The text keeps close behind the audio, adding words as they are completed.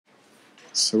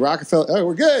So Rockefeller, oh,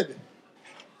 we're good.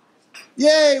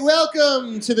 Yay,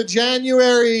 welcome to the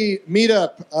January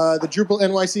meetup, the Drupal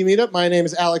NYC Meetup. My name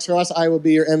is Alex Ross. I will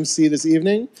be your MC this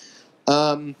evening.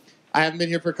 I haven't been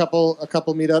here for a couple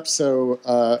meetups, so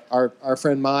our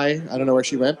friend Mai, I don't know where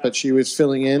she went, but she was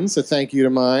filling in, so thank you to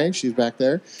Mai. She's back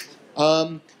there.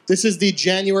 This is the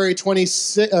January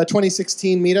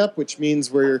 2016 meetup, which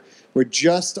means we're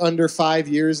just under 5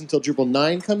 years until Drupal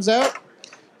 9 comes out,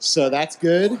 so that's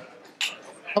good.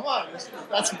 Come on,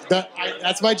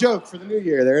 that's my joke for the new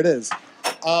year. There it is.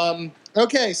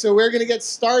 Okay, so we're going to get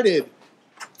started.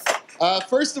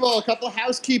 First of all, a couple of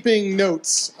housekeeping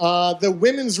notes. The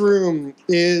women's room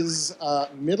is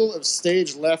middle of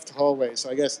stage left hallway. So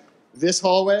I guess this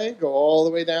hallway, go all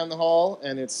the way down the hall,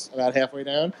 and it's about halfway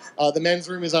down. The men's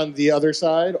room is on the other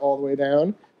side, all the way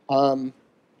down.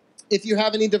 If you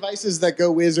have any devices that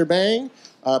go whiz or bang,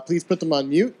 please put them on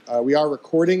mute. We are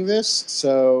recording this,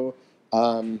 so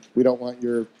we don't want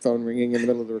your phone ringing in the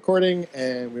middle of the recording,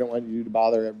 and we don't want you to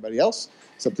bother everybody else.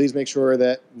 So please make sure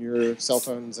that your cell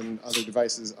phones and other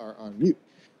devices are on mute.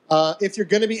 If you're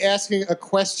going to be asking a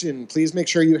question, please make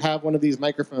sure you have one of these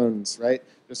microphones, right?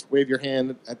 Just wave your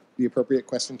hand at the appropriate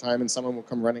question time, and someone will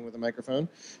come running with a microphone.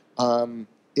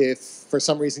 If for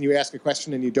some reason you ask a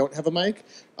question and you don't have a mic,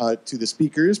 to the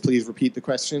speakers, please repeat the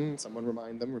question. Someone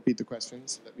remind them, repeat the question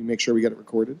so that we make sure we get it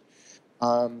recorded.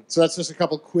 So that's just a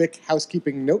couple quick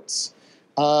housekeeping notes.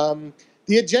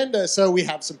 The agenda, so we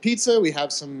have some pizza, we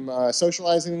have some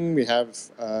socializing, we have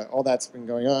all that's been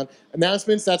going on.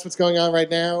 Announcements, that's what's going on right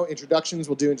now. Introductions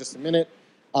we'll do in just a minute.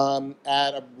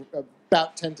 At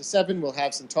about 10 to 7, we'll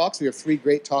have some talks. We have 3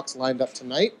 great talks lined up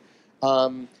tonight.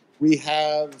 We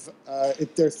have,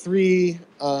 if there are 3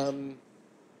 kind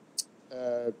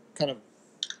of,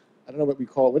 I don't know what we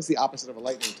call, what's the opposite of a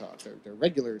lightning talk? They're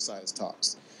regular sized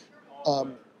talks.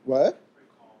 What?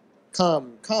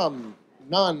 Calm,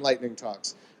 non-lightning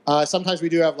talks. Sometimes we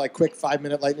do have like quick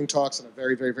 5-minute lightning talks on a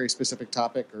very, very, very specific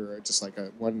topic, or just like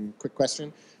one quick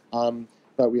question.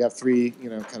 But we have 3,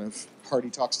 kind of hearty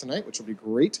talks tonight, which will be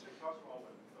great.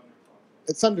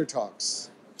 Thunder talks,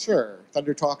 sure.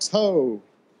 Thunder talks, ho.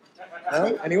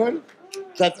 No? Anyone?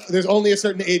 There's only a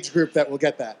certain age group that will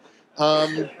get that.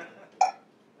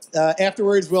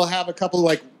 Afterwards, we'll have a couple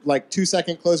like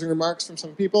 2-second closing remarks from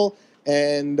some people.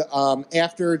 And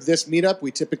after this meetup,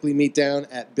 we typically meet down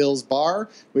at Bill's Bar,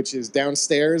 which is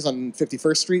downstairs on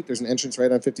 51st Street. There's an entrance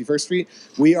right on 51st Street.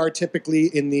 We are typically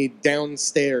in the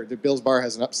downstairs. The Bill's Bar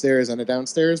has an upstairs and a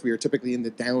downstairs. We are typically in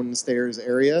the downstairs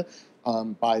area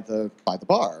by the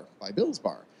bar, by Bill's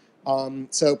Bar.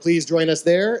 So please join us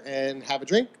there and have a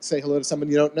drink. Say hello to someone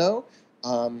you don't know.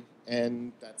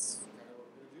 And that's kind of what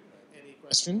we're going to do. Any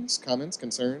questions, comments,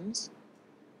 concerns,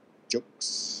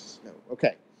 jokes? No.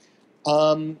 Okay.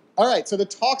 All right, so the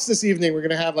talks this evening, we're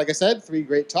going to have, like I said, 3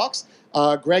 great talks.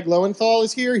 Greg Lowenthal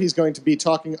is here. He's going to be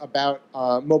talking about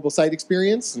mobile site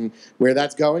experience and where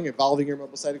that's going, evolving your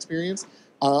mobile site experience.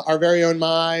 Our very own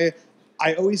Mai,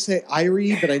 I always say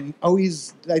Irie, but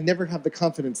I never have the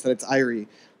confidence that it's Irie,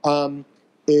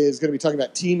 is going to be talking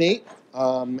about tmate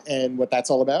and what that's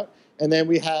all about. And then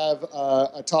we have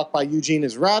a talk by Eugene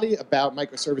Istrati about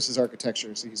microservices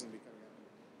architecture. So he's going to be coming up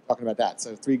and talking about that.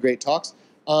 So 3 great talks.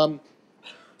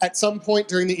 At some point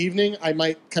during the evening, I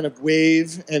might kind of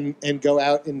wave and go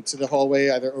out into the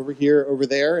hallway, either over here or over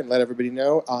there, and let everybody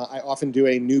know. I often do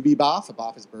a newbie BOF. A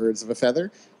BOF is birds of a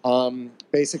feather.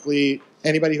 Basically,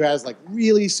 anybody who has like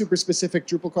really super specific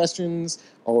Drupal questions,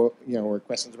 or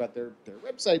questions about their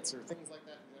websites or things like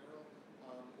that in general,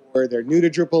 or they're new to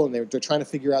Drupal and they're trying to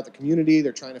figure out the community,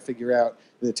 they're trying to figure out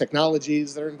the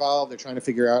technologies that are involved, they're trying to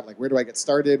figure out like where do I get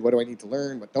started, what do I need to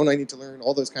learn, what don't I need to learn,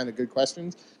 all those kind of good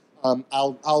questions.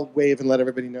 I'll wave and let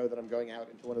everybody know that I'm going out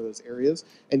into one of those areas.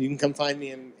 And you can come find me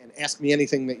and ask me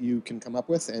anything that you can come up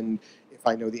with. And if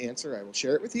I know the answer, I will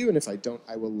share it with you. And if I don't,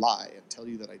 I will lie and tell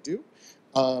you that I do.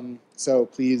 So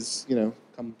please,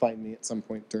 come find me at some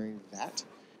point during that.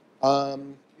 You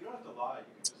don't have to lie. You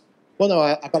can just well,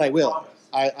 no, but I will.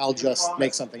 I'll just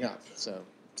make something up. So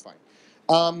it's fine.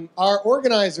 Our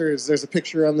organizers, there's a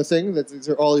picture on the thing. These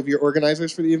are all of your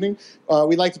organizers for the evening.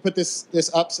 We'd like to put this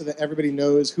up so that everybody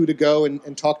knows who to go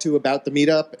and talk to about the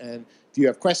meetup. And if you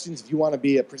have questions, if you want to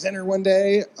be a presenter one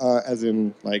day, as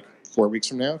in like 4 weeks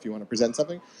from now, if you want to present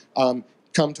something,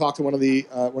 come talk to one of the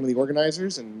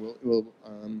organizers, and we'll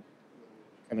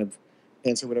kind of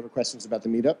answer whatever questions about the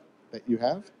meetup that you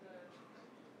have.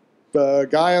 The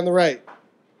guy on the right.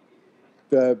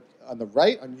 On the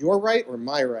right, on your right, or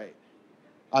my right?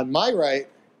 On my right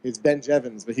is Ben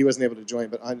Jeavons, but he wasn't able to join.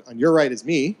 But on your right is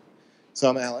me. So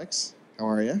I'm Alex. How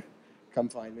are you? come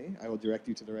find me. I will direct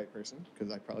you to the right person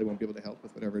because I probably won't be able to help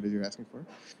with whatever it is you're asking for.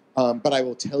 But I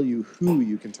will tell you who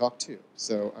you can talk to.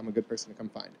 So I'm a good person to come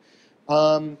find.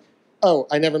 Oh,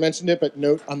 I never mentioned it, but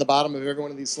note on the bottom of every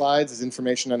one of these slides is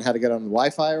information on how to get on the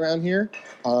Wi-Fi around here.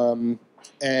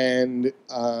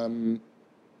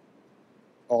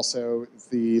 Also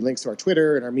the links to our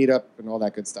Twitter and our Meetup and all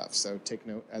that good stuff. So take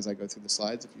note as I go through the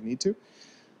slides if you need to.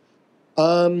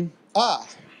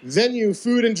 Venue,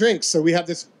 food, and drinks. So we have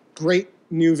this great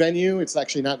new venue. It's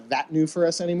actually not that new for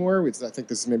us anymore. I think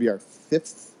this is maybe our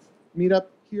 5th Meetup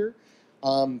here.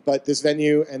 But this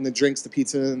venue and the drinks, the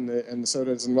pizza, and the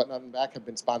sodas and whatnot in the back have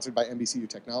been sponsored by NBCU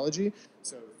Technology.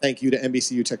 So thank you to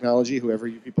NBCU Technology, whoever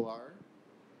you people are.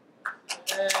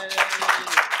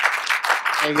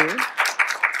 Thank you.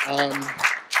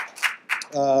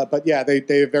 But yeah,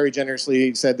 they very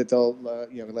generously said that they'll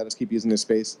let us keep using this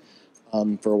space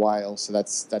for a while. So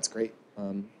that's great.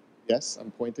 Yes,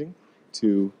 I'm pointing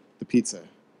to the pizza.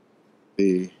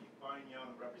 The Fine young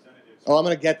representatives. Oh, I'm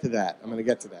going to get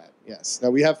to that. Yes. Now,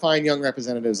 we have fine young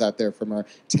representatives out there from our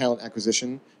talent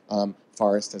acquisition.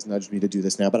 Forrest has nudged me to do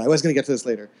this now, but I was going to get to this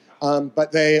later.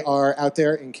 But they are out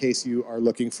there in case you are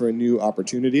looking for a new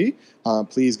opportunity.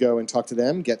 Please go and talk to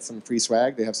them. Get some free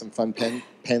swag. They have some fun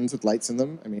pens with lights in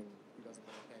them. I mean, who doesn't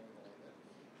want a pen with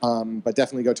a light in it? But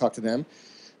definitely go talk to them.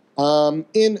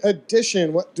 In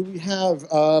addition, what do we have?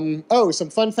 Some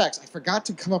fun facts. I forgot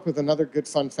to come up with another good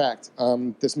fun fact.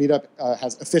 This meetup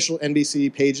has official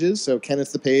NBC pages. So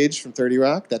Kenneth the Page from 30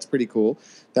 Rock. That's pretty cool.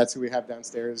 That's who we have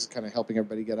downstairs, kind of helping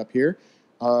everybody get up here.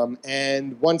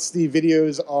 And once the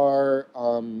videos are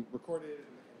recorded,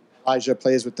 Elijah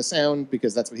plays with the sound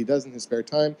because that's what he does in his spare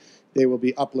time. They will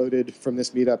be uploaded from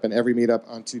this meetup and every meetup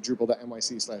onto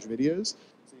drupal.nyc/videos.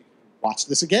 Watch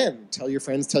this again. Tell your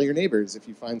friends, tell your neighbors. If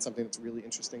you find something that's really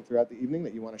interesting throughout the evening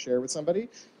that you want to share with somebody,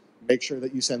 make sure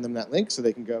that you send them that link so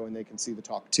they can go and they can see the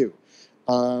talk too.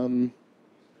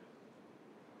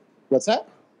 What's that?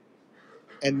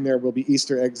 And there will be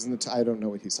Easter eggs in the I don't know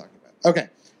what he's talking about. Okay.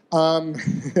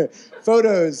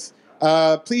 Photos.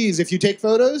 Please, if you take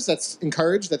photos, that's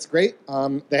encouraged. That's great.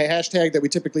 The hashtag that we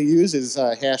typically use is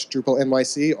hash Drupal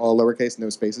NYC, all lowercase,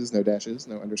 no spaces, no dashes,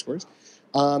 no underscores.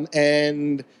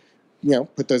 And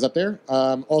put those up there.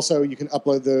 Also, you can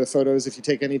upload the photos if you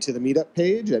take any to the Meetup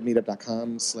page at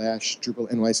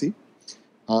meetup.com/Drupal NYC.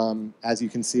 As you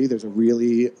can see, there's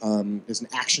there's an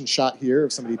action shot here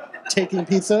of somebody taking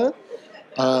pizza.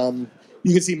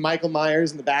 You can see Michael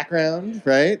Myers in the background,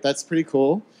 right? That's pretty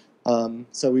cool.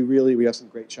 So we have some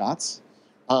great shots.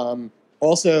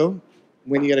 Also,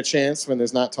 when you get a chance, when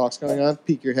there's not talks going on,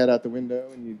 peek your head out the window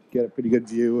and you get a pretty good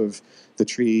view of the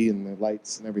tree and the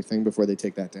lights and everything before they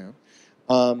take that down.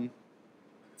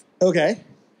 Okay.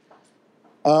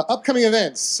 Upcoming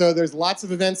events. So there's lots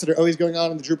of events that are always going on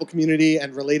in the Drupal community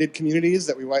and related communities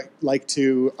that we like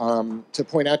to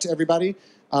point out to everybody.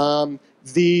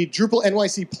 The Drupal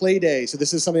NYC Play Day. So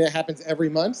this is something that happens every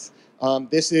month.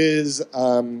 This is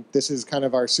kind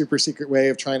of our super secret way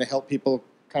of trying to help people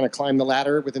kind of climb the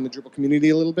ladder within the Drupal community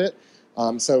a little bit.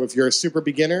 So if you're a super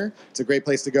beginner, it's a great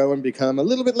place to go and become a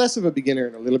little bit less of a beginner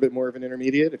and a little bit more of an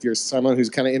intermediate. If you're someone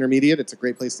who's kind of intermediate, it's a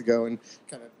great place to go and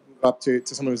kind of move up to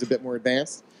someone who's a bit more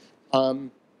advanced.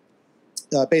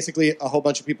 Basically, a whole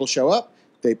bunch of people show up.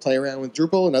 They play around with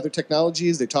Drupal and other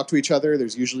technologies. They talk to each other.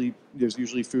 There's usually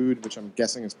food, which I'm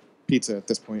guessing is pizza at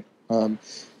this point,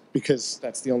 because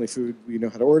that's the only food we know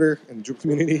how to order in the Drupal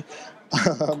community.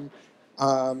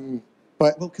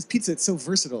 Because pizza, it's so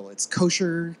versatile. It's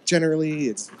kosher generally.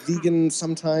 It's vegan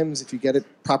sometimes if you get it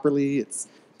properly. It's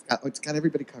got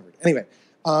everybody covered. Anyway,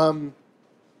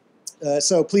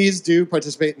 so please do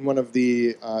participate in one of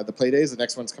the play days. The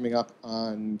next one's coming up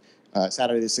on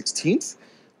Saturday the 16th.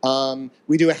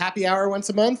 We do a happy hour once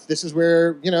a month. This is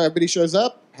where everybody shows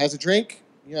up, has a drink,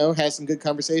 has some good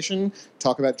conversation,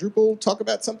 talk about Drupal, talk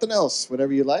about something else,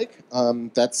 whatever you like.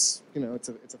 That's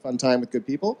it's a fun time with good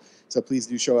people. So please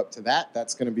do show up to that.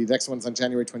 That's going to be the next one's on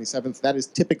January 27th. That is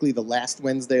typically the last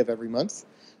Wednesday of every month.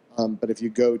 But if you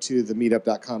go to the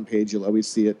meetup.com page, you'll always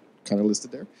see it kind of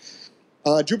listed there.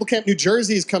 Drupal Camp New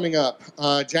Jersey is coming up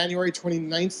January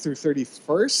 29th through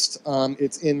 31st.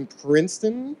 It's in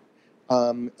Princeton.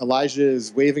 Elijah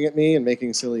is waving at me and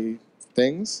making silly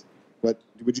things.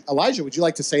 Elijah, would you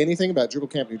like to say anything about Drupal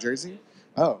Camp New Jersey?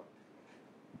 Oh.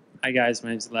 Hi guys, my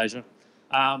name's Elijah.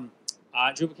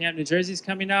 Drupal Camp New Jersey is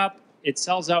coming up. It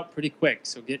sells out pretty quick,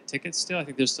 so get tickets still. I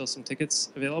think there's still some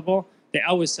tickets available. They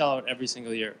always sell out every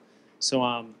single year.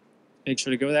 So make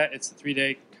sure to go to that. It's a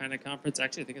 3-day kind of conference.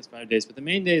 Actually, I think it's 5 days. But the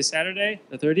main day is Saturday,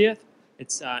 the 30th.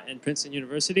 It's in Princeton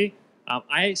University.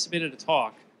 I submitted a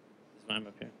talk. This is why I'm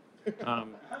up here.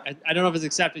 I don't know if it's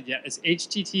accepted yet. It's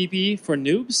HTTP for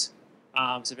noobs.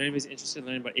 So if anybody's interested in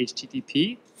learning about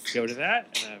HTTP, go to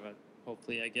that, and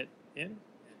hopefully I get in.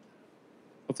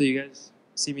 Hopefully you guys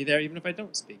see me there, even if I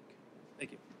don't speak.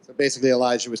 Thank you. So basically,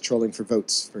 Elijah was trolling for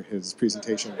votes for his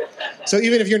presentation. So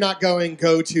even if you're not going,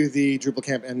 go to the Drupal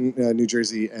camp in New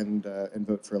Jersey and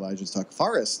vote for Elijah's talk.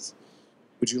 Forrest,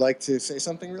 would you like to say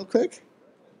something real quick?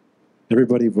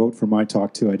 Everybody vote for my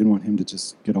talk too. I didn't want him to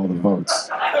just get all the votes.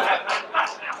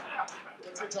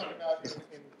 What's he talking about in 10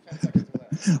 seconds or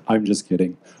less? I'm just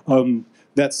kidding.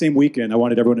 That same weekend, I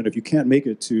wanted everyone to know, if you can't make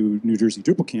it to New Jersey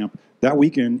Drupal Camp, that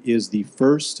weekend is the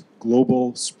first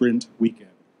global sprint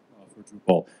weekend for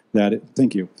Drupal.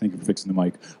 Thank you for fixing the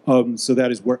mic. So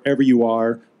that is wherever you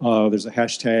are, there's a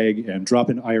hashtag and drop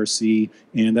in IRC,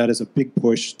 and that is a big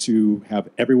push to have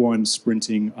everyone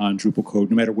sprinting on Drupal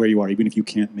code, no matter where you are, even if you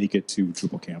can't make it to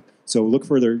Drupal Camp. So look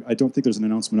further. I don't think there's an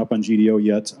announcement up on GDO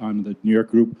yet on the New York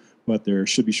group, but there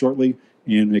should be shortly,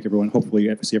 and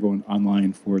hopefully see everyone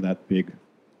online for that big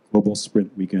global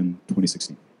sprint weekend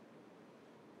 2016.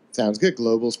 Sounds good.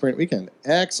 Global Sprint Weekend.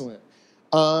 Excellent.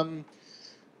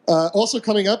 Also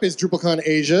coming up is DrupalCon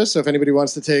Asia. So if anybody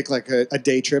wants to take like a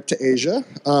day trip to Asia,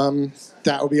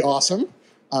 that would be awesome.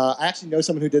 I actually know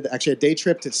someone who did actually a day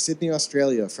trip to Sydney,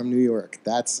 Australia from New York.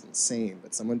 That's insane,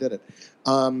 but someone did it.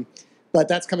 But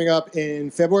that's coming up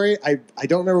in February. I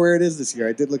don't remember where it is this year.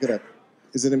 I did look it up.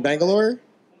 Is it in Bangalore?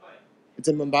 It's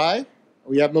in Mumbai?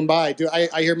 We have Mumbai.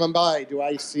 I hear Mumbai. Do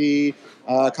I see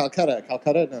Calcutta?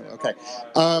 Calcutta? No. Okay.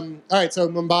 All right. So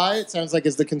Mumbai, it sounds like,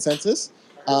 is the consensus.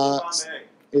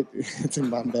 It's in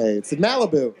Bombay. It's in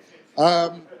Malibu.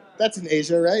 That's in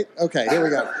Asia, right? Okay. Here we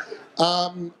go.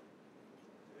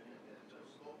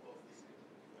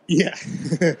 Yeah.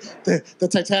 the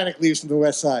Titanic leaves from the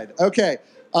west side. Okay.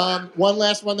 One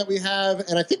last one that we have,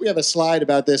 and I think we have a slide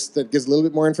about this that gives a little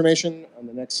bit more information on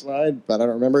the next slide, but I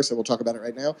don't remember, so we'll talk about it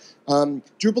right now.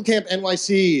 Drupal Camp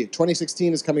NYC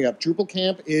 2016 is coming up. Drupal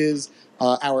Camp is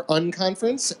our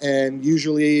unconference, and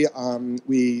usually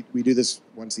we do this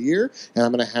once a year, and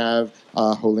I'm going to have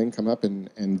Ho-Ling come up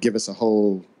and give us a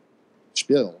whole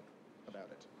spiel about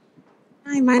it.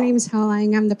 Hi, my name is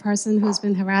Ho-Ling. I'm the person who's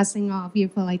been harassing all of you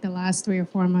for like the last 3 or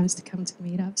 4 months to come to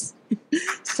meetups.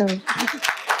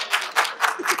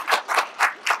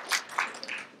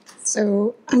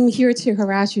 So I'm here to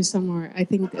harass you some more. I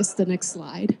think it's the next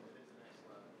slide.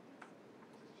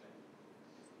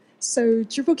 So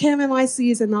Drupal Camp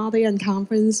NYC is an all-day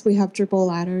conference. We have Drupal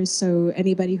ladders, so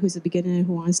anybody who's a beginner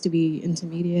who wants to be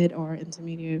intermediate or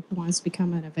intermediate who wants to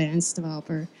become an advanced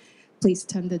developer, please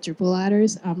attend the Drupal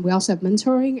ladders. We also have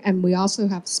mentoring, and we also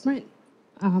have sprint.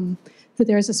 So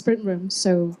there's a sprint room,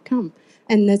 so come.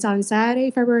 And it's on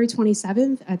Saturday, February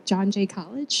 27th at John Jay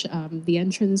College. The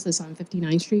entrance is on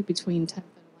 59th Street between 10th and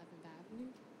 11th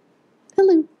Avenue.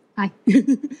 Hello. Hi.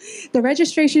 The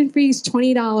registration fee is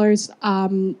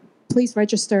 $20. Please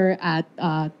register at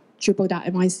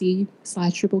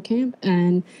drupal.nyc/DrupalCamp.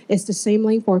 And it's the same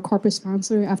link for a corporate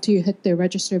sponsor. After you hit the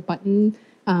register button,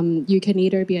 you can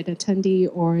either be an attendee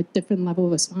or a different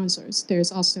level of sponsors.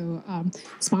 There's also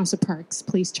sponsor perks.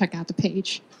 Please check out the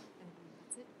page.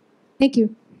 Thank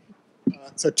you.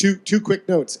 So two quick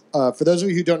notes. For those of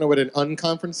you who don't know what an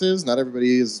unconference is, not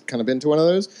everybody has kind of been to one of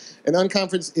those. An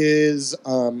unconference is,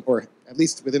 or at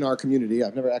least within our community,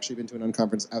 I've never actually been to an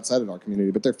unconference outside of our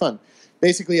community, but they're fun.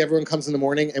 Basically, everyone comes in the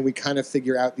morning and we kind of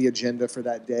figure out the agenda for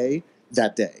that day.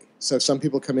 So some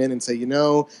people come in and say,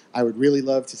 I would really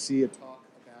love to see a talk about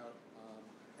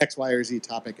X, Y, or Z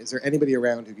topic. Is there anybody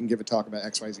around who can give a talk about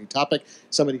X, Y, Z topic?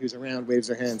 Somebody who's around waves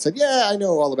their hand and said, yeah, I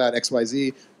know all about X, Y,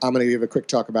 Z. I'm going to give a quick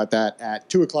talk about that at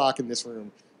 2 o'clock in this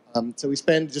room. So we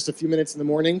spend just a few minutes in the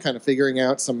morning kind of figuring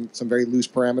out some very loose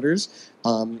parameters,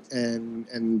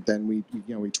 and then we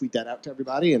tweet that out to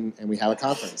everybody, and we have a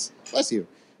conference. Bless you.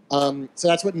 So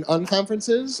that's what an unconference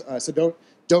is. So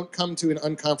don't come to an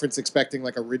unconference expecting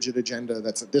like a rigid agenda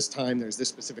that's at this time, there's this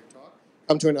specific talk.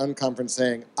 Come to an unconference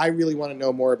saying, I really want to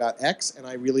know more about X, and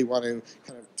I really want to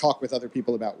kind of talk with other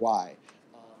people about Y.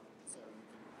 So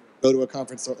go to a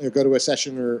conference, or go to a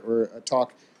session or a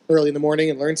talk early in the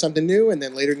morning and learn something new, and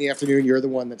then later in the afternoon, you're the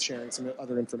one that's sharing some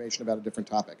other information about a different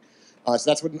topic. So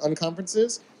that's what an unconference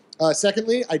is.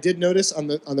 Secondly, I did notice on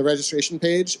the registration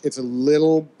page, it's a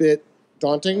little bit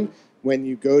daunting. When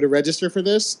you go to register for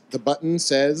this, the button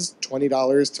says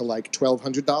 $20 to like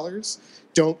 $1,200.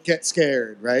 Don't get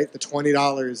scared, right? The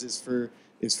 $20 is for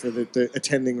the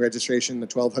attending registration. The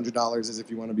 $1,200 is if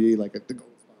you want to be like the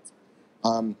gold sponsor.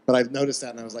 But I noticed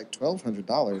that and I was like,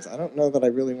 $1,200? I don't know that I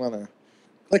really want to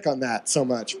click on that so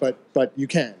much, but you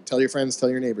can. Tell your friends,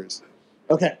 tell your neighbors.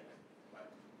 Okay.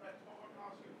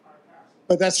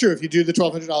 But that's true. If you do the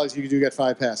 $1,200, you do get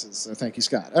 5 passes. So thank you,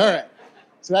 Scott. All right.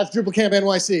 So that's Drupal Camp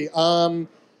NYC.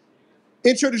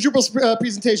 Intro to Drupal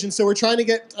presentation. So we're trying to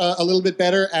get a little bit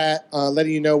better at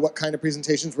letting you know what kind of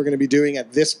presentations we're going to be doing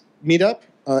at this meetup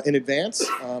in advance.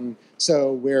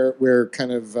 So we're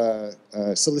kind of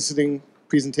soliciting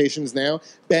presentations now.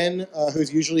 Ben,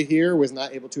 who's usually here, was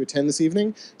not able to attend this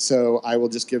evening, so I will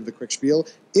just give the quick spiel.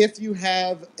 If you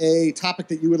have a topic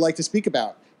that you would like to speak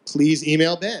about, please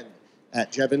email Ben at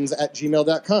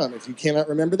jeavons@gmail.com. If you cannot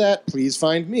remember that, please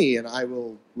find me, and I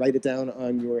will write it down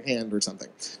on your hand or something.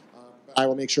 I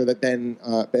will make sure that Ben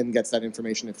gets that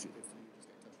information if you just get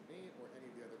in touch with me or any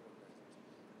of the other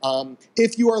organizers.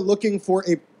 If you are looking for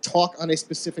a talk on a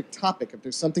specific topic, if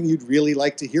there's something you'd really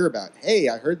like to hear about, hey,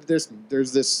 I heard that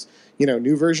there's this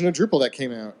new version of Drupal that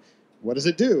came out. What does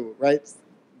it do, right?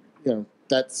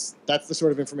 That's the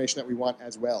sort of information that we want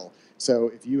as well. So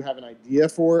if you have an idea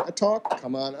for a talk,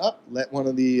 come on up. Let one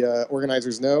of the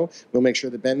organizers know. We'll make sure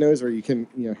that Ben knows, or you can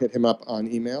hit him up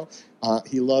on email.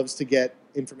 He loves to get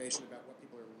information about what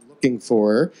people are looking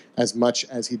for as much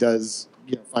as he does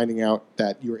finding out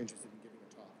that you're interested in giving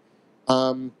a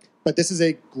talk. But this is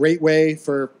a great way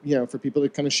for people to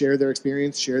kind of share their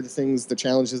experience, share the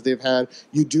challenges they've had.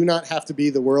 You do not have to be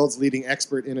the world's leading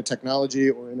expert in a technology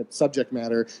or in a subject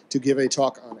matter to give a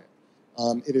talk on it.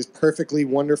 It is perfectly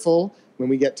wonderful when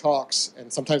we get talks,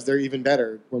 and sometimes they're even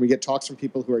better, when we get talks from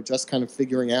people who are just kind of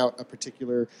figuring out a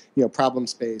particular problem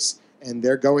space, and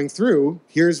they're going through,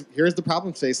 here's the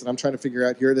problem space that I'm trying to figure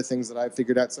out, here are the things that I've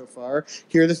figured out so far,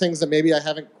 here are the things that maybe I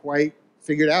haven't quite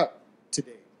figured out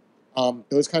today.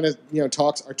 Those kind of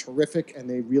talks are terrific, and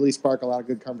they really spark a lot of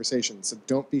good conversations. So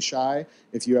don't be shy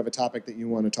if you have a topic that you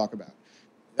want to talk about.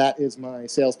 That is my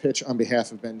sales pitch on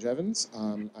behalf of Ben Jeavons.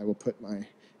 I will put my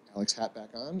Alex hat back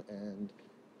on, and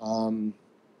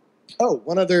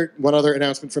one other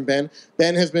announcement from Ben.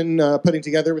 Ben has been putting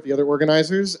together with the other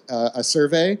organizers a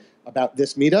survey about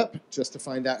this meetup, just to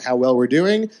find out how well we're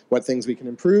doing, what things we can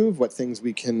improve, what things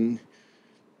we can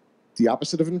the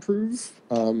opposite of improve.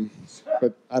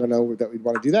 But I don't know that we'd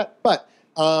want to do that. But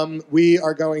we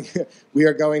are going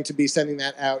to be sending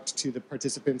that out to the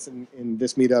participants in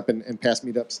this meetup and past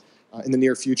meetups in the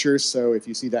near future. So if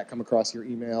you see that come across your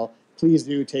email, please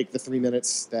do take the 3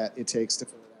 minutes that it takes to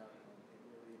fill it out.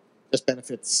 It really just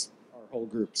benefits our whole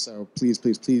group. So please,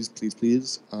 please, please, please,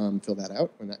 please fill that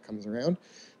out when that comes around.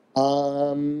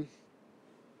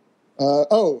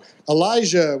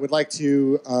 Elijah would like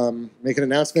to make an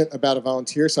announcement about a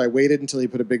volunteer, so I waited until he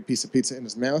put a big piece of pizza in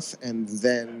his mouth and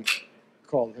then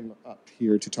called him up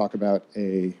here to talk about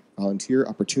a volunteer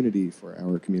opportunity for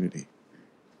our community.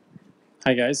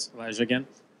 Hi guys, Elijah again.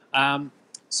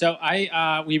 So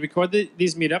we record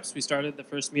these meetups. We started the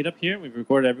first meetup here. We've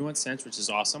recorded everyone since, which is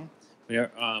awesome. We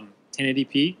are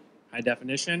 1080p, high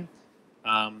definition,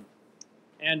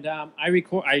 and I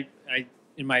record. I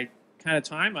in my kind of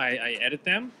time, I edit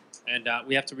them, and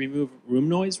we have to remove room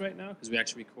noise right now because we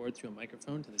actually record through a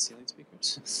microphone to the ceiling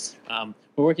speakers.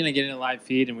 We're working on getting a live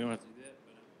feed, and we don't have to do that.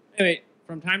 But anyway,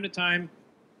 from time to time,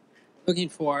 looking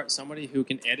for somebody who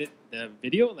can edit the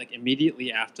video like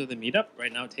immediately after the meetup.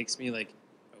 Right now, it takes me like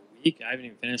a week. I haven't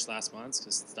even finished last month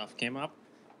because stuff came up.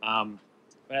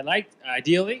 But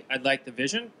ideally, I'd like the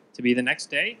vision to be the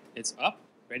next day. It's up,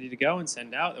 ready to go, and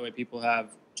send out. That way, people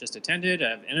have just attended,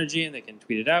 have energy, and they can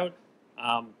tweet it out.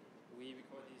 We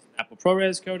record these in Apple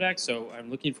ProRes codec, so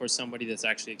I'm looking for somebody that's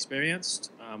actually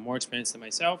experienced, more experienced than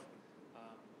myself,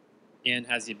 and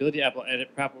has the ability to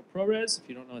edit Apple ProRes. If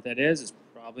you don't know what that is, it's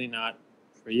probably not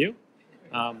for you.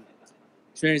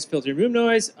 Experience filtering room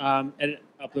noise,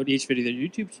 upload each video to their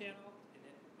YouTube channel, and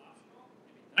then optional.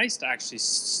 It'd be nice to actually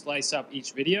slice up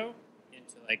each video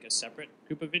into like a separate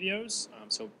group of videos,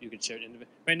 so you could share it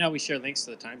individually. Right now we share links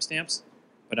to the timestamps,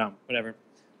 but whatever.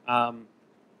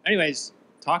 Anyways,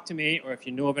 talk to me, or if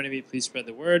you know of anybody, please spread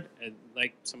the word. I'd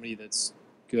like somebody that's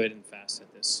good and fast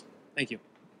at this. Thank you.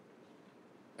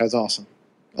 That's awesome.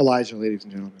 Elijah, ladies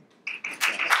and gentlemen.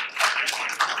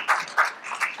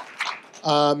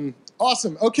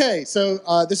 Awesome. Okay, so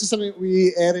this is something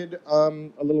we added a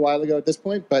little while ago at this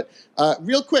point, but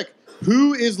real quick,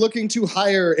 who is looking to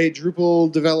hire a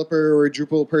Drupal developer or a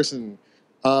Drupal person?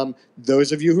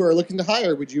 Those of you who are looking to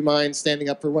hire, would you mind standing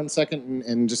up for 1 second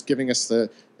and just giving us the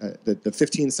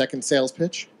 15-second sales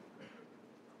pitch?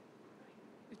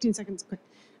 15 seconds, quick.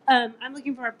 I'm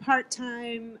looking for a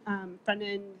part-time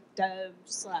front-end dev /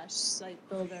 site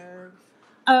builder.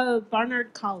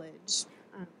 Barnard College. So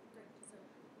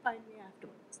find me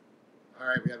afterwards. All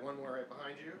right, we had one more right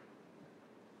behind you.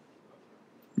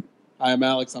 Hi, I'm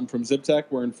Alex. I'm from ZipTech.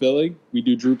 We're in Philly. We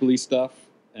do Drupal-y stuff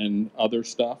and other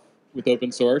stuff. with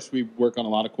open source. We work on a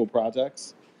lot of cool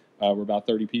projects. We're about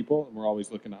 30 people, and we're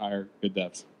always looking to hire good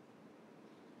devs.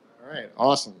 All right,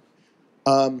 awesome.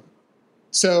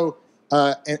 So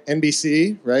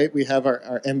NBC, right? We have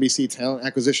our NBC talent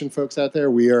acquisition folks out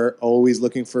there. We are always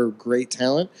looking for great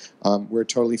talent. We're a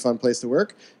totally fun place to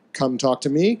work. Come talk to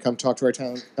me. Come talk to our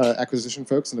talent acquisition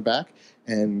folks in the back,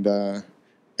 and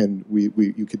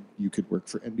you could work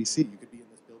for NBC. You could be in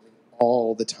this building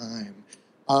all the time.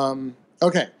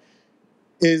 Okay,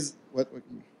 what?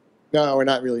 No, we're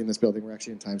not really in this building. We're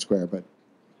actually in Times Square, but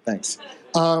thanks.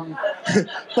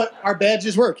 But our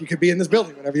badges work. You could be in this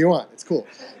building whenever you want. It's cool.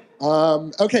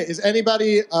 Okay, is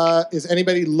anybody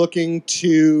looking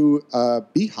to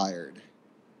be hired?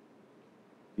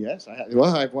 Yes, I have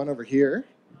one over here.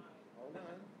 Hold on.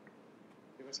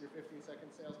 Give us your 15-second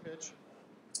sales pitch.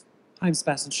 I'm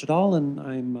Sebastian Shadal, and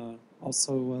I'm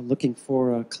also looking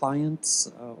for clients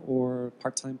or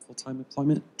part-time, full-time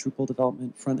employment, Drupal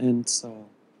development, front end. So,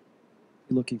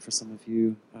 be looking for some of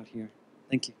you out here.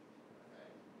 Thank you.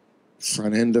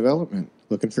 Front end development,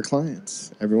 looking for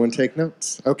clients. Everyone take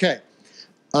notes. Okay.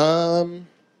 Ooh, I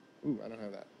don't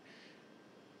have that.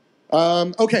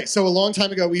 Okay, so a long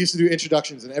time ago we used to do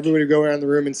introductions, and everybody would go around the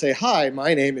room and say, "Hi,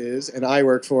 my name is, and I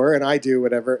work for, and I do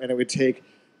whatever," and it would take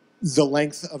the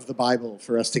length of the Bible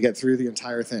for us to get through the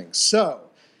entire thing. So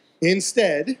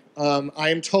instead, I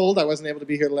am told, I wasn't able to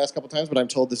be here the last couple times, but I'm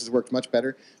told this has worked much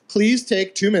better. Please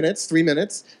take 2 minutes, 3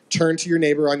 minutes, turn to your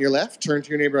neighbor on your left, turn to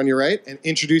your neighbor on your right, and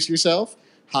introduce yourself.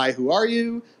 Hi, who are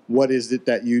you? What is it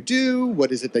that you do?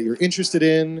 What is it that you're interested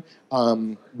in?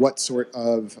 What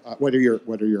are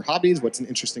your hobbies? What's an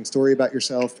interesting story about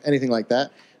yourself? Anything like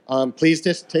that. Please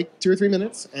just take 2 or 3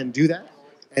 minutes and do that,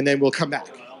 and then we'll come back.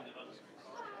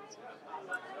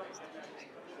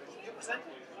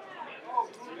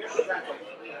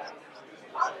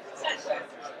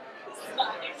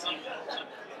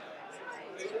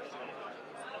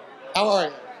 How are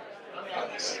you?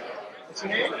 What's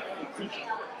your name?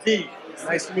 Steve.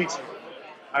 Nice to meet you.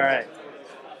 All right.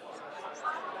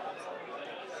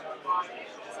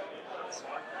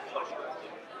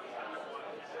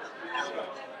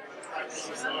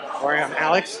 Sorry, I'm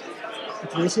Alex.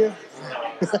 Good to meet you.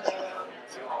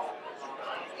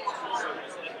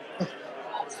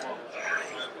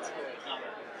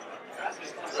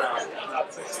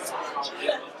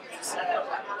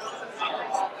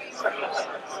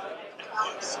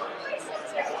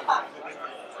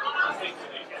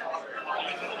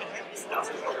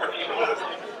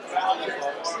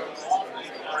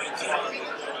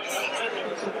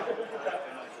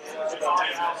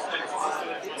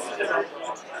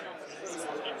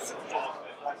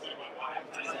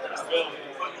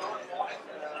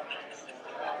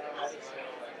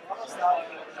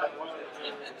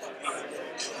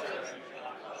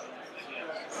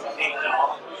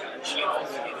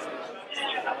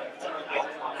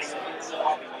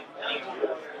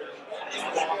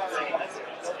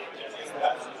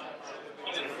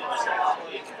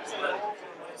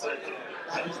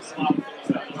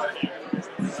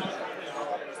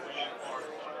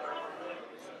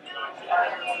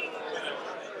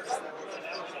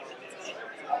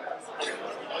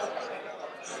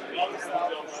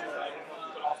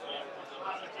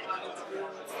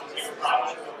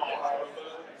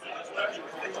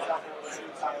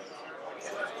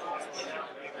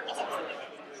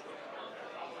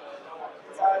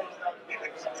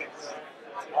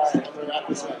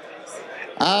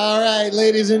 All right,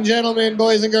 ladies and gentlemen,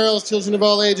 boys and girls, children of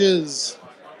all ages.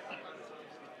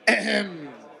 Ahem.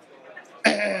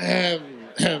 Ahem.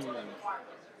 Ahem.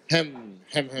 Hem.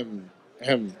 Hem. Hem.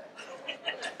 Hem.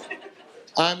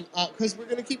 Because we're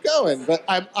going to keep going, but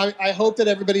I hope that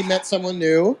everybody met someone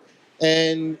new,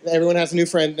 and everyone has a new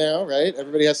friend now, right?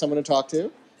 Everybody has someone to talk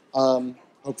to.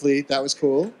 Hopefully that was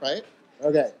cool, right?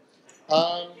 Okay.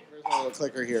 Where's my little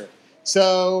clicker here?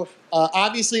 So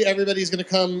obviously everybody's going to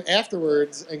come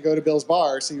afterwards and go to Bill's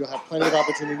bar, so you'll have plenty of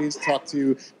opportunities to talk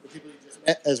to the people you just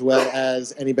met, as well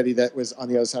as anybody that was on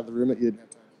the other side of the room that you didn't have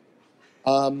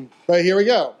time. But here we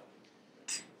go.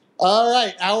 All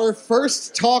right, our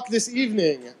first talk this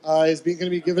evening is going to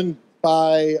be given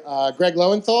by Greg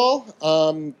Lowenthal.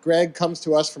 Greg comes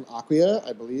to us from Acquia,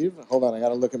 I believe. Hold on, I got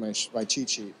to look at my cheat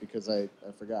sheet because I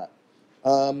forgot.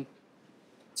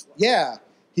 Yeah,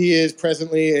 he is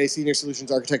presently a senior solutions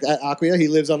architect at Acquia. He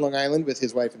lives on Long Island with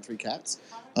his wife and 3 cats.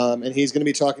 And he's going to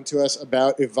be talking to us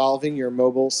about evolving your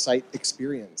mobile site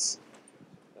experience.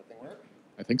 Does that thing work?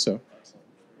 I think so. Excellent.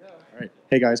 Here we go. All right.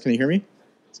 Hey, guys, can you hear me?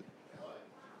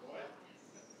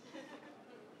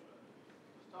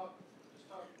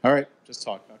 All right, just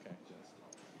talk. Okay.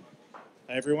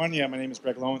 Hi everyone. Yeah, my name is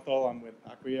Greg Lowenthal. I'm with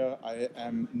Acquia. I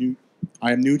am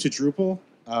new to Drupal.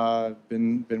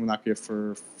 Been with Acquia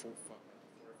for 4 or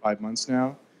 5 months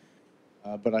now.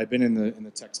 But I've been in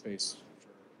the tech space for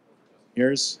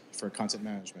years for content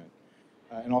management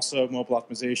and also mobile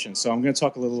optimization. So I'm going to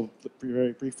talk a little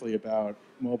very briefly about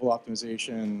mobile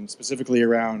optimization, specifically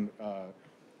around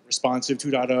responsive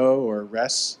 2.0 or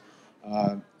REST,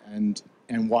 and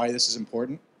why this is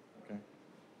important. Okay.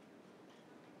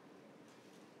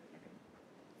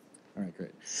 All right,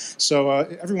 great. So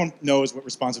everyone knows what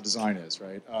responsive design is,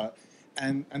 right?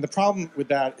 And the problem with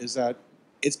that is that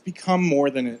it's become more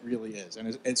than it really is,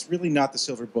 and it's really not the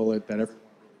silver bullet that everyone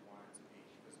really wanted it to be.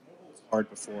 Because mobile was hard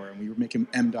before, and we were making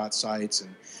M.dot sites,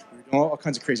 and we were doing all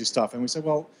kinds of crazy stuff. And we said,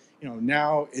 well, you know,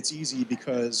 now it's easy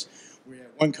because we have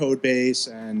one code base,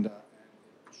 and it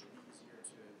should be easier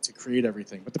to create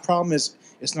everything. But the problem is,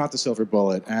 it's not the silver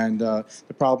bullet, and the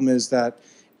problem is that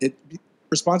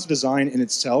responsive design in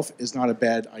itself is not a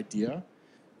bad idea,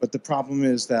 but the problem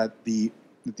is that the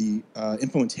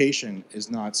implementation is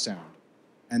not sound.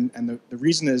 And the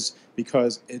reason is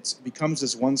because it becomes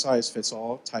this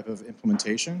one-size-fits-all type of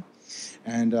implementation.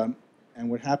 And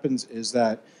what happens is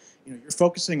that, you know, you're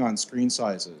focusing on screen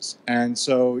sizes. And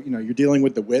so, you know, you're dealing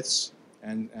with the widths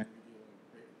and you're dealing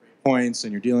with points,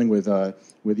 and you're dealing with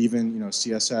even, you know,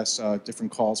 CSS,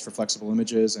 different calls for flexible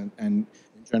images, and in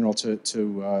general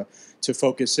to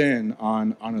focus in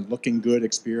on a looking good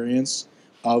experience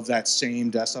of that same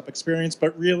desktop experience.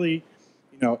 But really,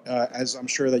 you know, as I'm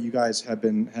sure that you guys have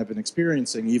been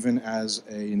experiencing, even as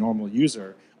a normal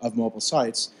user of mobile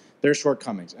sites, there are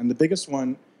shortcomings, and the biggest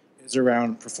one is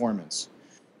around performance,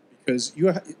 because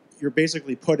you're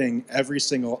basically putting every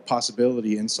single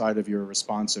possibility inside of your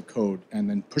responsive code and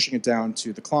then pushing it down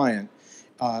to the client.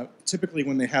 Typically,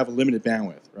 when they have a limited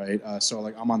bandwidth, right? So,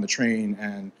 like, I'm on the train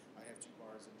and I have 2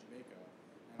 bars in Jamaica,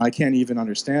 and I can't even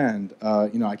understand.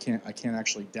 You know, I can't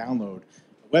actually download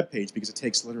web page because it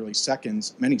takes literally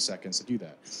seconds, many seconds to do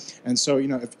that. And so, you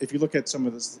know, if you look at some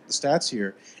of the stats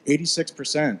here,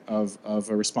 86% of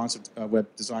responsive web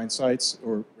design sites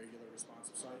or regular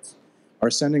responsive sites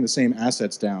are sending the same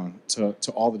assets down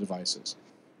to all the devices.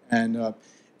 And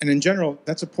in general,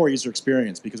 that's a poor user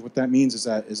experience, because what that means is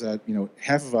that you know,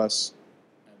 half of us,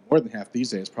 more than half these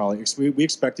days probably, we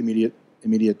expect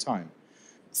immediate time.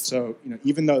 So, you know,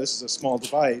 even though this is a small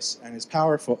device and it's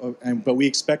powerful, but we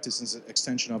expect this as an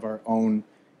extension of our own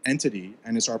entity,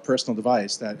 and it's our personal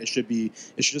device, that it should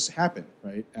just happen,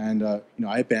 right? And you know,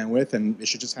 I have bandwidth, and it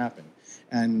should just happen.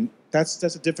 And that's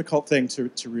a difficult thing to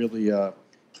really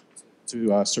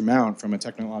surmount from a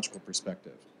technological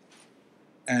perspective.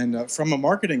 And from a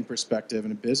marketing perspective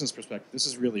and a business perspective, this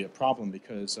is really a problem,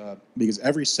 because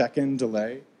every second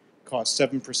delay costs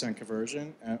 7%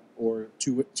 conversion, or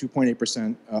 2.8% of your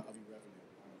revenue on a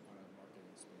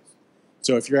marketing space.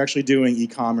 So if you're actually doing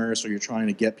e-commerce, or you're trying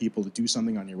to get people to do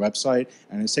something on your website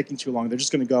and it's taking too long, they're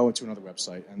just going to go into another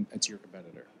website and to your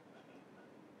competitor.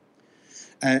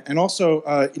 And also,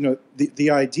 you know,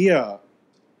 the idea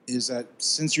is that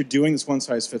since you're doing this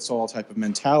one-size-fits-all type of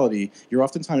mentality, you're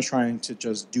oftentimes trying to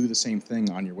just do the same thing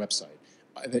on your website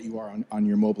that you are on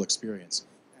your mobile experience.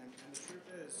 And the truth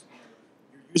is, you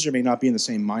know, your user may not be in the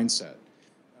same mindset.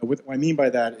 What I mean by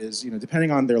that is, you know,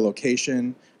 depending on their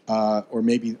location, or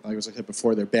maybe, like I said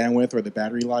before, their bandwidth or their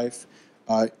battery life,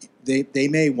 they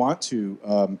may want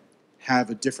to have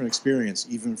a different experience,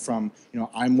 even from, you know,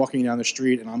 I'm walking down the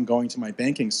street and I'm going to my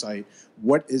banking site.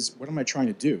 What am I trying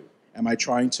to do? Am I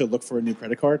trying to look for a new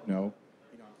credit card? No.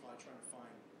 You know, I'm probably trying to find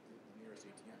the nearest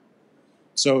ATM.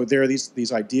 So there are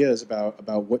these ideas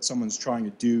about what someone's trying to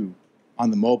do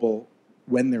on the mobile,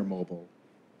 when they're mobile,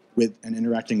 with and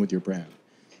interacting with your brand.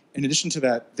 In addition to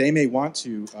that, they may want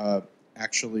to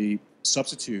actually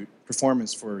substitute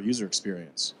performance for user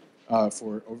experience,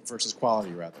 versus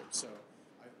quality, rather. So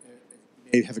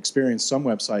you may have experienced some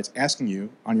websites asking you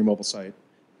on your mobile site,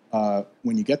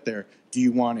 when you get there, do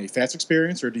you want a fast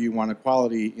experience, or do you want a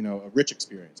quality, you know, a rich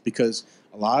experience? Because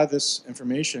a lot of this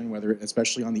information, whether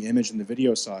especially on the image and the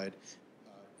video side,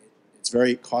 it's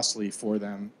very costly for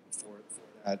them,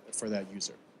 for that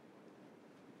user.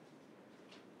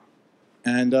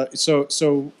 And so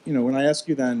you know, when I ask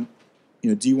you then,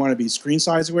 you know, do you want to be screen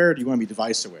size aware, or do you want to be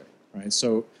device aware, right?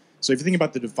 So if you think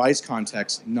about the device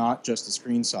context, not just the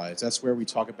screen size, that's where we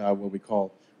talk about what we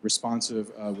call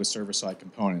responsive with server-side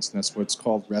components, and that's what's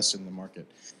called REST in the market.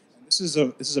 And this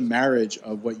is a marriage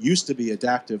of what used to be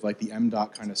adaptive, like the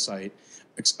M.dot kind of site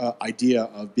idea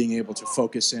of being able to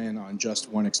focus in on just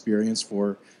one experience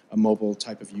for a mobile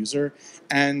type of user,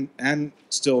 and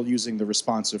still using the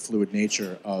responsive, fluid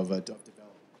nature of development.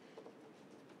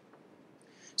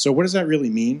 So what does that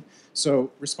really mean? So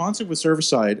responsive with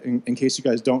server-side, in case you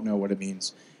guys don't know what it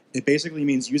means, it basically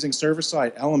means using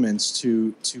server-side elements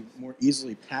to more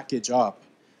easily package up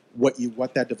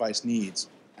what that device needs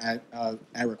at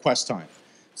request time,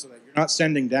 so that you're not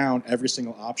sending down every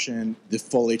single option, the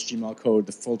full HTML code,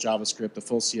 the full JavaScript, the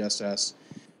full CSS.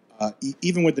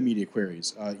 Even with the media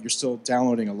queries, you're still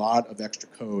downloading a lot of extra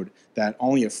code that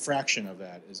only a fraction of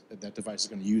that device is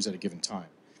going to use at a given time.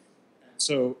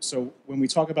 So when we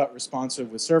talk about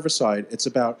responsive with server-side, it's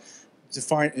about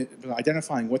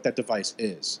identifying what that device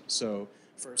is. So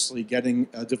firstly, getting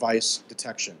a device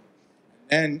detection.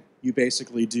 Then you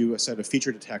basically do a set of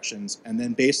feature detections, and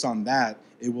then based on that,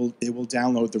 it will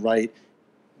download the right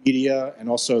media and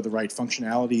also the right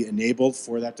functionality enabled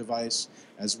for that device,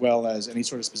 as well as any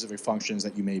sort of specific functions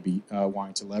that you may be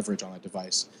wanting to leverage on that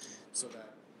device, so that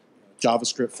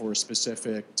JavaScript for a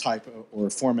specific type or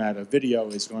format of video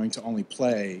is going to only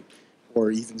play or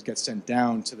even get sent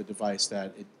down to the device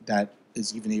that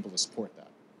is even able to support that.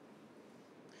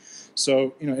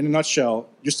 So, in a nutshell,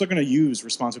 you're still going to use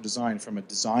responsive design from a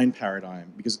design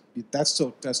paradigm, because that's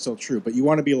still true. But you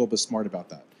want to be a little bit smart about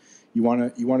that. You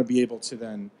want to be able to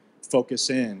then focus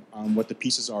in on what the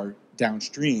pieces are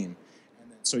downstream,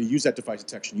 and then, so you use that device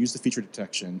detection, use the feature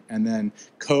detection, and then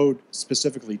code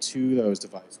specifically to those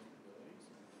devices,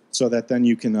 so that then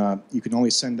you can only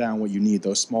send down what you need,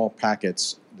 those small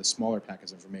packets, the smaller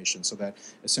packets of information, so that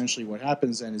essentially what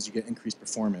happens then is you get increased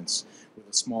performance with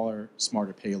a smaller,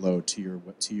 smarter payload to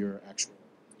your actual.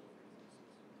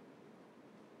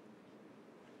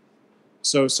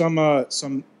 So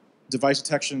some device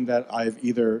detection that I've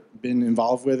either been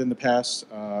involved with in the past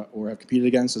or have competed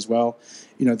against as well.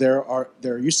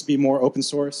 There used to be more open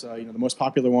source. The most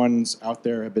popular ones out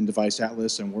there have been Device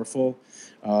Atlas and Wurfel.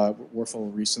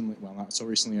 Wurfel recently, well, not so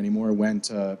recently anymore,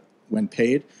 went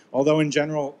paid. Although in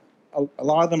general, a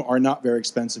lot of them are not very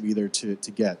expensive either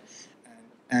to get.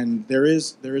 And there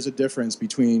is a difference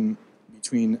between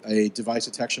a device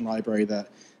detection library that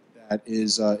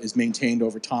is maintained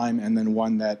over time and then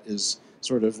one that is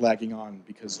sort of lagging on,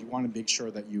 because you want to make sure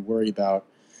that you worry about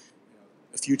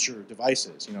future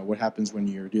devices. What happens when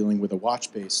you're dealing with a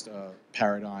watch-based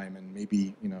paradigm and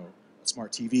maybe a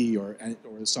smart TV or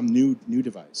some new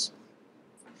device.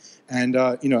 And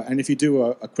and if you do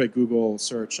a quick Google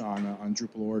search on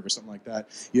Drupal.org or something like that,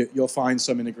 you'll find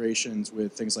some integrations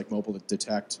with things like Mobile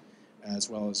Detect, as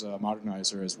well as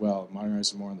Modernizer as well.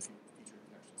 Modernizer more on the feature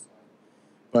detection side.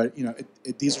 But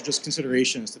these are just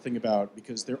considerations to think about,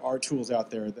 because there are tools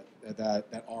out there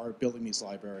that are building these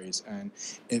libraries, and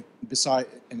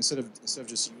instead of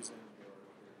just using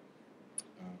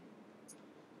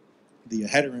the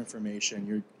header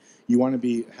information, you want to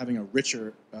be having a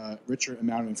richer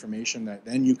amount of information that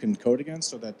then you can code against,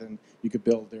 so that then you could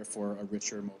build, therefore, a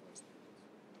richer mobile experience.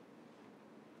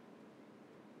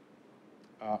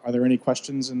 Are there any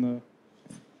questions in the?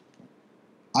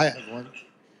 I have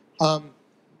one.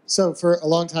 So for a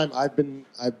long time, I've been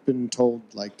told,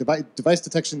 like, device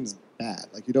detection is bad.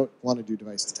 Like, you don't want to do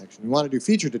device detection. You want to do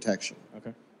feature detection.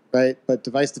 Okay. Right? But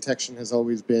device detection has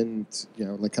always been,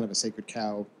 like kind of a sacred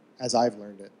cow, as I've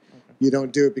learned it. Okay. You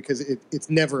don't do it because it's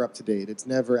never up to date. It's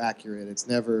never accurate. It's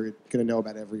never going to know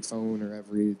about every phone or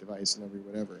every device and every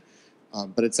whatever.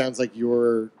 But it sounds like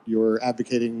you're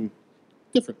advocating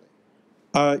differently.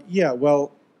 Yeah.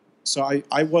 Well, so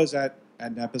I was at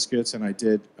Napiscuits, and I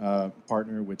did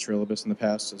partner with Trilobus in the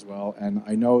past as well, and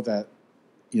I know that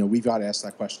we got asked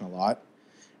that question a lot,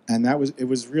 and it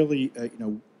was really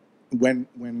when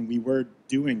we were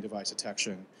doing device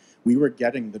detection, we were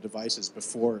getting the devices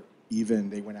before even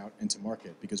they went out into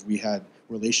market, because we had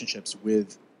relationships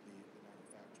with the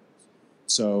manufacturers.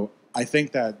 So I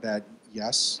think that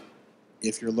yes,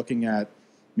 if you're looking at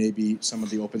maybe some of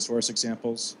the open source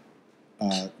examples,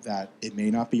 that it may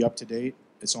not be up to date.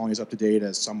 It's only as up to date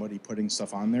as somebody putting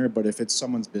stuff on there. But if it's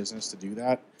someone's business to do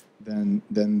that, then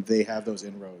they have those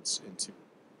inroads into.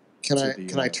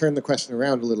 Can I turn the question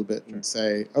around a little bit and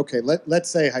say, okay, let's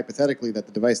say hypothetically that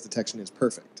the device detection is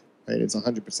perfect, right? It's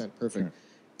 100% perfect. Sure.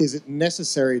 Is it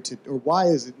necessary or why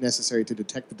is it necessary to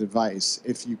detect the device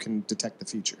if you can detect the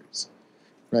features,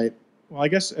 right? Well, I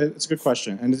guess it's a good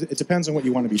question, and it depends on what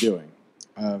you want to be doing.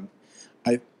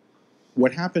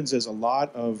 What happens is a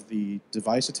lot of the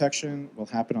device detection will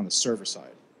happen on the server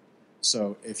side.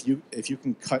 So if you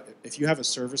have a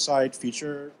server side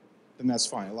feature, then that's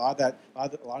fine. A lot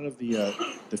of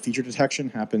the feature detection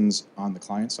happens on the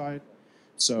client side.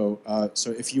 So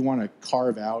if you want to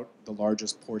carve out the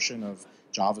largest portion of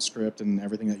JavaScript and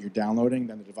everything that you're downloading,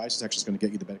 then the device detection is going to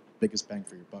get you the biggest bang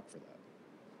for your buck for that.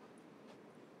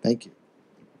 Thank you.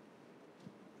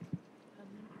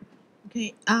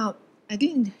 Okay, I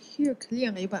didn't hear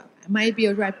clearly, but it might be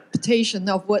a repetition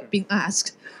of what being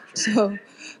asked. So bear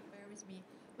with me.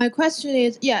 My question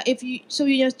is, yeah, if you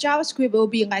use JavaScript, it will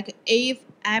be like if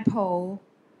Apple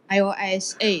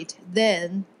iOS 8,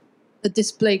 then the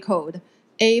display code.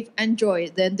 If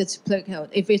Android, then the display code.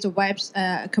 If it's a web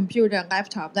computer and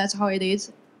laptop, that's how it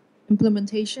is.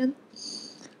 Implementation.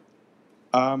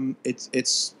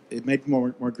 It may be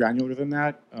more granular than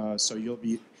that. So you'll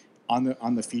be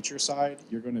on the feature side.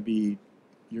 You're going to be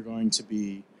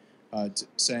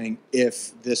saying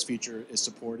if this feature is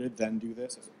supported, then do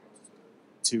this, as opposed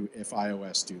to if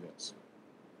iOS do this.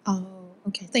 Oh,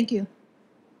 okay. Thank you.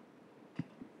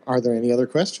 Are there any other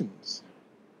questions?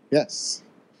 Yes.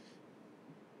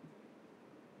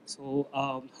 So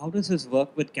how does this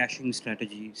work with caching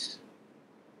strategies?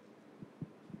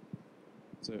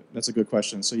 So that's a good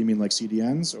question. So you mean like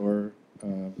CDNs or?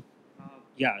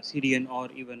 Yeah, CDN or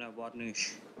even a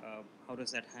varnish. How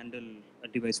does that handle a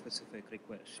device-specific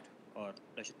request? Or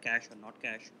does it cache or not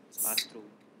cache, pass through?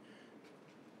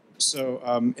 So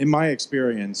in my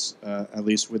experience, at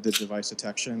least with the device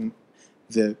detection,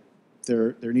 there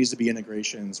needs to be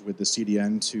integrations with the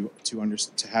CDN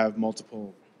to have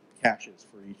multiple caches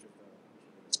for each of the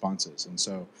responses. And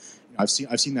so I've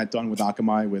seen that done with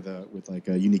Akamai with like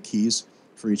unique keys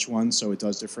for each one, so it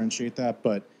does differentiate that.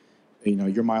 But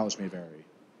your mileage may vary.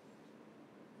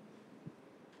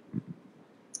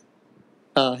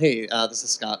 Hey, this is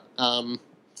Scott. To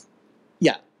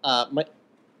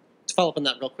follow up on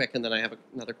that real quick, and then I have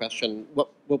another question.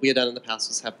 What we had done in the past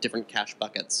is have different cache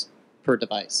buckets per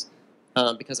device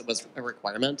because it was a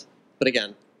requirement. But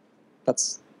again,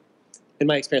 that's in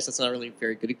my experience, that's not really a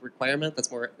very good requirement.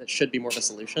 That should be more of a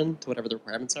solution to whatever the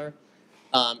requirements are.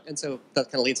 And so that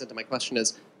kind of leads into my question: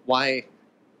 is why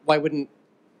wouldn't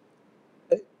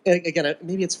again,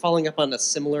 maybe it's following up on a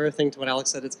similar thing to what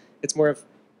Alex said. It's more of,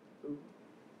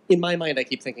 in my mind, I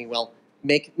keep thinking, well,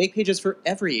 make pages for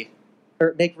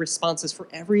or make responses for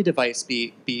every device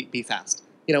be fast.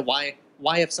 Why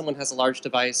if someone has a large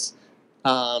device,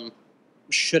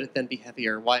 should it then be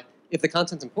heavier? Why, if the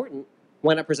content's important,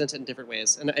 why not present it in different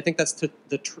ways? And I think that's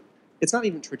it's not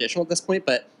even traditional at this point,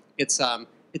 but it's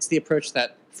the approach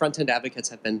that front-end advocates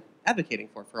have been advocating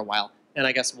for a while. And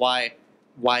I guess why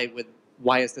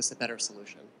is this a better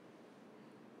solution?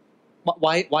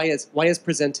 Why is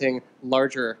presenting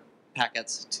larger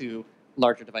packets to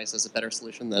larger devices a better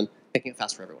solution than making it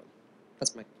fast for everyone?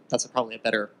 That's probably a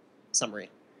better summary.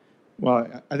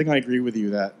 Well, I think I agree with you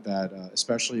that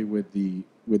especially with the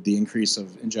increase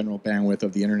of in general bandwidth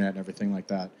of the internet and everything like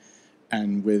that,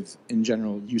 and with in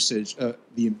general usage,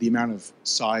 the amount of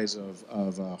size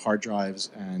of hard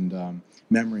drives and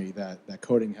memory that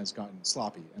coding has gotten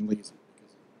sloppy and lazy.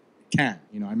 It can,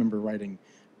 I remember writing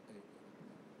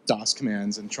DOS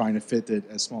commands and trying to fit it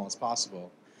as small as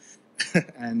possible,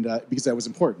 and because that was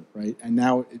important, right? And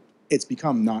now it's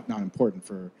become not important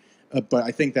for. But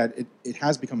I think that it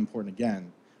has become important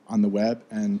again on the web,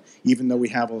 and even though we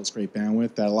have all this great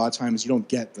bandwidth, that a lot of times you don't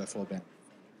get the full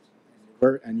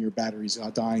bandwidth, and your battery's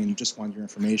dying, and you just want your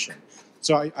information.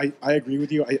 So I agree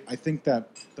with you. I think that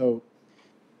though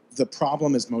the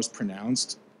problem is most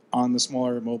pronounced on the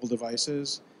smaller mobile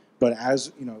devices, but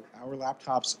as our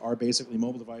laptops are basically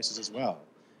mobile devices as well,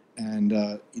 and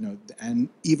and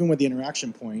even with the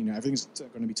interaction point, everything's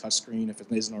going to be touchscreen if it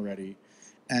isn't already.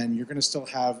 And you're going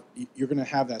to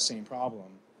have that same problem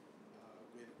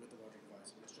with the larger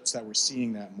devices. It's just that we're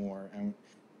seeing that more.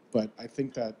 But I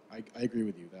think that I agree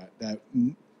with you that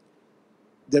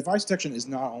device detection is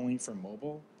not only for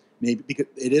mobile. Maybe because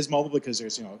it is mobile because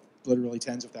there's literally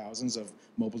tens of thousands of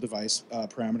mobile device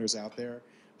parameters out there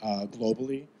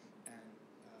globally,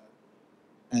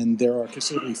 and there are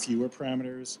considerably fewer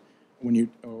parameters when you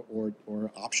or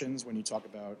options when you talk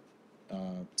about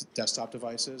desktop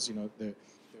devices. There's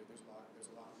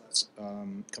a lot less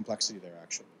complexity there,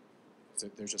 actually.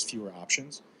 There's just fewer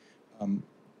options.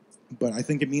 But I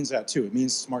think it means that, too. It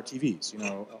means smart TVs,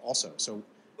 also. So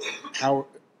how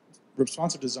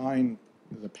responsive design,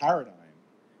 the paradigm,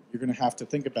 you're going to have to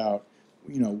think about,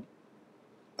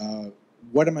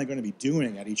 what am I going to be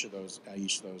doing at each of those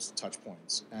touch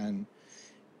points? And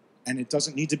it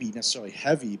doesn't need to be necessarily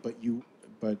heavy, but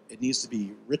it needs to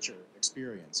be richer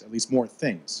experience, at least more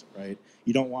things, right?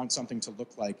 You don't want something to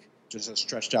look like just a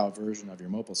stretched out version of your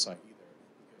mobile site either.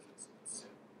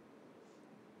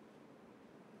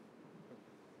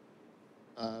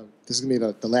 This is going to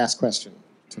be the last question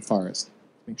to Forrest.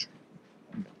 Make sure.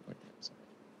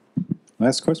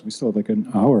 Last question. We still have like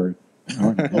an hour.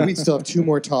 Well, we still have 2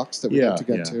 more talks that we have to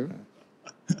get to.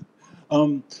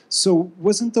 So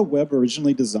wasn't the web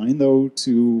originally designed, though,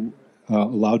 to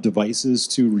allowed devices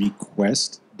to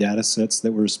request data sets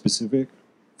that were specific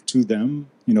to them,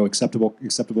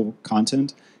 acceptable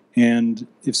content? And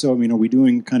if so, are we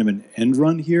doing kind of an end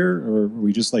run here, or are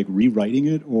we just like rewriting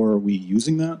it, or are we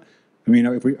using that?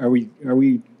 Are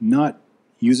we not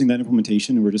using that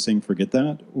implementation and we're just saying forget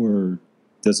that, or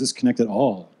does this connect at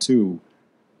all to,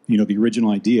 the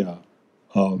original idea,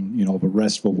 of a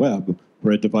RESTful web,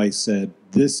 where a device said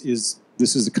this is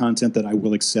the content that I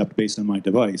will accept based on my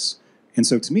device? And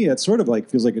so to me, it sort of like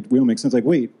feels like it will make sense. Like,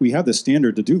 wait, we have this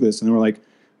standard to do this, and then we're like,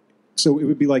 so it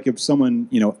would be like if someone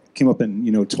came up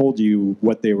and told you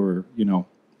what they were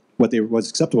was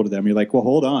acceptable to them. You're like, well,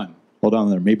 hold on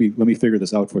there. Maybe let me figure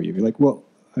this out for you. You're like, well,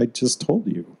 I just told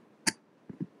you.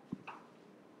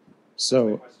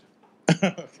 So,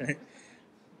 okay.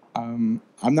 I'm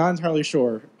not entirely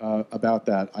sure about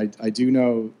that. I do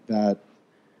know that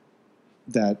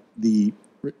the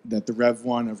Rev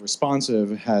 1 of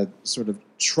responsive had sort of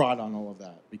trod on all of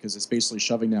that, because it's basically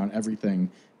shoving down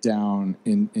everything down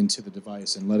into the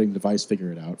device and letting the device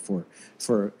figure it out for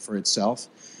itself.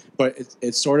 But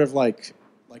it's sort of like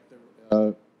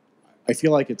I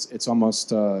feel like it's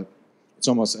almost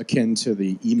akin to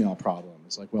the email problem.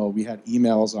 It's like, well, we had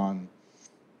emails on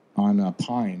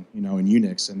Pine, in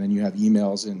Unix, and then you have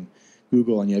emails in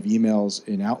Google, and you have emails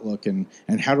in Outlook, and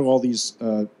how do all these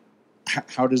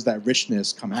how does that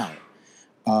richness come out,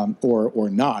 or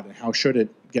not, and how should it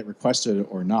get requested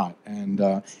or not?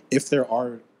 And if there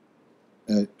are,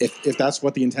 if that's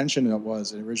what the intention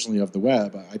was originally of the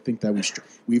web, I think that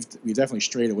we've definitely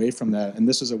strayed away from that, and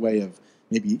this is a way of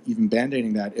maybe even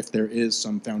band-aiding that if there is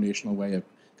some foundational way of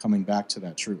coming back to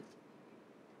that truth.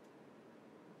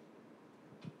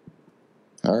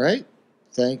 All right.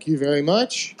 Thank you very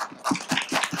much.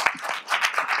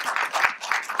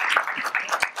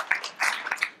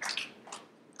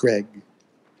 Greg,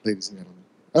 ladies and gentlemen.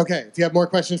 Okay, if you have more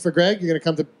questions for Greg, you're going to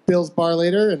come to Bill's bar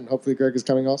later, and hopefully Greg is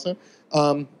coming also.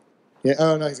 Yeah.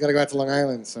 Oh, no, he's got to go out to Long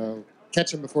Island, so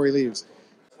catch him before he leaves.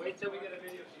 Wait till we get a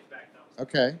video feedback, though.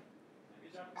 Okay.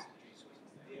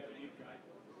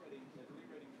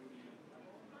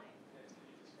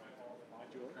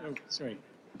 Oh, sorry.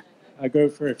 I'll go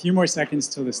for a few more seconds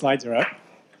till the slides are up.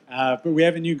 But we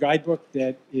have a new guidebook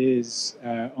that is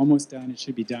almost done. It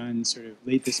should be done sort of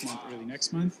late this month, early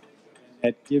next month. And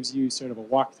that gives you sort of a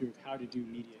walkthrough of how to do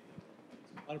media.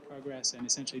 A lot of progress, and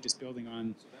essentially just building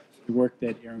on the work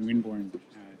that Aaron Winborn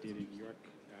did in New York.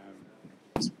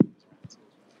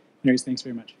 Anyways, thanks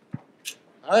very much.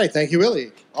 All right, thank you,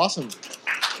 Willie. Awesome.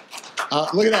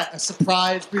 Look at that, a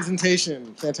surprise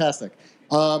presentation. Fantastic.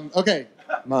 Okay,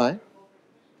 Mai.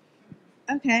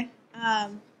 Okay.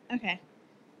 Okay.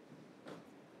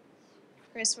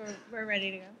 Kris, we're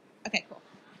ready to go. Okay, cool.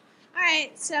 All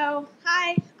right. So,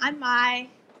 hi, I'm Mai.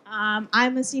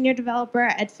 I'm a senior developer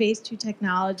at Phase 2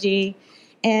 Technology,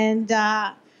 and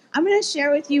I'm going to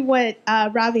share with you what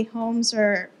Robbie Holmes,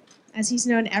 or as he's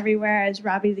known everywhere as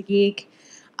Robbie the Geek,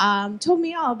 told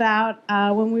me all about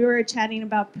when we were chatting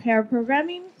about pair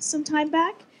programming some time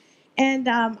back. And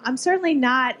I'm certainly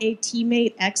not a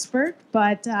tmate expert,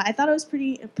 but I thought it was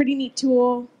a pretty neat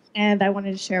tool, and I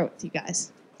wanted to share it with you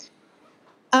guys.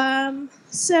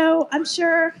 So I'm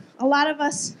sure a lot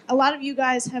of you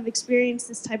guys have experienced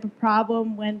this type of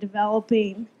problem when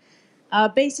developing.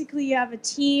 Basically, you have a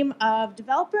team of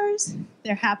developers.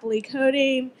 They're happily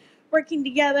coding, working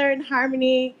together in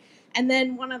harmony, and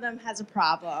then one of them has a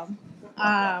problem.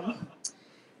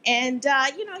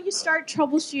 You start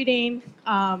troubleshooting,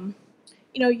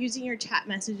 using your chat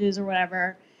messages or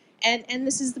whatever. And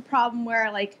this is the problem where,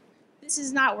 like, this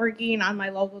is not working on my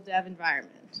local dev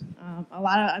environment.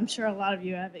 I'm sure a lot of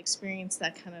you have experienced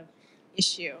that kind of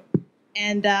issue.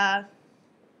 And,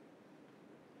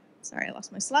 sorry, I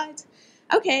lost my slides.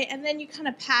 Okay, and then you kind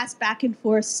of pass back and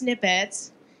forth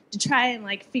snippets to try and,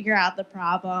 like, figure out the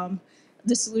problem,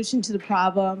 the solution to the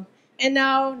problem. And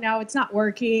no, it's not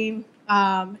working.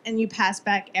 And you pass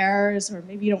back errors, or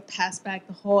maybe you don't pass back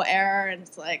the whole error, and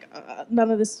it's like,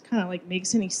 none of this kind of like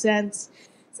makes any sense.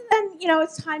 So then,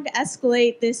 it's time to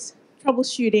escalate this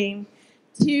troubleshooting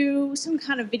to some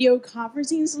kind of video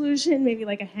conferencing solution, maybe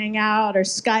like a Hangout or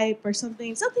Skype or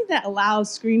something that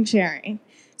allows screen sharing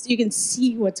so you can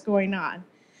see what's going on.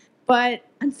 But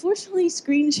unfortunately,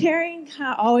 screen sharing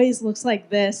kind of always looks like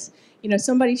this.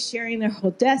 Somebody's sharing their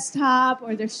whole desktop,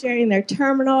 or they're sharing their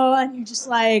terminal, and you're just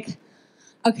like,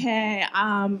 okay,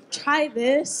 try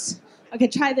this. Okay,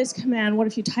 try this command. What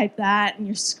if you type that? And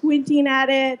you're squinting at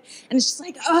it, and it's just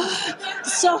like,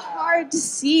 it's so hard to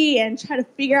see and try to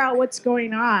figure out what's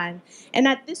going on. And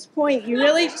at this point, you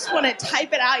really just want to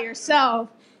type it out yourself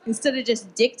instead of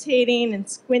just dictating and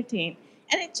squinting.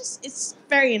 and it's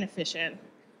very inefficient.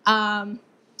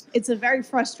 It's a very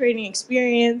frustrating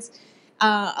experience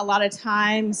a lot of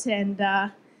times, and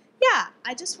yeah,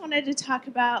 I just wanted to talk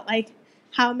about like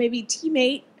how maybe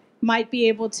tmate might be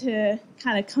able to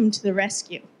kind of come to the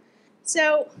rescue.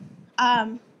 So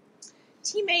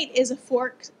tmate is a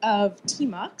fork of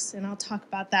tmux, and I'll talk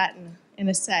about that in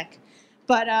a sec.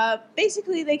 But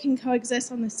basically, they can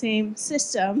coexist on the same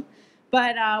system.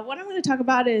 But what I'm going to talk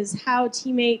about is how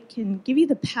tmate can give you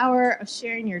the power of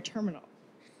sharing your terminal.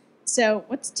 So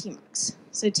what's tmux?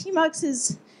 So tmux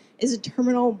is a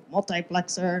terminal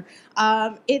multiplexer.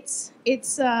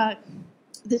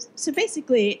 So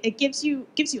basically, it gives you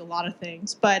a lot of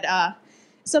things. But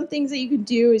some things that you can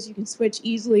do is you can switch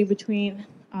easily between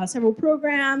several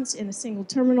programs in a single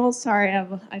terminal. Sorry,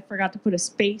 I forgot to put a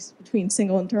space between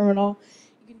single and terminal.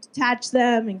 You can detach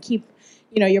them and keep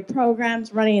your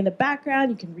programs running in the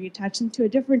background. You can reattach them to a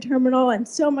different terminal and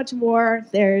so much more.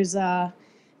 There's the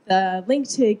link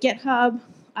to GitHub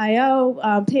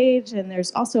IO page, and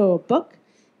there's also a book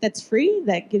that's free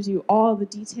that gives you all the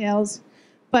details.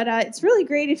 But it's really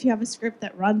great if you have a script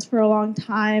that runs for a long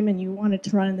time and you want it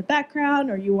to run in the background,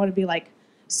 or you want to be like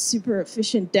super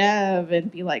efficient dev and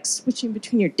be like switching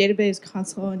between your database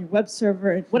console and your web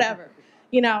server and whatever.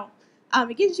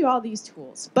 It gives you all these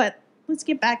tools. But let's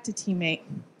get back to tmate.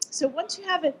 So once you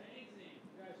have it,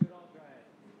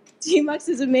 tmux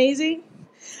is amazing.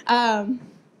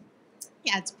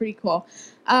 Yeah, it's pretty cool.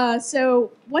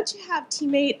 So once you have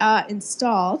tmate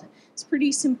installed, it's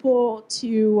pretty simple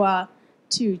to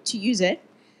use it.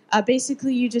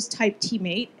 Basically, you just type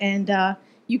tmate, and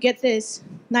you get this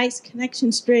nice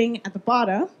connection string at the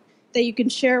bottom that you can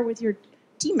share with your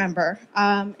team member.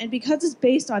 And because it's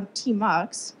based on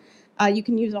tmux, you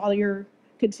can use all your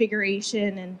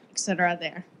configuration and etc.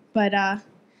 there. But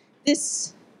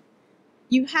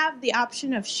you have the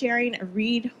option of sharing a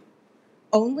read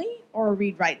only or a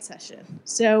read-write session.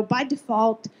 So by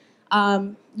default,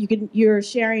 you're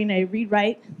sharing a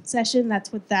read-write session.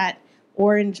 That's what that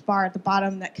orange bar at the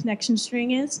bottom, that connection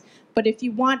string is. But if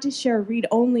you want to share a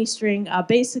read-only string,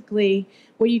 basically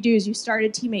what you do is you start a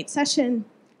tmate session,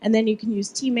 and then you can use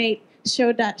tmate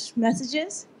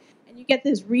show.messages, and you get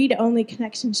this read-only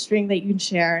connection string that you can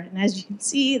share. And as you can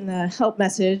see in the help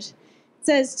message, it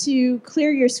says to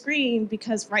clear your screen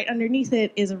because right underneath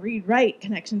it is a read-write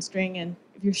connection string, and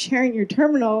if you're sharing your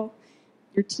terminal,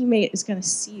 your tmate is going to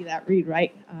see that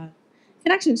read-write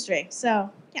connection string. So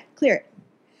yeah, clear it.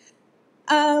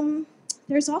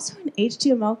 There's also an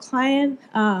HTML client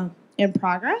in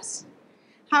progress.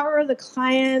 However, the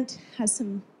client has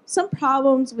some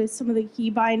problems with some of the key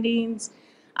bindings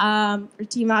for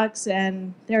tmux,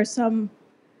 and there are some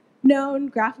known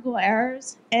graphical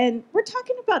errors. And we're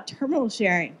talking about terminal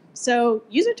sharing. So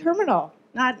use a terminal,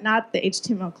 not the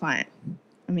HTML client.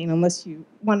 I mean, unless you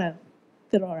want to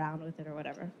fiddle around with it or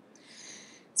whatever.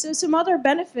 So some other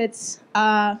benefits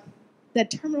that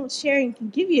terminal sharing can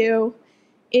give you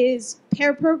is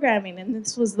pair programming. And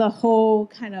this was the whole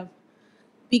kind of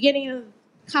beginning of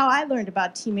how I learned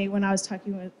about tmate when I was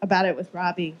talking about it with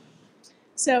Robbie.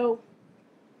 So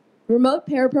remote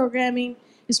pair programming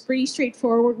is pretty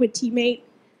straightforward with tmate.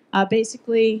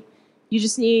 Basically, you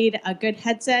just need a good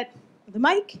headset with a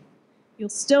mic. You'll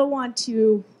still want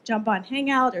to jump on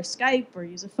Hangout or Skype or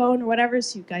use a phone or whatever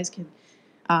so you guys can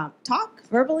talk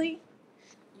verbally.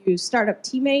 You start up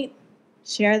tmate,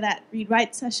 share that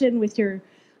read-write session with your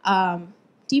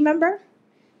team member,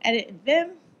 edit in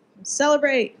Vim,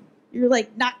 celebrate. You're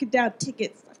like knocking down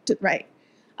tickets left to right.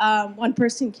 One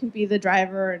person can be the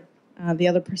driver, and the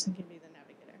other person can be the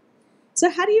navigator. So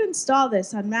how do you install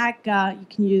this? On Mac, you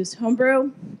can use Homebrew.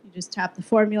 You just tap the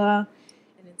formula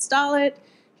and install it.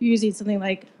 If you're using something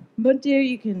like Ubuntu,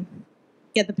 you can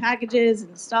get the packages and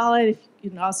install it.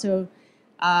 You can also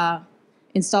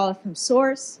install it from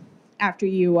source after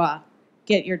you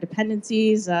get your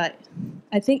dependencies. I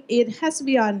think it has to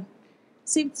be on,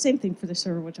 same thing for the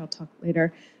server, which I'll talk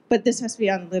later, but this has to be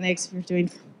on Linux if you're doing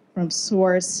from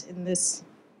source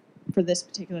for this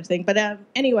particular thing. But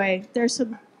anyway, there's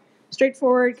some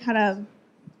straightforward kind of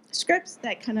scripts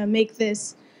that kind of make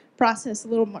this process a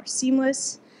little more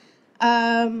seamless.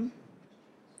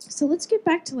 So let's get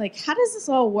back to like, how does this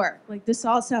all work? Like this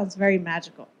all sounds very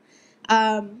magical.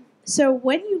 So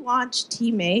when you launch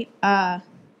tmate,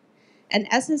 an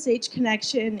SSH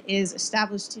connection is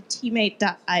established to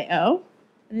tmate.io.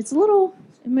 And it's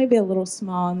it may be a little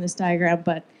small in this diagram,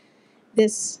 but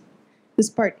this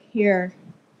part here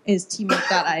is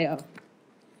tmate.io.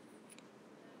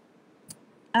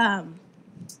 And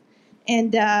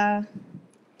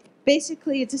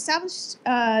basically, it's established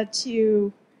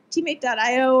to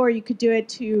tmate.io, or you could do it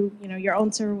to your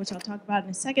own server, which I'll talk about in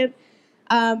a second.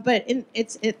 But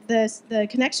the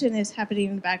connection is happening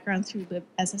in the background through the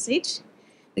SSH.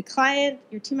 The client,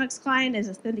 your tmux client, is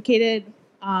authenticated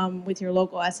with your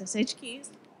local SSH keys.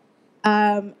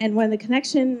 And when the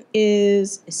connection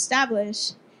is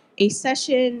established, a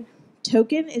session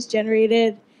token is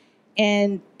generated,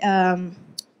 and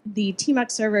the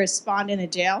tmux server is spawned in a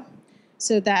jail,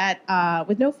 so that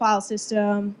with no file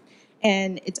system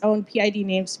and its own PID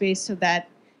namespace, so that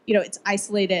it's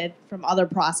isolated from other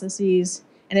processes,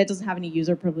 and it doesn't have any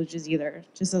user privileges either,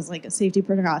 just as like a safety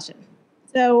precaution.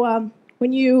 So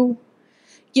when you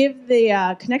give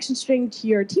the connection string to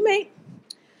your teammate,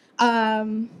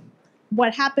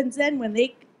 what happens then when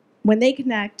they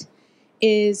connect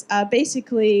is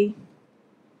basically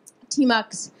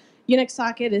tmux Unix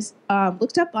socket is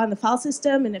looked up on the file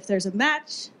system, and if there's a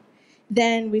match,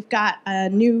 then we've got a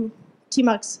new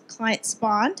tmux client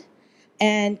spawned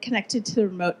and connected to the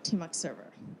remote tmux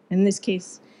server. In this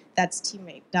case, that's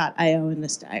tmate.io in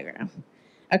this diagram.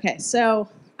 Okay, so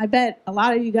I bet a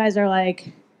lot of you guys are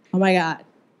like, oh my God,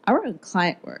 I run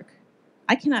client work.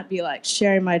 I cannot be like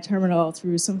sharing my terminal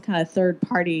through some kind of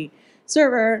third-party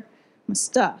server. My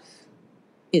stuff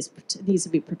needs to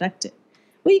be protected.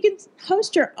 Well, you can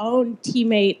host your own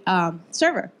teammate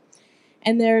server.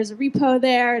 And there's a repo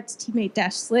there. It's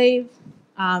teammate-slave.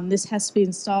 This has to be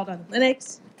installed on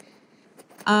Linux.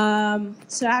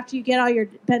 So after you get all your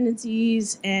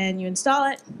dependencies and you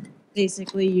install it,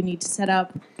 basically you need to set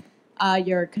up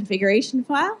your configuration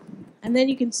file. And then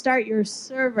you can start your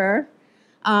server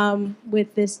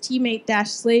with this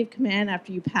teammate-slave command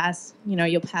after you pass,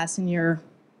 you'll pass in your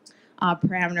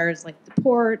parameters like the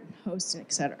port, host, and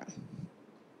etc.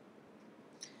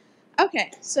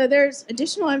 Okay, so there's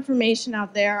additional information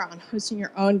out there on hosting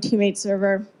your own teammate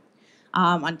server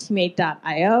on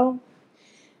tmate.io.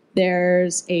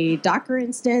 There's a Docker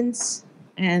instance,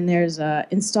 and there's an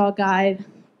install guide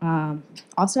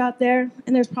also out there,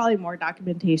 and there's probably more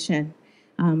documentation,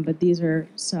 but these are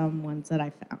some ones that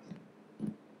I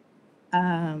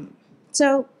found.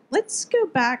 So let's go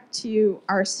back to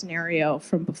our scenario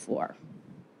from before.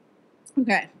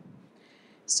 Okay,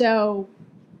 so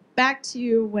back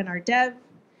to when our dev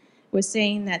was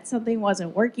saying that something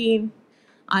wasn't working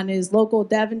on his local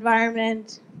dev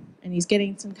environment, and he's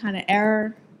getting some kind of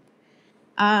error.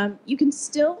 You can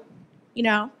still,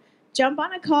 jump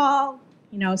on a call,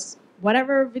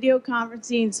 whatever video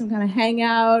conferencing, some kind of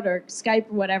Hangout or Skype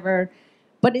or whatever,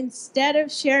 but instead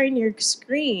of sharing your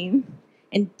screen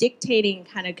and dictating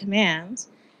kind of commands,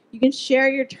 you can share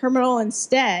your terminal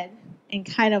instead and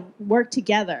kind of work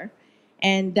together.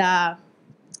 And,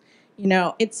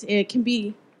 it can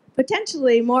be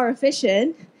potentially more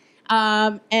efficient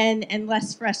and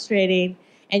less frustrating.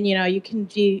 And, you can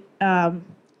be, I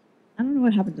don't know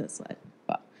what happened to this slide.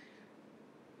 Well,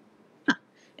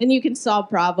 and you can solve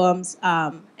problems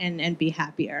and be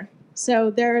happier.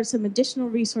 So there are some additional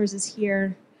resources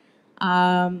here.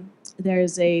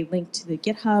 There's a link to the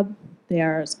GitHub.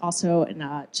 There's also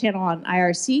a channel on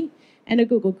IRC and a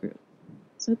Google group.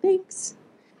 So thanks.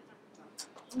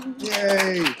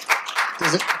 Yay!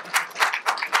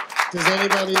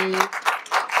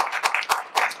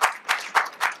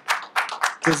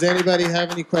 Does anybody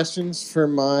have any questions for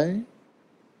Mai?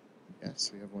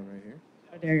 Yes, we have one right here.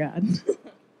 Oh dear God.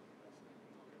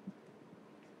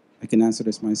 I can answer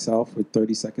this myself with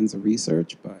 30 seconds of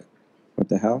research, but what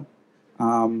the hell?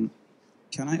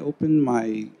 Can I open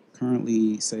my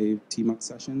currently saved tmux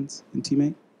sessions in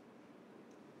Teammate?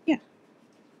 Yeah.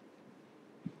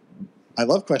 I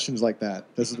love questions like that.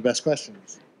 Those are the best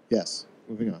questions. Yes,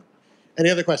 moving on. Any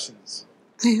other questions?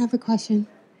 I have a question.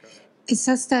 It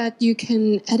says that you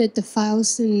can edit the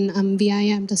files in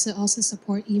VIM. Does it also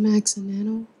support Emacs and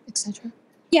Nano, etc.?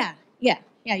 Yeah,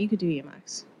 you could do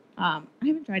Emacs. I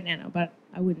haven't tried Nano, but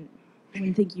I wouldn't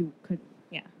think you could.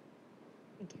 Yeah.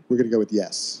 Thank you. We're going to go with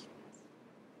yes.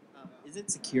 Is it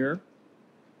secure?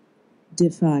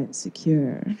 Define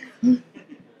secure.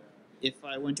 If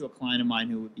I went to a client of mine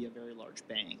who would be a very large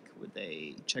bank, would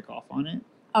they check off on it?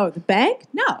 Oh, the bank?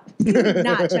 No, you would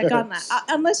not check on that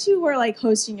unless you were like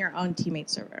hosting your own teammate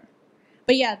server.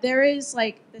 But yeah, there is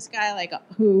like this guy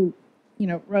who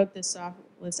wrote this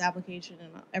application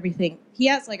and everything. He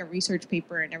has like a research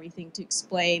paper and everything to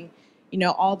explain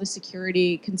all the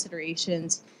security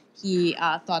considerations he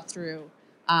thought through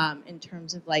in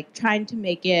terms of like trying to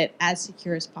make it as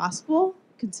secure as possible,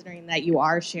 considering that you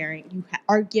are sharing, you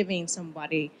are giving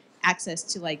somebody access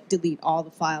to like delete all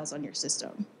the files on your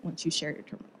system once you share your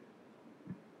terminal.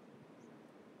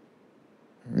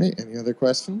 All right, any other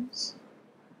questions?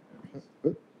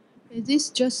 Is this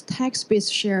just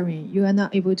text-based sharing? You are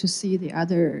not able to see the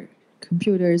other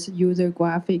computers' user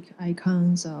graphic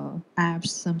icons or apps,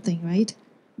 something, right?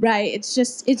 Right. It's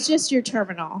just your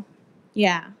terminal.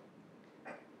 Yeah.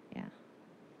 Yeah.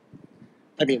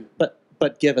 I mean,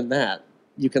 but given that,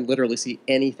 you can literally see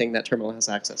anything that terminal has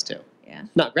access to. Yeah.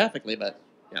 Not graphically, but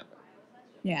yeah.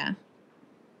 Yeah.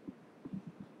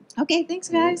 Okay. Thanks,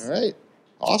 guys. All right.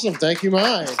 Awesome. Thank you,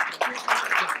 Mai.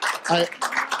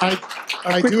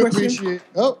 I quick do question. appreciate.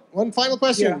 Oh, one final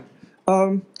question.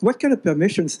 What kind of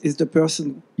permissions is the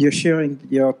person you're sharing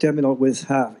your terminal with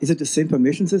have? Is it the same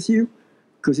permissions as you?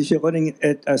 Because if you're running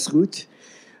it as root,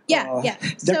 Yeah. Yeah.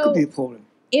 that could be a problem.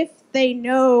 If they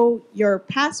know your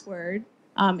password,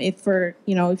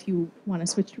 if you want to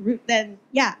switch to root, then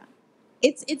yeah,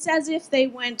 it's as if they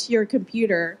went to your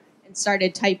computer and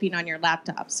started typing on your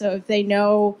laptop. So if they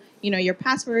know your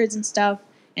passwords and stuff,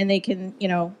 and they can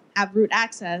have root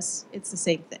access, it's the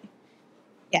same thing.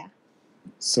 Yeah.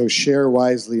 So share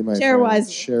wisely, my Share friend.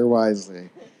 wisely. Share wisely.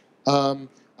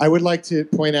 I would like to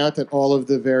point out that all of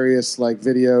the various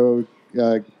video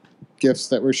GIFs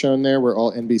that were shown there were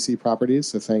all NBC properties.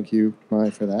 So thank you, Mai,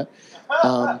 for that.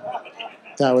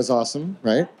 That was awesome,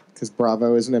 right? Because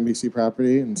Bravo is an NBC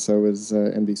property, and so is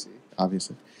NBC,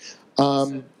 obviously.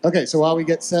 Okay, so while we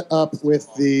get set up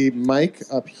with the mic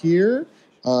up here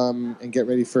and get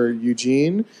ready for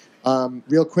Eugene,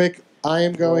 real quick, I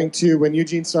am going to, when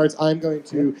Eugene starts, I'm going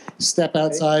to step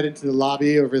outside into the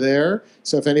lobby over there.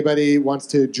 So if anybody wants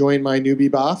to join my newbie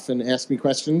boff and ask me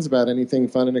questions about anything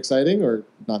fun and exciting, or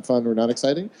not fun or not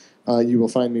exciting, you will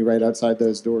find me right outside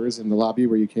those doors in the lobby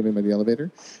where you came in by the elevator.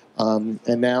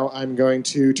 And now I'm going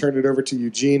to turn it over to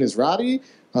Eugene Istrati.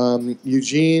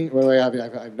 Eugene, I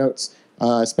have notes.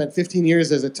 Spent 15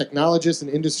 years as a technologist in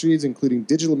industries including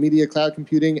digital media, cloud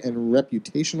computing, and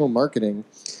reputational marketing.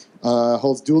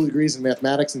 Holds dual degrees in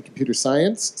mathematics and computer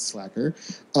science, slacker,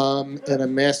 and a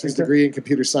master's degree in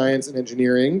computer science and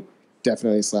engineering,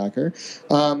 definitely slacker.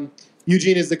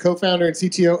 Eugene is the co-founder and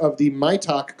CTO of the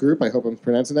MyTalk group, I hope I'm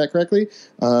pronouncing that correctly,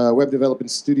 web development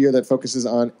studio that focuses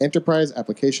on enterprise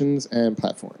applications and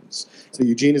platforms. So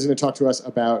Eugene is going to talk to us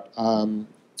about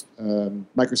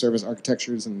microservice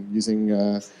architectures and using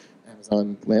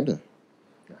Amazon Lambda.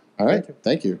 All right,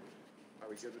 thank you. Are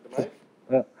we good with the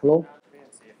mic? Hello?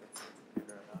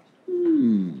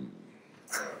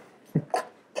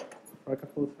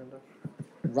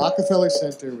 Rockefeller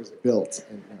Center was built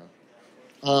in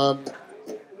I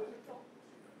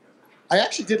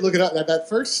actually did look it up.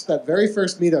 That very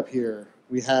first meetup here,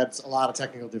 we had a lot of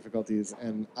technical difficulties,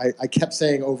 and I kept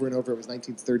saying over and over it was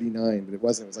 1939, but it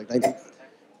wasn't. It was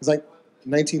like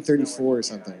 1934 or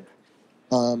something.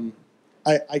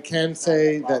 I can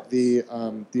say that the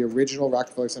original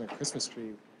Rockefeller Center Christmas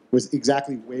tree was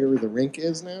exactly where the rink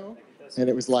is now, and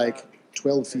it was like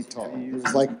 12 feet tall. It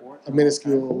was like a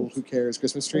minuscule, who cares,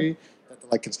 Christmas tree that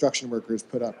the construction workers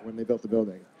put up when they built the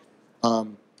building.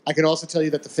 I can also tell you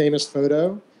that the famous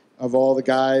photo of all the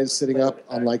guys sitting up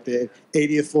on the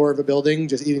 80th floor of a building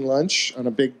just eating lunch on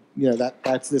a big,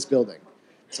 that's this building.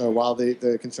 So while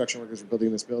the construction workers were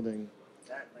building this building,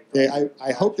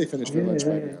 I hope they finished their lunch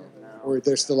by now, or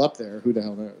they're still up there. Who the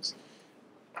hell knows?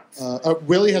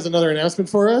 Willie has another announcement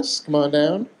for us. Come on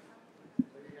down.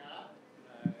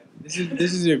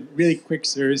 This is a really quick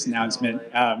service announcement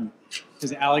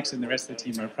because Alex and the rest of the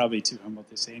team are probably too humble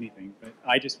to say anything. But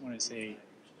I just want to say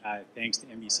thanks to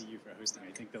NBCU for hosting.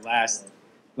 I think the last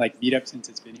meetup since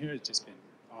it's been here has just been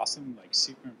awesome,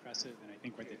 super impressive. And I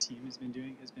think what the team has been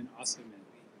doing has been awesome. And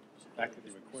the fact that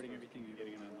they're recording everything and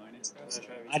getting it online and stuff. So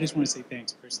I just want to say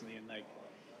thanks personally. And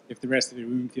if the rest of the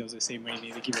room feels the same way,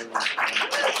 maybe give everyone a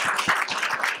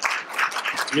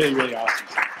It's really, really awesome.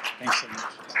 So thanks so much.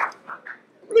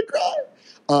 I'm gonna cry.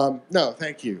 No,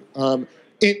 thank you.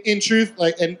 In truth,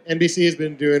 NBC has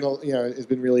been doing, has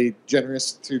been really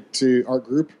generous to our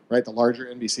group, right? The larger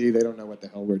NBC, they don't know what the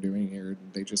hell we're doing here, and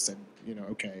they just said,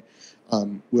 okay,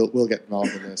 we'll get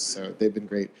involved in this. So they've been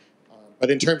great. But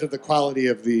in terms of the quality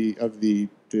of the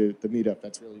meetup,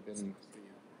 that's really been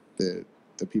the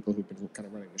people who've been kind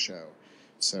of running the show.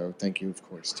 So thank you, of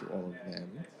course, to all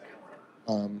of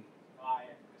them.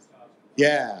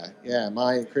 Yeah,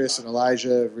 Mai and Kris and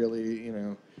Elijah have really,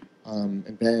 and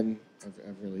Ben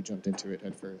have really jumped into it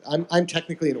head first. I'm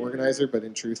technically an organizer, but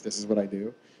in truth, this is what I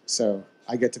do. So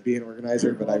I get to be an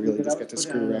organizer, but I really just get to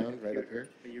screw around right up here.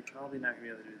 But you're probably not going to be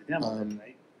able to do the demo,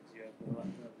 right?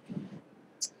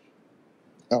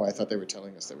 Oh, I thought they were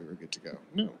telling us that we were good to go.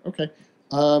 No, okay.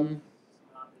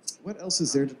 What else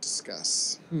is there to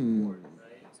discuss?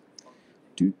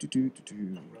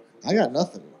 I got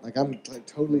nothing. Like I'm like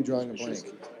totally drawing a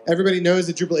blank. Everybody knows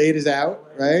that Drupal 8 is out,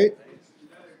 right?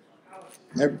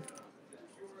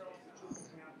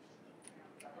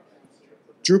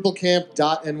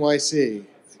 DrupalCamp.nyc.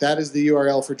 That is the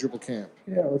URL for Drupal Camp.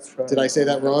 Yeah, let's try. Did I say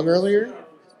that wrong earlier?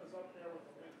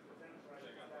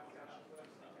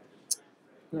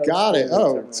 No, Got it. it's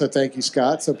Oh, so thank you,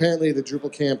 Scott. So apparently the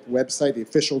Drupal Camp website, the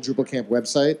official Drupal Camp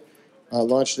website,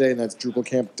 launched today, and that's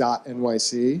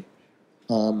DrupalCamp.nyc.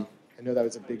 I know that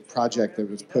was a big project that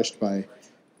was pushed by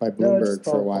Bloomberg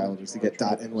for a while, just to get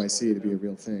 .nyc to be a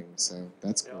real thing. So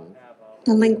that's cool.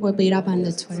 The link will be up on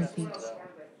the Twitter feed.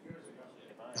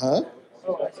 Huh?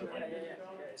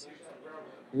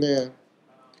 Yeah.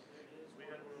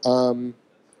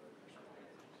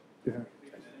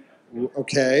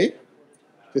 Okay.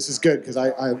 This is good because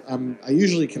I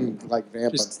usually can like vamp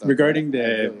on Just stuff. regarding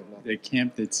the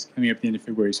camp that's coming up at the end of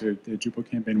February, so the Drupal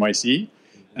Camp NYC,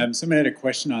 someone had a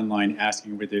question online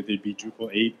asking whether there'd be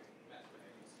Drupal 8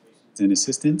 and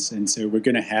assistance, and so we're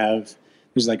going to have,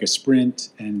 there's like a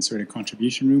sprint and sort of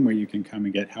contribution room where you can come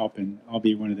and get help, and I'll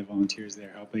be one of the volunteers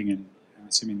there helping, and I'm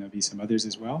assuming there'll be some others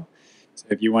as well. So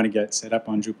if you want to get set up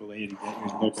on Drupal 8 and get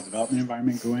your local development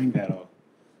environment going, that'll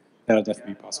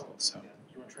definitely be possible. So.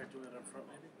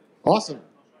 Awesome.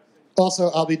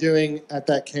 Also, I'll be doing at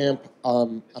that camp,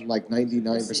 I'm like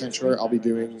 99% sure I'll be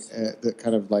doing the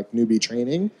kind of like newbie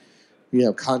training. You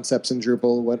know, concepts in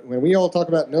Drupal. When we all talk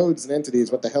about nodes and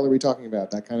entities, what the hell are we talking about?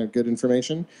 That kind of good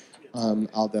information.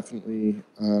 I'll definitely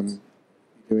be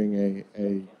doing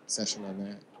a session on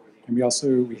that. And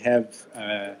we have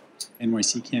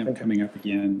NYC camp coming up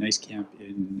again, nice camp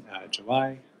in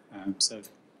July. So there'll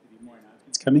be more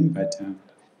announcements coming, but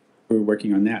we're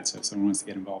working on that. So if someone wants to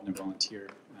get involved and volunteer,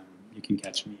 you can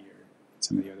catch me or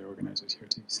some of the other organizers here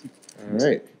too. So. All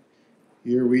right.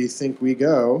 Here we think we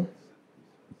go.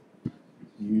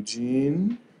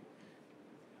 Eugene.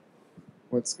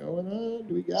 What's going on?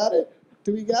 Do we got it?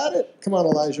 Do we got it? Come on,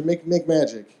 Elijah. Make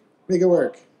magic. Make it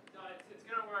work. No, it's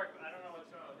going to work, but I don't know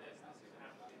what's wrong with this. This is going to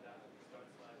have to be that start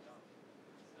slide.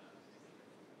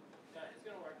 Yeah, it's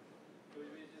going to work. We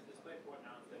just display port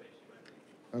now instead of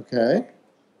HTML. Okay.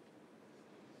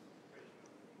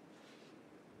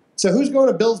 So who's going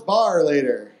to Bill's Bar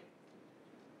later?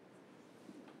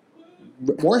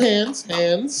 More hands.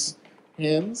 Hands.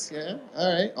 Yeah.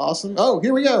 All right. Awesome. Oh,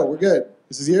 here we go. We're good.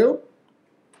 This is you?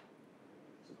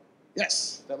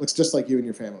 Yes. That looks just like you and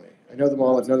your family. I know them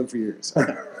all. I've known them for years.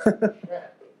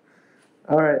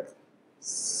 All right.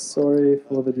 Sorry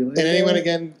for the delay. And anyone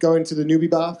again going to the newbie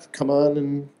BOF, come on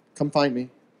and come find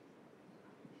me.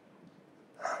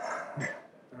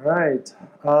 All right.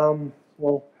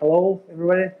 Well, hello,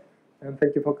 everybody, and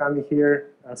thank you for coming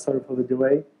here. Sorry for the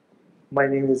delay. My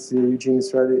name is Eugene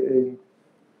Istrati.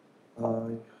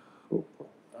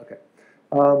 Okay.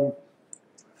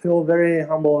 Feel very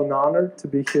humble and honored to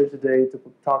be here today to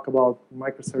talk about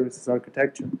microservices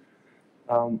architecture.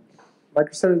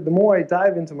 The more I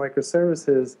dive into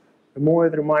microservices, the more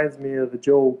it reminds me of the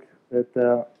joke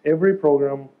that every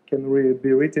program can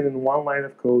be written in one line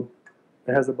of code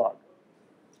that has a bug.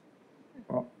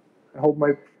 Well, I hope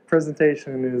my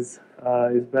presentation is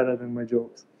better than my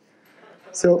jokes.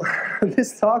 So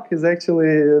this talk is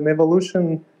actually an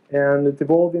evolution, and it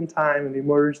evolved in time and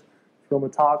emerged from a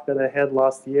talk that I had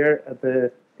last year at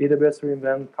the AWS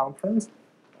reInvent conference,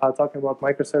 talking about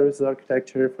microservices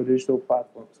architecture for digital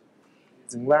platforms,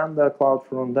 using Lambda,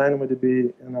 CloudFront,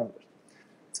 DynamoDB, and others.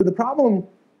 So the problem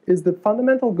is the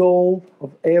fundamental goal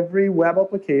of every web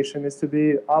application is to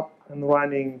be up and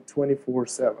running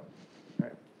 24/7.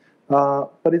 Right?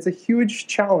 But it's a huge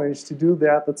challenge to do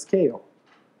that at scale.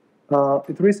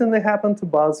 It recently happened to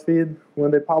BuzzFeed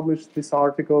when they published this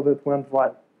article that went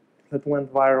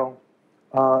viral.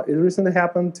 It recently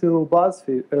happened to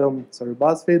BuzzFeed.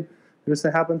 It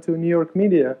recently happened to New York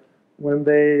Media when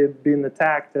they'd been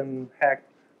attacked and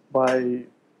hacked by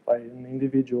an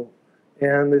individual.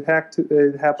 And it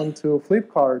happened to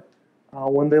Flipkart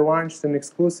when they launched an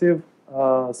exclusive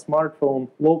smartphone,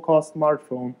 low-cost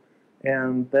smartphone,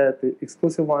 and that the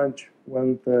exclusive launch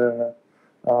went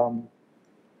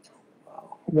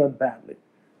badly.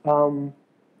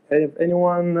 Have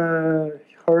anyone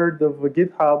heard of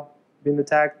GitHub being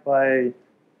attacked by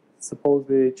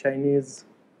supposedly Chinese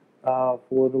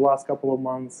for the last couple of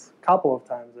months? Couple of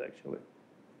times, actually.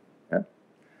 Yeah.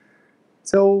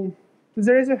 So please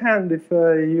raise your hand if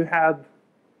you had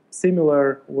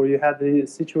similar, or you had the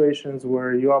situations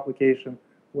where your application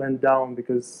went down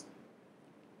because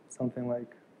something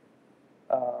like,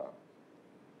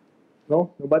 no,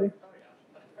 nobody?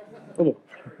 Oh.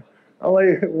 I'm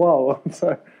like, wow, I'm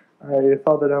sorry. I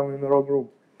thought that I'm in the wrong room.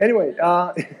 Anyway,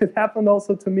 it happened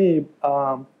also to me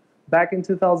back in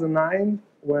 2009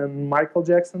 when Michael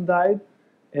Jackson died,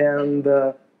 and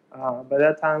by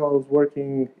that time I was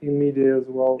working in media as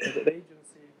well at an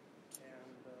agency,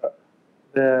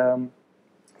 and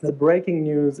the breaking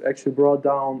news actually brought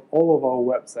down all of our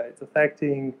websites,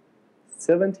 affecting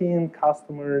 17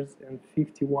 customers and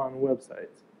 51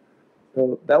 websites.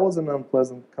 So that was an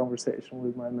unpleasant conversation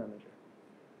with my manager.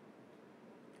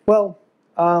 Well,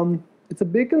 it's a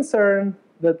big concern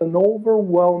that an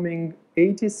overwhelming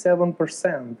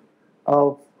 87%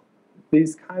 of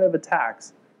these kind of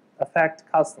attacks affect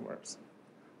customers.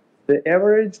 The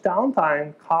average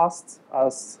downtime costs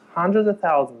us hundreds of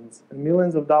thousands and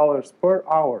millions of dollars per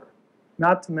hour,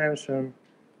 not to mention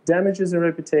damages in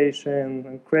reputation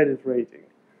and credit rating,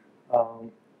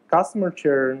 customer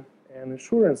churn, and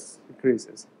insurance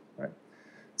increases. Right?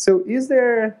 So is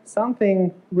there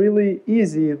something really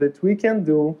easy that we can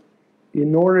do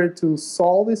in order to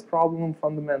solve this problem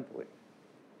fundamentally?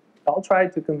 I'll try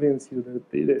to convince you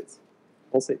that it is.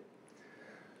 We'll see.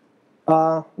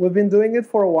 We've been doing it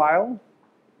for a while,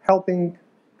 helping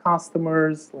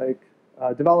customers like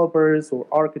developers or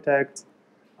architects,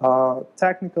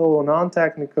 technical or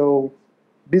non-technical,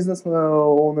 business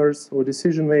owners or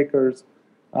decision makers.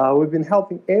 We've been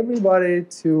helping everybody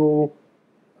to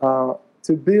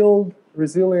build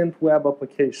resilient web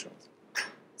applications.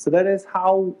 So that is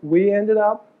how we ended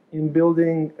up in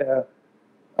building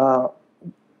a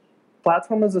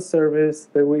platform as a service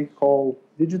that we call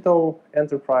Digital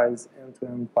Enterprise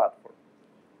End-to-End Platform.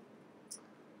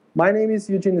 My name is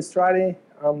Eugene Istrati.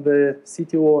 I'm the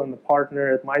CTO and the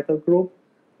partner at Mai Irie Group.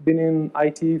 Been in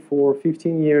IT for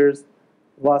 15 years.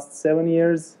 Last 7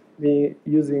 years, me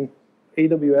using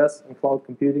AWS and cloud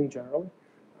computing generally.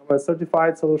 I'm a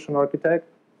certified solution architect,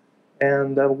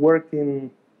 and I've worked in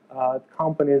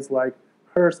companies like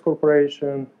Hearst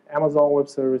Corporation, Amazon Web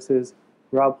Services,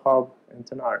 Grubhub, and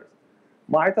Tenaris.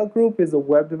 Mai Irie Group is a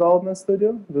web development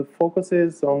studio that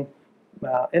focuses on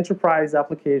enterprise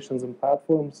applications and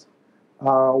platforms.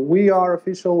 We are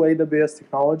official AWS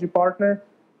technology partner,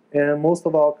 and most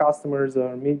of our customers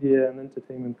are media and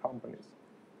entertainment companies.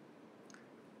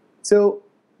 So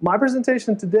my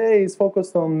presentation today is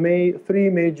focused on three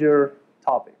major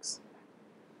topics: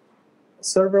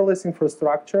 serverless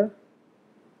infrastructure,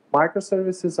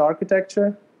 microservices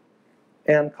architecture,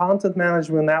 and content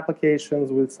management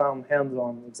applications with some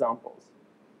hands-on examples.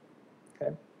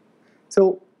 Okay.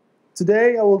 So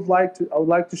today I would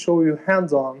like to show you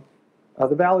hands-on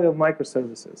the value of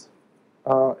microservices.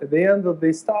 At the end of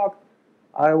this talk,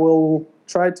 I will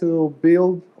try to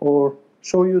build or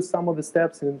show you some of the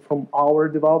steps from our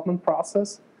development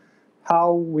process,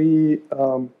 how we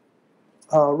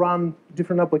run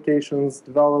different applications,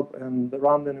 develop and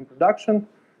run them in production.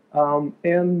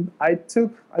 And I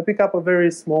pick up a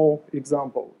very small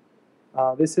example.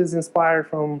 This is inspired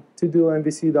from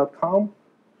todomvc.com,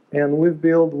 and we've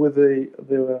built with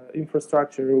the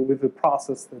infrastructure, with the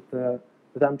process that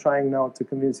I'm trying now to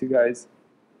convince you guys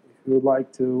if you would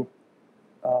like to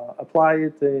apply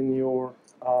it in your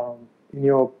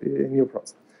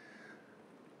process.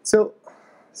 So,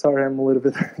 sorry, I'm a little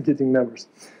bit getting nervous.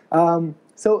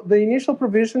 So the initial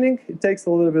provisioning, it takes a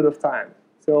little bit of time.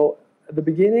 So at the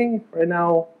beginning, right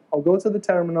now, I'll go to the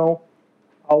terminal,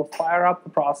 I'll fire up the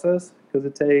process, because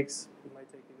it might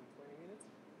take even 20 minutes,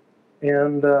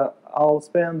 and I'll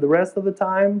spend the rest of the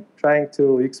time trying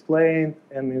to explain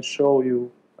and then show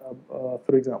you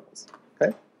through examples,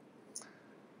 okay?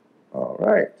 All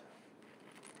right,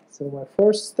 so my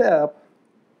first step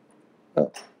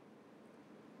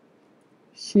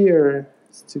here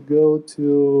is to go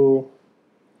to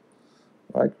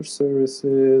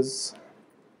Microservices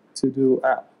to do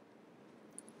app.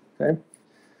 Okay.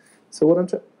 So what I'm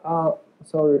trying.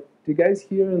 Sorry. Do you guys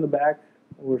hear in the back,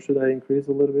 or should I increase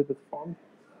a little bit the font?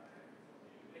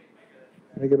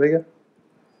 Make it bigger.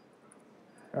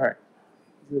 All right.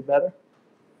 Is it better?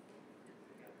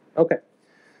 Okay.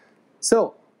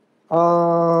 So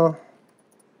all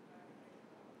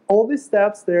these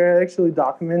steps, they're actually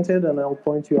documented, and I'll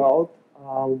point you out.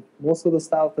 Most of the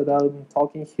stuff that I'm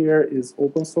talking here is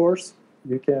open source.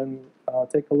 You can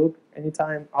take a look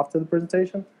anytime after the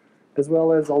presentation, as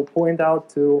well as I'll point out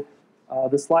to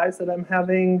the slides that I'm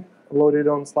having loaded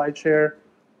on SlideShare,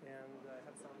 and I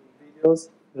have some videos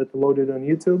that are loaded on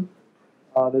YouTube.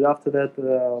 That after that,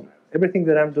 everything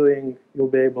that I'm doing, you'll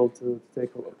be able to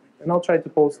take a look. And I'll try to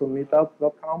post on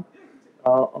meetup.com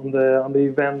on the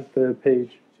event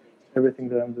page, everything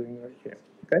that I'm doing right here.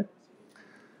 Okay.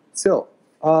 So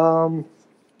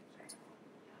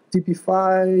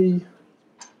dpfi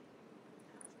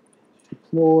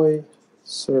deploy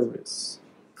service.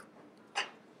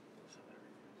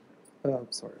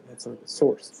 sorry, not service,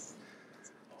 source.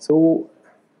 So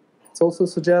it's also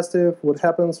suggestive. What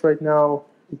happens right now,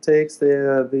 it takes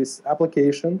this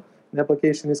application. The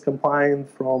application is combined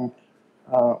from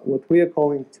what we are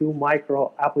calling 2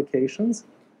 micro applications.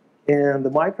 And the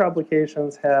micro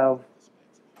applications have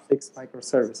 6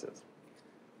 microservices.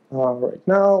 Right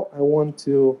now, I want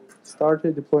to start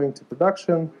it deploying to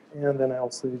production, and then I'll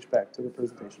switch back to the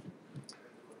presentation.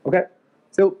 Okay,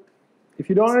 so if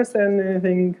you don't understand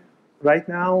anything right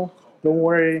now, don't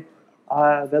worry.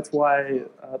 That's why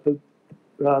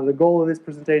the goal of this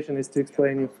presentation is to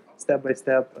explain you step by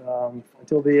step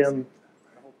until the end.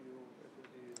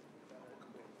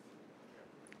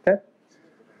 Okay.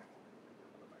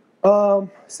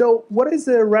 So what is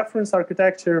the reference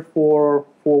architecture for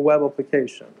web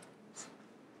application?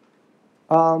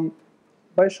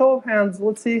 By show of hands,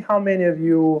 let's see how many of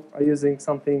you are using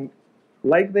something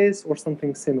like this or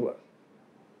something similar.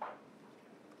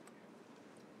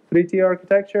 3-tier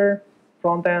architecture,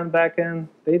 front-end, back-end,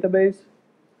 database,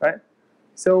 right?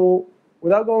 So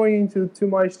without going into too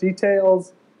much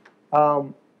details,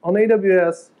 on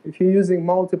AWS, if you're using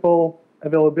multiple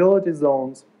availability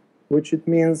zones, which it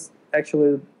means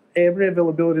actually every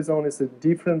availability zone is a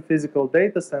different physical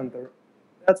data center,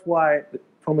 that's why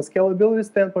from a scalability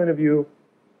standpoint of view,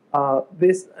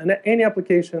 any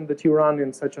application that you run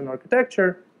in such an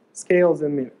architecture scales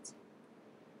in minutes.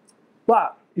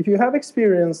 But if you have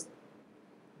experienced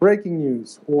breaking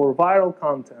news or viral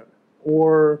content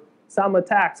or some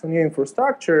attacks on your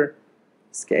infrastructure,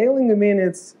 scaling in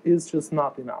minutes is just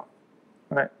not enough,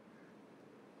 right?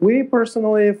 We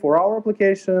personally, for our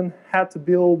application, had to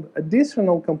build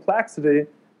additional complexity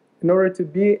in order to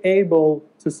be able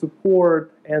to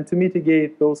support and to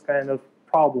mitigate those kind of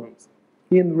problems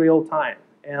in real time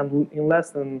and in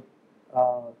less than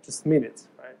just minutes,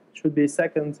 right? It should be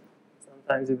seconds,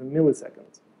 sometimes even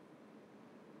milliseconds.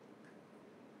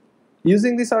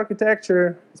 Using this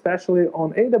architecture, especially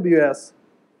on AWS,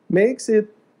 makes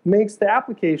the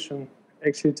application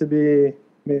actually to be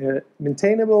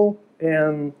maintainable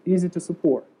and easy to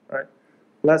support, right?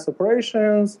 Less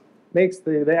operations makes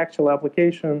the actual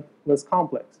application less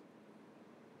complex.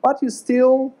 But you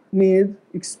still need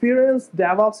experienced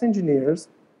DevOps engineers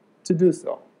to do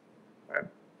so, right?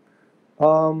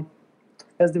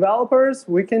 As developers,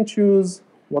 we can choose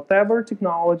whatever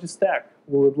technology stack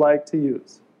we would like to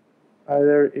use.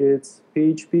 Either it's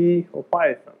PHP or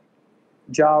Python,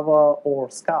 Java or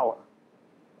Scala,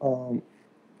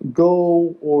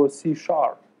 Go or C#,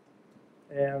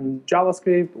 and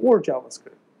JavaScript or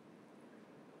JavaScript.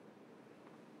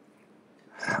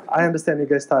 I understand you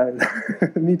guys tired.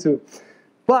 Me too.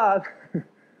 But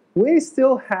we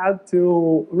still had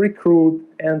to recruit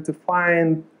and to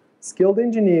find skilled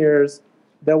engineers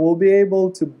that will be able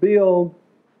to build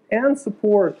and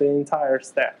support the entire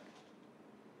stack.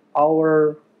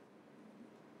 And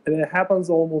it happens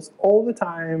almost all the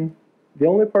time. The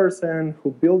only person who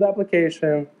builds the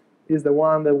application is the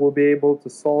one that will be able to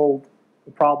solve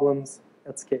the problems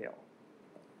at scale.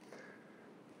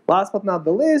 Last but not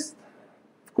the least,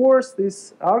 of course,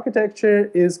 this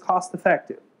architecture is cost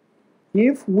effective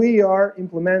if we are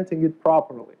implementing it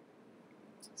properly.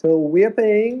 So we are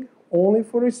paying only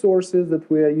for resources that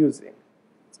we are using.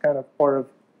 It's kind of part of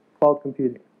cloud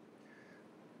computing.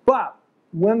 But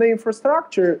when the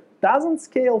infrastructure doesn't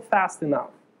scale fast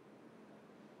enough,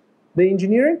 the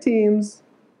engineering teams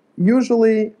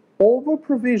usually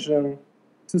over-provision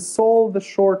to solve the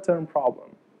short-term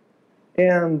problem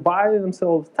and buy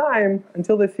themselves time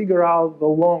until they figure out the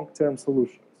long-term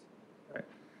solutions. Right?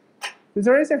 Please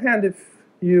raise your hand if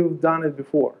you've done it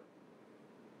before.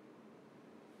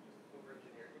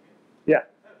 Yeah,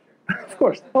 of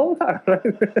course, all the time, right?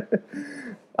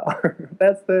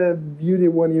 That's the beauty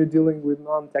when you're dealing with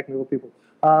non-technical people.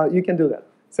 You can do that.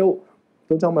 So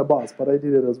don't tell my boss, but I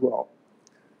did it as well.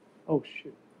 Oh,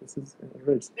 shoot. This is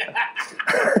rich.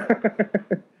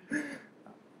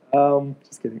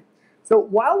 Just kidding. So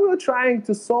while we were trying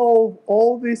to solve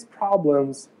all these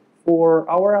problems for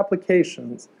our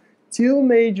applications, 2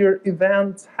 major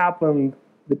events happened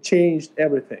that changed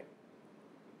everything.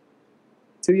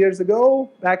 2 years ago,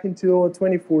 back in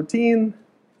 2014,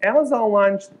 Amazon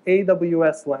launched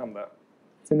AWS Lambda.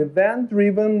 It's an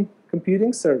event-driven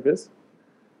computing service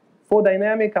for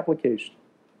dynamic application.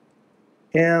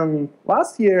 And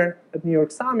last year at New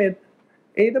York Summit,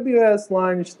 AWS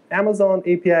launched Amazon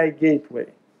API Gateway.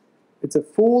 It's a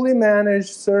fully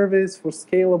managed service for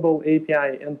scalable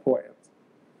API endpoints.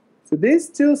 So these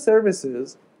 2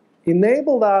 services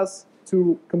enabled us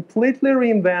to completely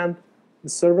reinvent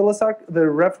the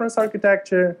reference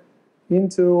architecture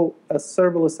into a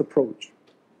serverless approach.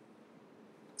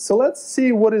 So let's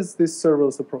see what is this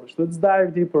serverless approach. Let's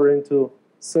dive deeper into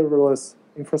serverless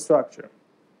infrastructure.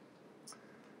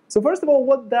 So first of all,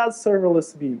 what does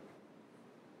serverless mean?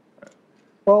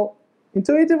 Well,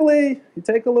 intuitively, you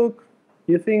take a look,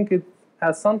 you think it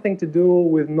has something to do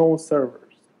with no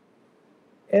servers.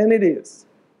 And it is.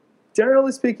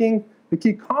 Generally speaking, the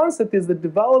key concept is that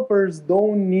developers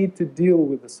don't need to deal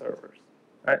with the servers.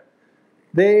 Right?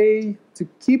 To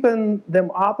keep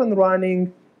them up and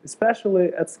running,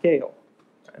 especially at scale.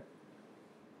 Right?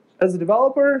 As a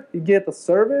developer, you get a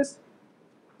service,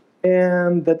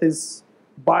 and that is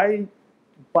by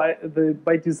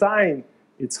design,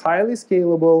 it's highly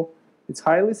scalable, it's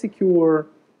highly secure,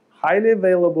 highly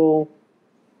available.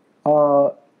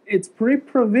 It's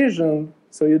pre-provisioned,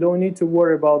 so you don't need to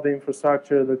worry about the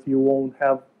infrastructure that you won't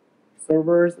have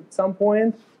servers at some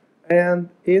point. And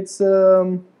it's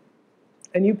and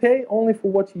you pay only for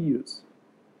what you use.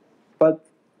 But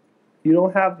you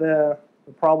don't have the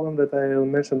problem that I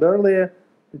mentioned earlier,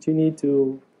 that you need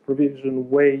to provision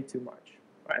way too much,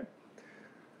 right?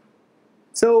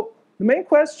 So the main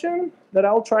question that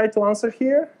I'll try to answer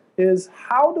here is,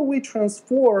 how do we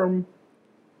transform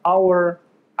our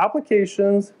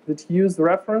applications that use the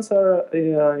reference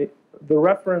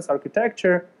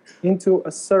architecture into a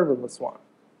serverless one?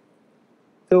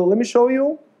 So let me show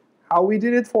you how we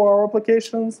did it for our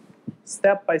applications,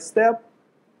 step by step,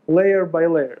 layer by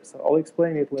layer. So I'll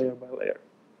explain it layer by layer.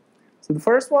 So the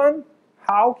first one,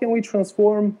 how can we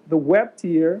transform the web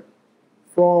tier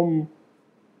from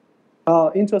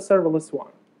into a serverless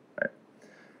one? Right.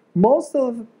 Most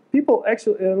of people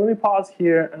actually, let me pause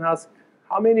here and ask,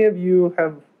 how many of you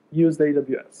have used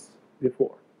AWS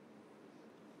before?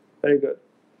 Very good.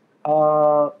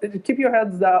 Keep your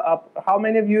heads up. How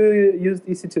many of you used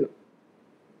EC2?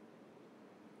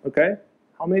 Okay.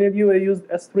 How many of you used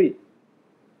S3?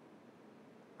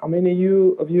 How many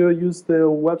of you used the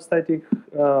web static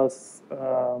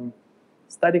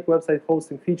website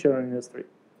hosting feature in S3?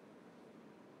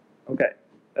 Okay,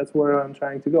 that's where I'm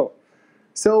trying to go.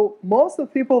 So most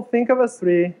of people think of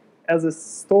S3 as a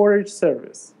storage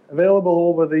service available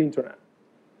over the internet.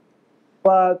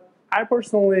 But I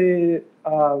personally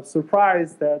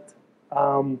surprised that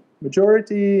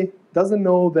majority doesn't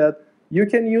know that you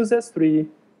can use S3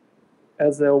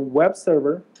 as a web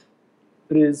server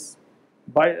that is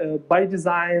by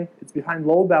design, it's behind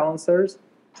load balancers.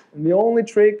 And the only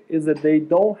trick is that they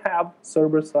don't have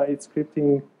server-side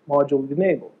scripting module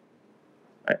enabled.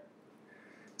 Right?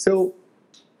 So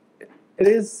it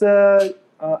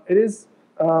is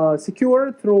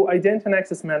secure through identity and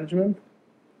access management,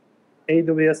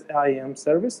 AWS IAM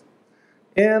service,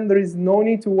 and there is no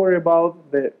need to worry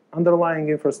about the underlying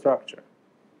infrastructure.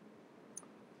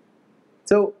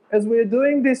 So as we're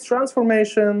doing this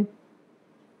transformation,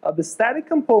 the static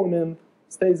component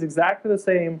stays exactly the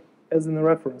same as in the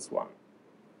reference one.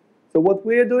 So what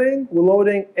we're doing, we're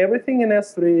loading everything in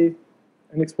S3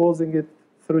 and exposing it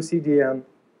through CDN.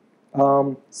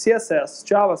 CSS,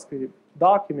 JavaScript,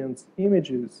 documents,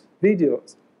 images,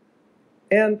 videos.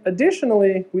 And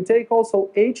additionally, we take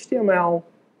also HTML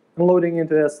and loading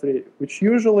into S3, which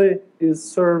usually is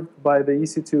served by the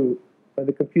EC2, by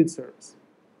the compute service.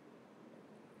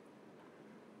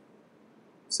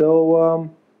 So,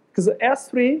 because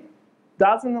S3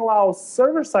 doesn't allow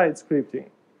server-side scripting,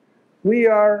 we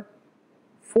are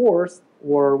forced,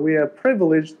 or we are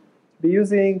privileged, to be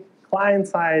using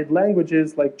client-side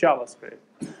languages like JavaScript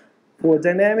for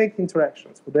dynamic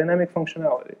interactions, for dynamic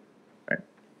functionality. Right?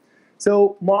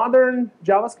 So modern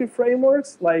JavaScript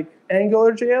frameworks like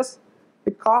AngularJS,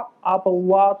 they caught up a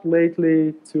lot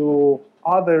lately to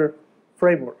other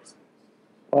frameworks.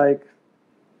 Like,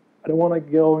 I don't want to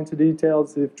go into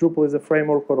details if Drupal is a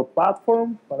framework or a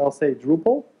platform, but I'll say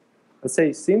Drupal. I'll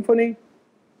say Symfony,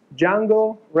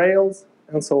 Django, Rails,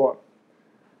 and so on.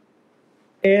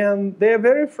 And they're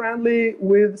very friendly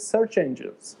with search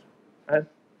engines, right?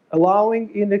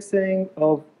 Allowing indexing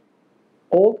of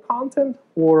old content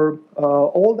or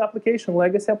old application,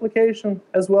 legacy application,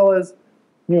 as well as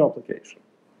new application.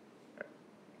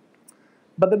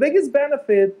 But the biggest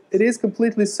benefit, it is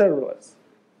completely serverless.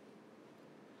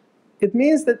 It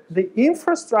means that the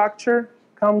infrastructure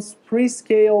comes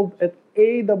pre-scaled at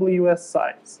AWS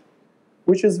size,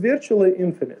 which is virtually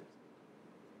infinite.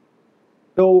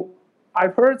 Though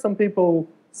I've heard some people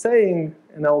saying,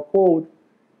 and I'll quote,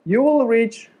 you will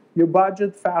reach your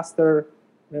budget faster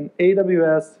than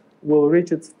AWS will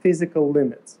reach its physical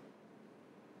limits.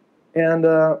 And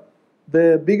the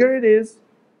bigger it is,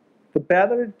 the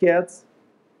better it gets,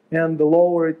 and the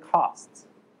lower it costs.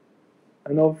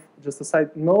 I know, just a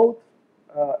side note,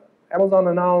 Amazon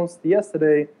announced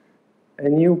yesterday a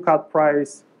new cut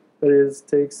price that is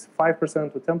takes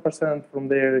 5% to 10% from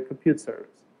their compute service.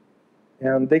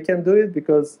 And they can do it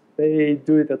because they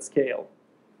do it at scale,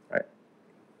 right?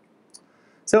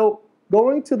 So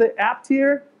going to the app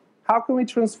tier, how can we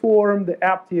transform the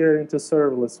app tier into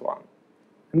serverless one?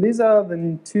 And these are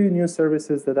the two new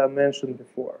services that I mentioned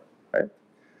before, right?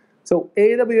 So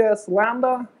AWS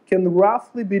Lambda can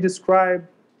roughly be described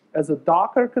as a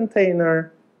Docker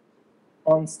container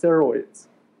on steroids.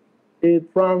 It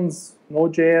runs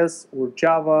Node.js or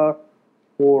Java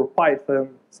or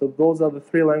Python. So those are the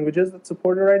three languages that's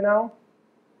supported right now.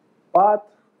 But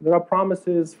there are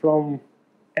promises from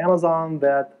Amazon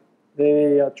that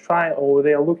they are trying, or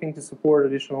they are looking to support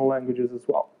additional languages as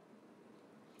well.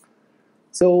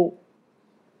 So,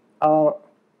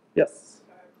 yes?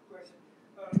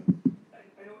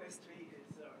 I know S3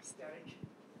 is static.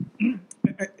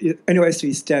 I know S3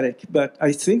 is static, but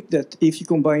I think that if you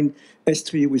combine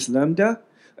S3 with Lambda,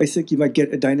 I think you might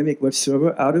get a dynamic web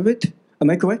server out of it. Am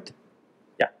I correct?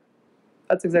 Yeah,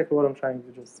 that's exactly what I'm trying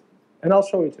to just, and I'll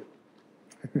show you too.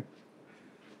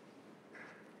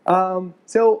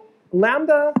 So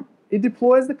Lambda, it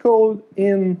deploys the code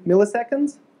in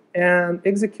milliseconds and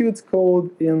executes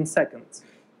code in seconds,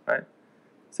 right?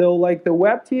 So like the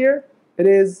web tier, it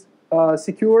is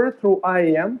secure through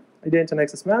IAM, Identity and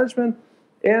Access Management,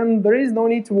 and there is no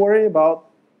need to worry about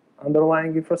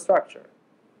underlying infrastructure.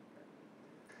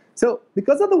 So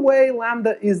because of the way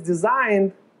Lambda is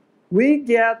designed, we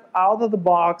get out of the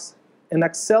box an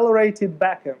accelerated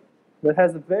backend that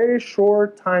has a very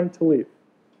short time to live.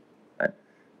 Right?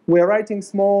 We are writing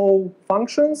small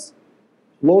functions,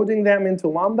 loading them into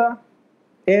Lambda,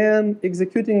 and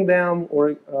executing them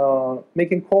or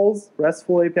making calls,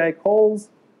 RESTful API calls,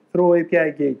 through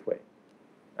API gateway.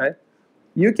 Right?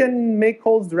 You can make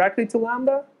calls directly to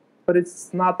Lambda, but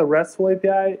it's not a RESTful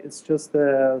API. It's just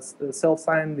the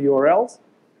self-signed URLs.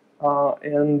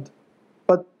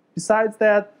 But besides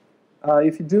that,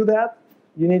 if you do that,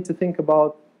 you need to think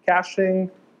about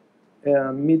caching,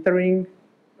 metering,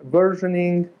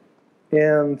 versioning,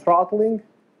 and throttling,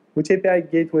 which API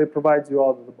gateway provides you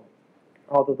out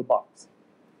of the box.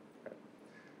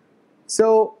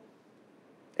 So,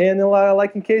 and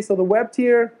like in case of the web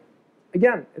tier,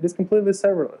 again, it is completely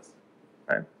serverless.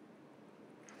 Right?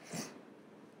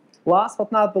 Last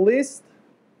but not the least,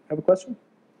 have a question?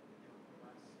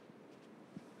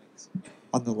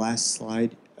 On the last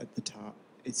slide at the top,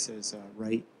 it says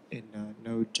write in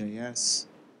Node.js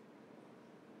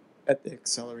at the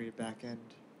accelerated backend.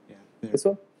 Yeah, there. This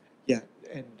one? Yeah,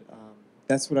 and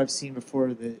that's what I've seen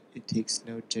before, that it takes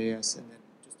Node.js, and then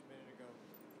just a minute ago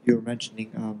you were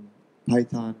mentioning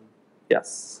Python.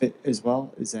 Yes. As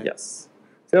well. Is that? Yes.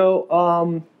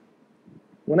 So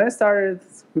when I started,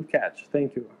 good catch.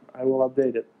 Thank you. I will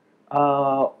update it.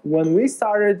 When we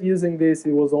started using this,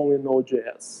 it was only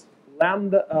Node.js.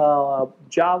 Lambda,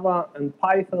 Java, and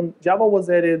Python. Java was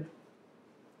added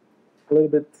a little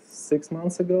bit 6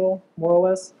 months ago, more or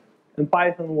less. And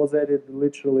Python was added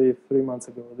literally 3 months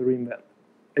ago, the reinvent.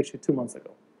 Actually, 2 months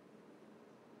ago.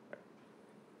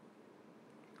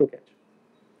 Good catch.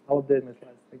 I'll update my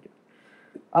slides. Thank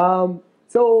you.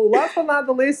 So last but not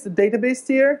the least, the database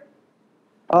tier.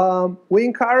 We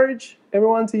encourage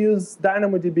everyone to use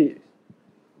DynamoDB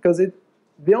because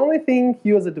the only thing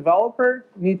you as a developer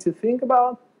need to think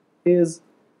about is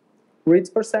reads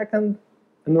per second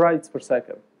and writes per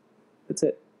second. That's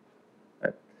it.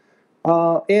 Right.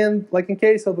 And like in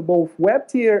case of the both web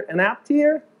tier and app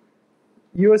tier,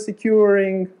 you are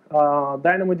securing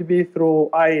DynamoDB through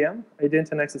IAM,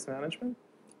 Identity and Access Management,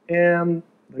 and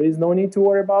there is no need to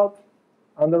worry about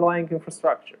underlying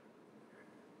infrastructure.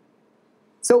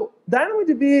 So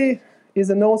DynamoDB is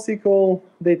a NoSQL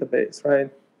database, right?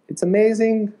 It's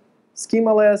amazing,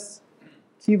 schemaless,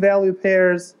 key value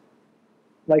pairs,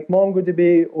 like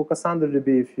MongoDB or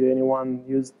CassandraDB if anyone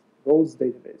used those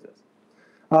databases.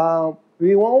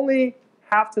 We only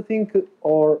have to think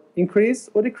or increase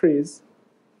or decrease,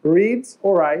 reads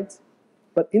or writes,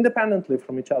 but independently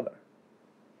from each other.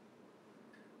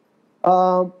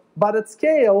 But at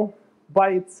scale,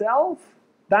 by itself,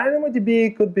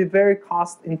 DynamoDB could be very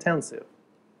cost intensive.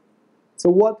 So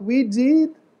what we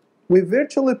did, we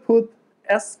virtually put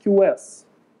SQS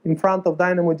in front of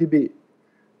DynamoDB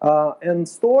and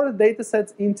store the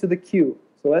datasets into the queue.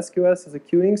 So SQS is a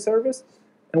queuing service,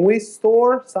 and we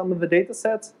store some of the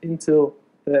datasets into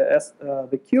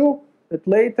the queue that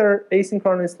later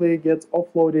asynchronously gets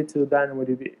offloaded to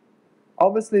DynamoDB.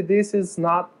 Obviously, this is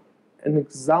not an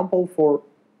example for,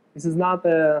 this is not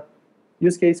a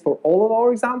use case for all of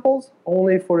our examples,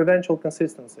 only for eventual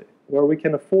consistency, where we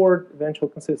can afford eventual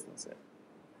consistency.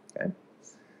 Okay?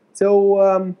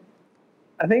 So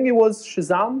I think it was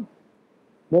Shazam,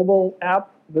 mobile app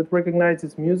that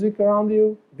recognizes music around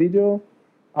you, video.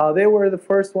 They were the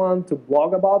first one to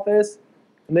blog about this,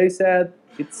 and they said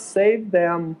it saved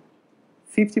them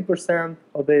 50%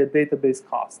 of their database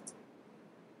costs.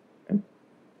 Okay.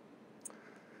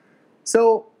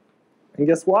 So, and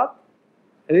guess what?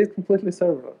 It is completely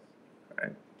serverless.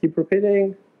 Right? Keep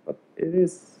repeating, but it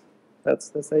is, that's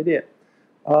the idea.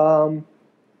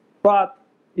 But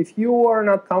if you are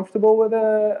not comfortable with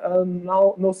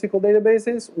NoSQL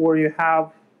databases, or you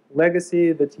have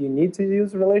legacy that you need to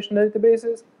use relational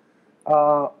databases,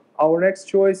 our next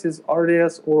choice is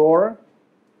RDS Aurora.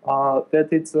 That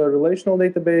it's a relational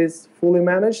database, fully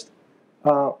managed.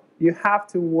 You have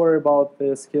to worry about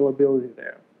the scalability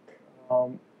there.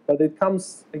 But it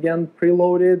comes, again,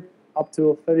 preloaded up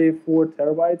to 34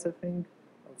 terabytes, I think,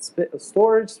 of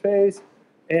storage space.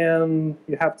 And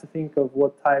you have to think of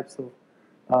what types of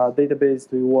database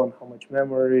do you want, how much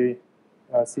memory,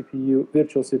 CPU,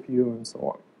 virtual CPU, and so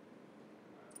on.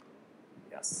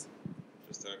 Yes?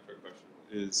 Just a quick question.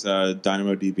 Is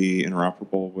DynamoDB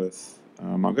interoperable with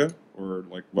Mongo? Or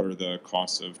like, what are the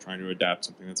costs of trying to adapt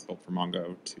something that's built for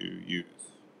Mongo to use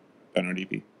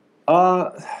DynamoDB?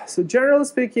 So generally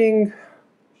speaking,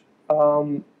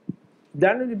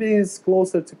 DynamoDB is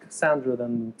closer to Cassandra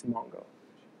than to Mongo.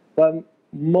 But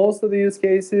most of the use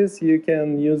cases, you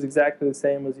can use exactly the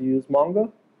same as you use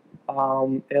Mongo.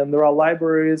 And there are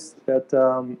libraries that,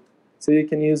 so you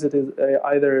can use it as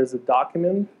either as a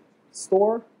document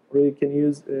store, or you can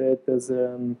use it as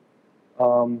a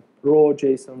raw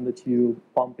JSON that you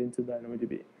pump into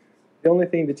DynamoDB. The only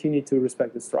thing that you need to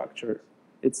respect is structure.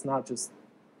 It's not just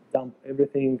dump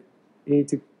everything. You need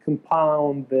to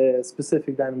compound the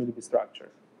specific DynamoDB structure.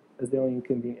 That's the only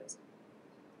inconvenience.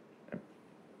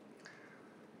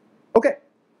 Okay,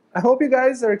 I hope you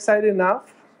guys are excited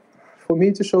enough for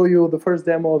me to show you the first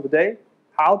demo of the day,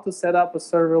 how to set up a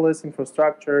serverless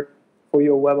infrastructure for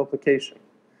your web application.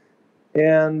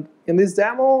 And in this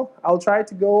demo, I'll try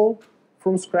to go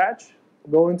from scratch,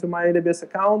 go into my AWS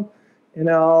account, and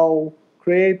I'll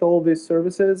create all these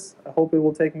services. I hope it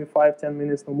will take me 5-10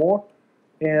 minutes or more.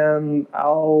 And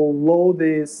I'll load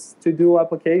this to-do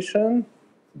application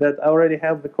that I already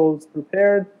have the codes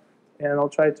prepared, and I'll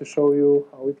try to show you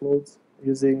how it loads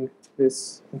using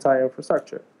this entire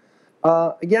infrastructure.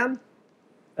 Again,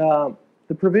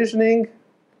 the provisioning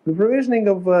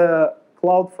of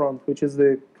CloudFront, which is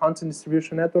the Content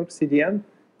Distribution Network, CDN,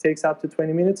 takes up to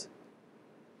 20 minutes.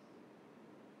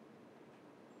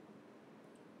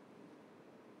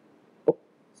 Oh,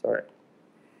 sorry.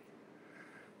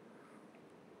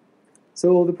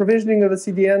 So the provisioning of a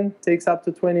CDN takes up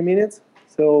to 20 minutes.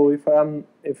 So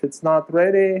if it's not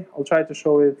ready, I'll try to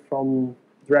show it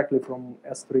directly from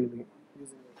S3.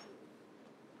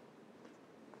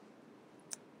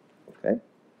 Okay.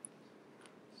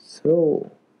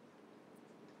 So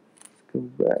let's go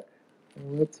back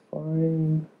and let's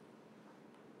find,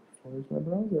 where's my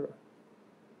browser?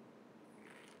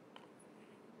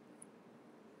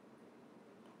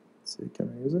 Let's see,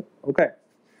 can I use it? Okay.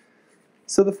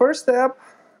 So the first step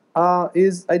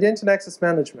is identity and access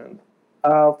management.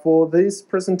 For this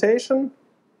presentation,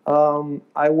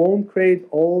 I won't create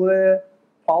all the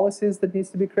policies that needs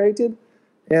to be created,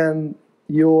 and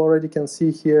you already can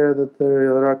see here that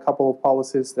there are a couple of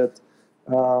policies that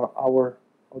our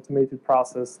automated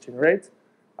process generates.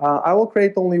 I will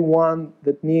create only one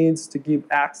that needs to give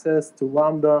access to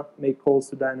Lambda, make calls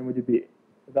to DynamoDB.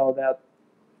 Without that,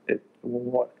 it won't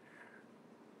work.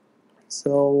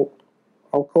 So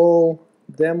I'll call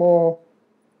demo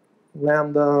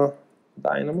Lambda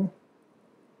Dynamo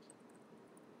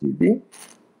DB,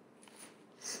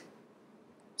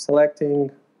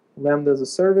 selecting Lambda as a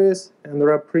service, and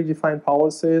there are predefined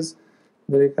policies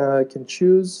that I can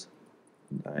choose.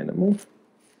 Dynamo.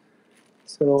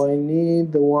 So I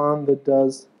need the one that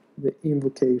does the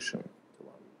invocation.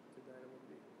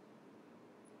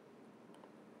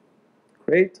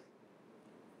 Great.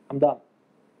 I'm done.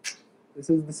 This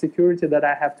is the security that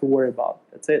I have to worry about.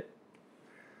 That's it.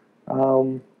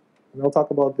 And I'll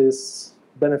talk about this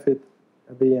benefit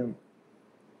at the end.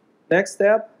 Next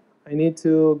step, I need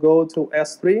to go to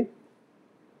S3.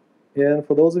 And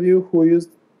for those of you who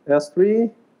used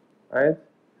S3, right, I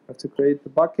have to create the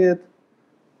bucket.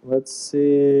 Let's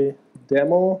see,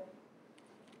 demo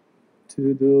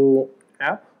to do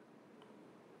app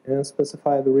and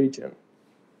specify the region.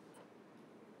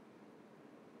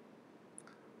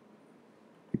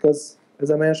 Because,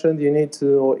 as I mentioned, you need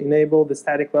to enable the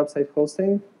static website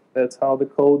hosting. That's how the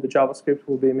code, the JavaScript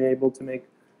will be able to make,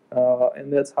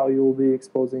 and that's how you will be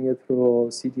exposing it through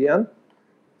CDN.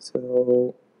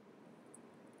 So,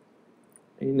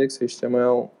 index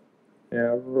HTML,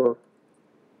 error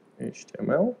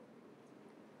HTML,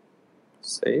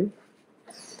 save.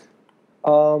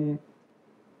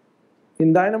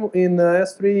 In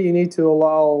S3, you need to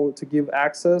allow to give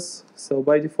access. So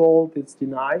by default, it's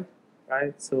denied,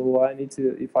 right? So I need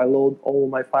to, if I load all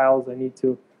my files, I need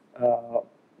to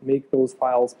make those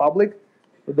files public.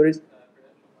 But there is,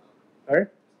 sorry?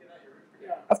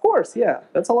 Of course, yeah.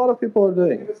 That's a lot of people are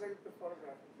doing.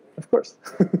 Of course.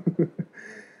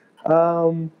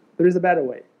 There is a better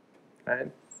way,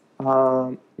 right?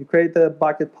 You create a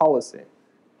bucket policy.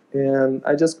 And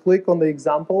I just click on the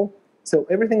example. So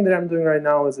everything that I'm doing right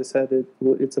now, as I said,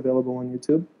 it's available on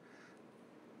YouTube.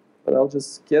 But I'll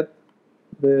just get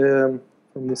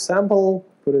from the sample,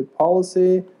 put it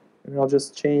policy, and I'll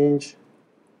just change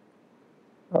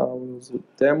what was it,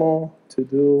 demo to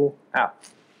do app.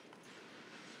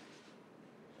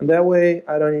 And that way,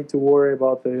 I don't need to worry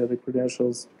about the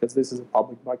credentials because this is a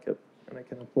public bucket, and I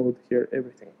can upload here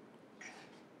everything.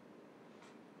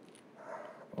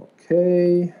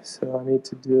 Okay, so I need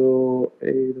to do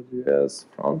AWS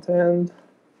front end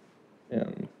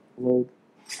and load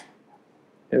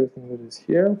everything that is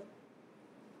here.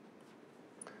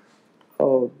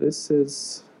 Oh, this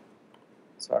is,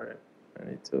 sorry, I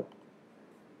need to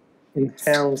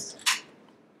enhance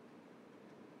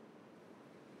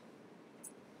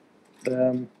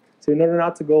them. So in order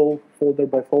not to go folder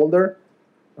by folder,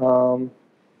 AWS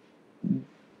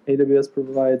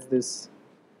provides this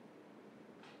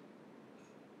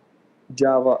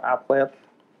Java applet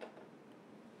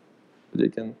that you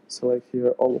can select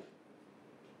here all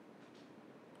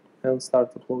and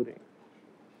start uploading.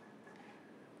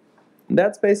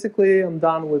 That's basically, I'm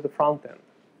done with the front end,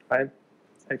 right?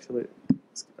 Actually,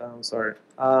 I'm sorry.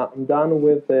 I'm done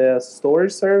with the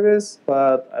storage service,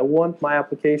 but I want my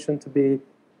application to be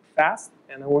fast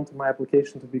and I want my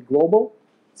application to be global.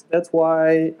 So that's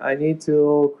why I need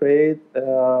to create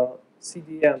a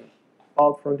CDN,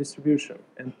 CloudFront distribution,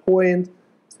 and point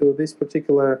to this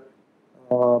particular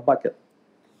bucket.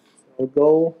 So I'll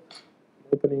go,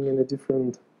 opening in a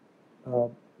different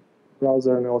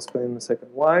browser, and I'll explain in a second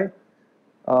why.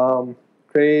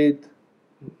 Create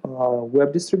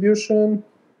web distribution.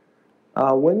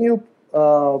 When you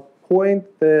point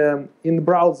in the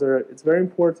browser, it's very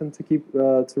important to keep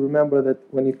to remember that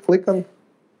when you click on,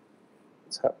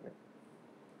 what's happening?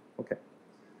 Okay.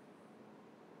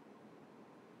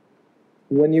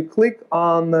 When you click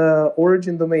on the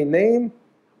origin domain name,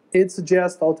 it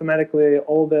suggests automatically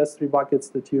all the S3 buckets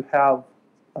that you have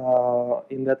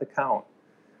in that account.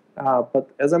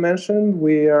 But as I mentioned,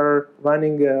 we are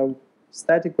running a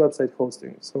static website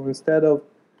hosting. So instead of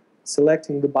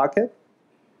selecting the bucket,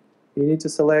 you need to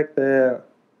select the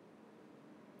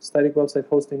static website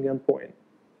hosting endpoint.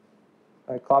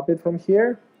 I copy it from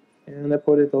here, and I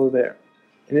put it over there.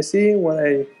 And you see, when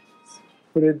I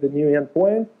put it the new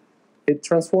endpoint, it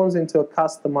transforms into a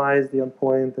customized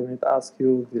endpoint, and it asks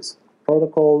you these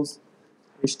protocols,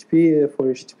 HTTP for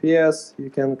HTTPS. You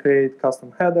can create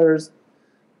custom headers.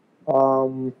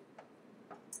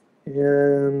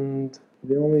 And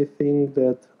the only thing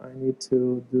that I need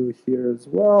to do here as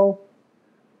well,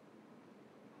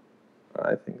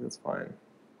 I think that's fine.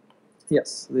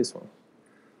 Yes, this one.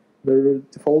 The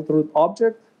default root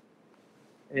object,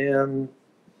 and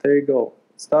there you go.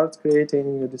 It starts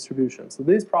creating a distribution. So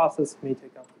this process may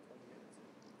take up to 20 minutes.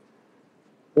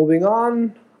 Moving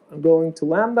on, I'm going to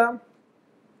Lambda.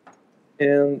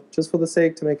 And just for the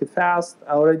sake to make it fast,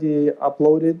 I already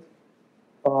uploaded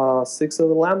 6 of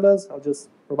the Lambdas. I'll just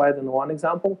provide in one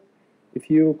example. If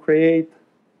you create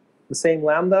the same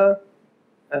Lambda,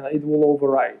 it will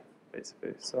overwrite,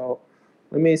 basically. So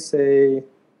let me say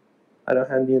I don't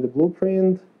have any of the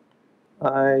blueprint.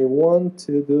 I want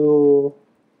to do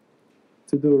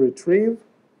retrieve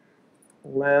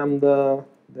Lambda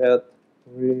that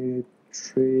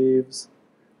retrieves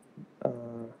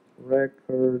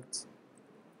records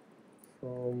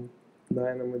from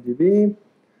DynamoDB.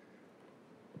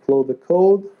 Upload the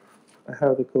code. I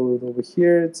have the code over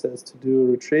here. It says to do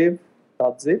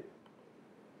retrieve.zip.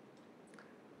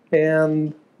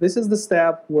 And this is the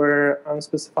step where I'm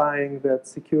specifying that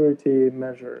security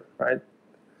measure, right?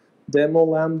 Demo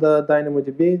lambda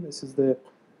DynamoDB. This is the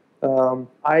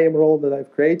IAM role that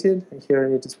I've created, and here I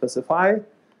need to specify.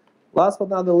 Last but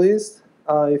not the least,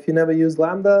 if you never use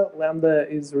Lambda, Lambda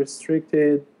is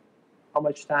restricted how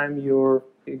much time your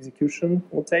execution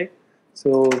will take.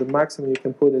 So the maximum you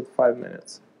can put it 5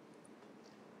 minutes.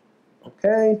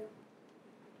 Okay,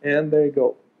 and there you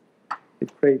go.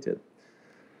 It created.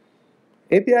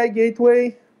 API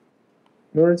gateway.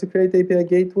 In order to create API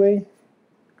gateway,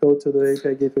 go to the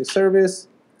API gateway service,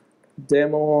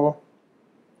 demo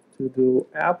to do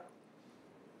app.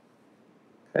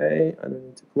 Okay, I don't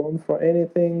need to clone for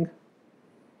anything.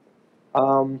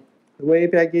 The way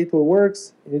API Gateway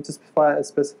works, you need to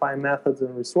specify methods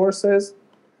and resources.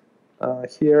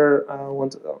 Here, I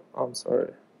want to, oh, I'm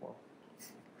sorry. Well,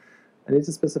 I need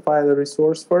to specify the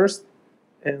resource first,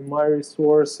 and my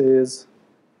resource is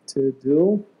to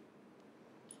do.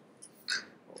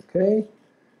 Okay,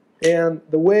 and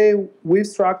the way we've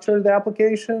structured the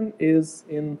application is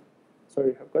in, sorry,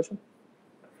 you have a question?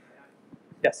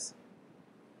 Yes.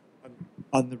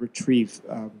 On the retrieve,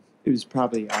 it was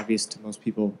probably obvious to most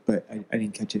people, but I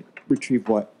didn't catch it. Retrieve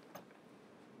what?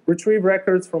 Retrieve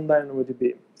records from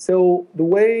DynamoDB. So the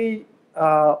way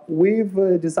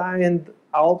we've designed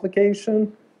our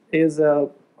application is to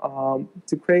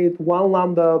create one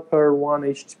Lambda per one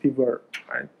HTTP verb,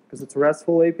 right? Because it's a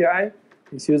RESTful API.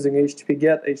 It's using HTTP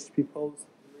GET, HTTP POST,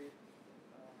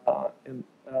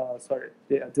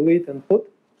 delete and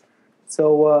put.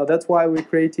 So that's why we're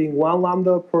creating one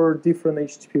Lambda per different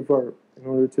HTTP verb in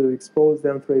order to expose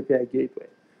them through API Gateway.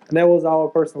 And that was our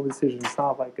personal decision. It's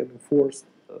not like an enforced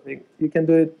thing. You can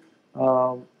do it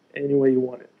any way you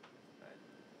want it.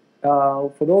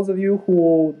 For those of you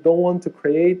who don't want to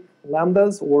create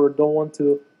Lambdas or don't want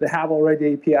to, they have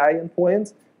already API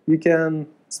endpoints, you can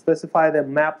specify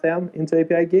them, map them into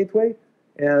API Gateway,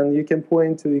 and you can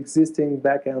point to existing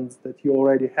backends that you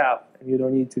already have, and you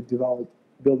don't need to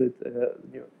build it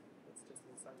new.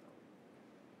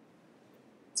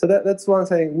 So that's one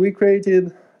thing. We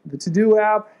created the to-do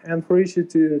app, and for each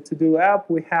to-do app,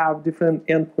 we have different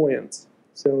endpoints.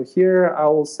 So here I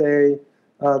will say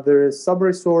there is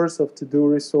sub-resource of to-do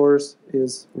resource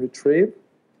is retrieve.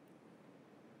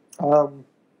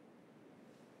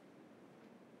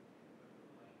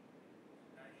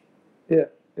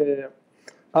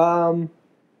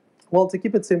 Well, to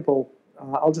keep it simple,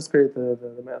 I'll just create the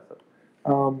method.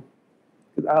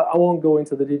 I won't go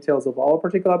into the details of our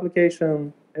particular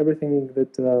application. Everything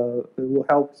that will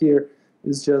help here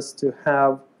is just to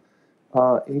have,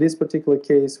 in this particular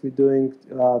case, we're doing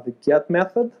the get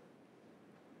method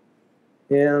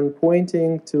and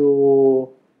pointing to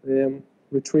the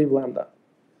retrieve lambda.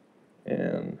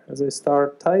 And as I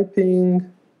start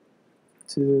typing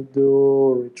to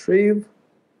do retrieve,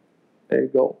 there you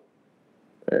go.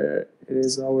 There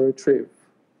is our retrieve.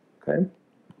 Okay.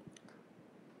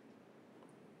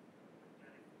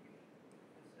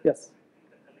 Yes.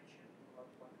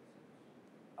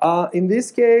 In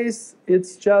this case,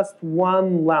 it's just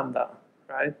one lambda,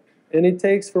 right? And it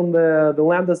takes from the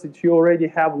lambdas that you already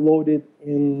have loaded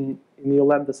in your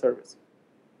lambda service.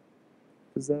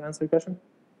 Does that answer your question?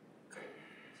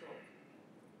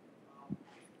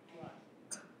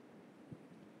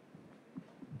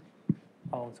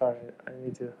 Oh, sorry, I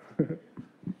need to.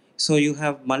 So you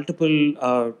have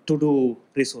multiple to-do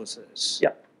resources.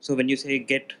 Yeah. So when you say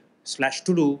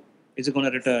get/to-do, is it going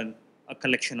to return a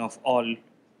collection of all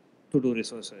to-do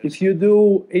resources? If you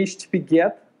do HTTP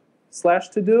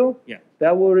get/to-do, yeah,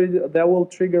 that will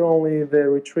trigger only the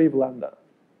retrieve lambda,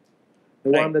 the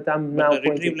one that I'm now pointing. The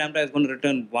retrieve pointing. lambda is going to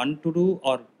return one to-do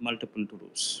or multiple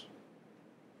to-dos?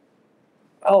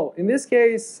 Oh, in this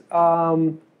case,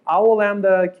 our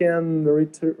lambda can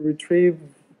retrieve,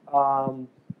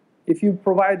 if you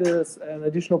provide us an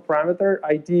additional parameter,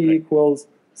 ID equals,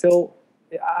 so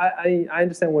I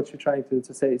understand what you're trying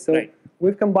to say. So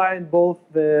we've combined both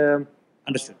the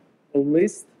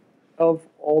list of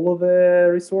all of the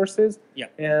resources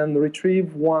and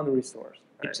retrieve one resource.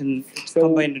 Right? It's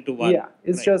combined into one. Yeah,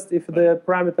 it's just if the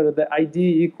parameter, the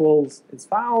ID equals is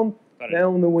found,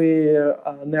 then we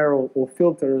narrow or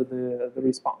filter the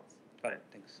response. Got it,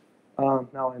 thanks.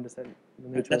 Now I understand.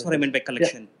 That's what I meant by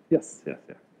collection. Yeah.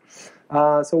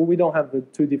 Yes. So we don't have the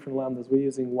two different lambdas. We're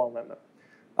using one lambda.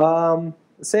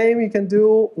 Same you can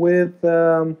do with,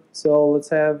 so let's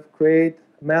have create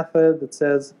a method that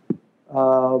says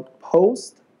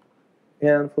post.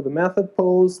 And for the method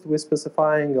post, we're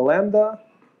specifying a lambda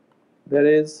that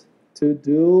is to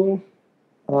do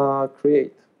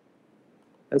create.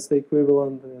 That's the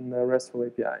equivalent in the RESTful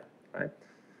API, right?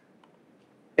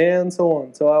 And so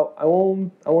on. So I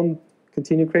won't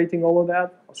continue creating all of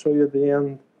that. I'll show you at the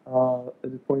end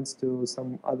that it points to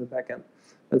some other backend.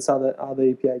 That's other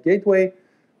API gateway.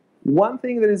 One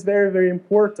thing that is very, very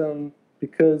important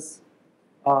because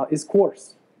is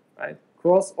CORS, right?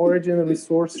 Cross-origin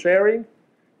resource sharing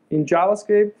in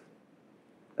JavaScript.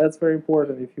 That's very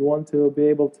important. If you want to be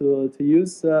able to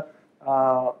use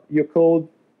your code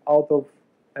out of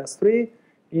S3,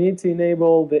 you need to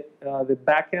enable the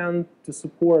backend to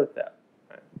support that.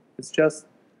 Right? It's just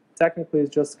technically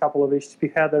it's just a couple of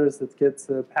HTTP headers that gets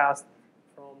passed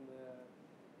from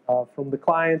from the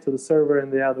client to the server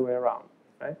and the other way around.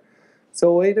 Right?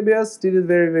 So AWS did it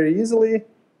very, very easily.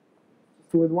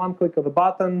 So with one click of the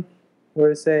button, where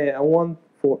you say, I want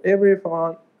for every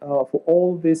font, for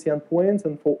all these endpoints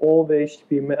and for all the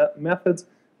HTTP methods,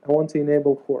 I want to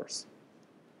enable CORS.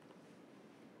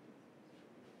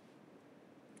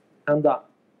 And done.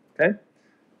 Okay?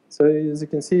 So as you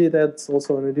can see, that's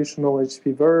also an additional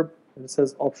HTTP verb, and it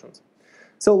says options.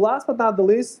 So last but not the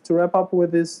least, to wrap up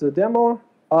with this demo,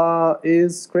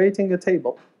 is creating a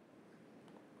table.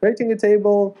 Creating a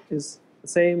table is the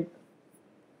same,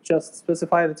 just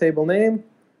specify the table name,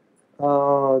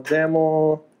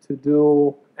 demo,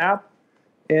 to-do, app,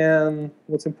 and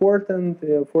what's important,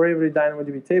 for every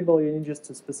DynamoDB table, you need just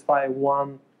to specify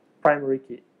one primary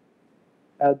key.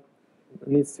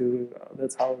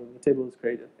 That's how the table is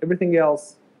created. Everything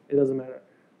else, it doesn't matter.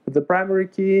 But the primary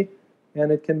key,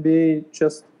 and it can be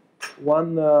just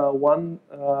one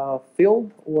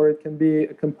field, or it can be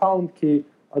a compound key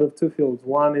out of two fields.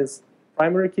 One is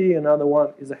primary key, another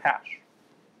one is a hash.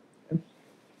 Okay.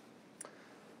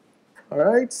 All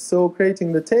right, so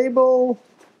creating the table.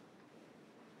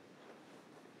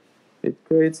 It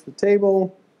creates the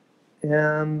table,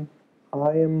 and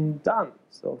I am done.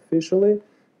 So officially,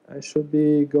 I should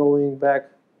be going back.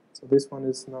 So this one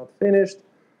is not finished.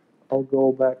 I'll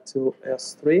go back to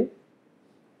S3.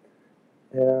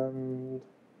 And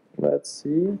let's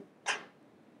see.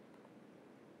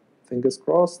 Fingers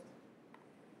crossed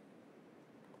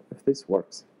if this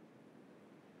works.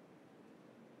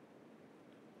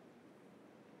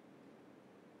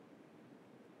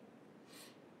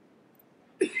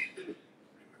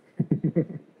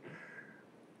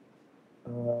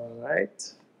 All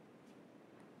right.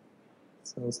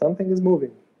 So something is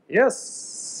moving.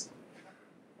 Yes.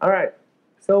 All right.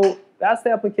 So that's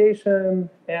the application,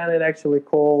 and it actually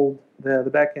called the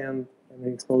backend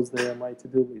and exposed my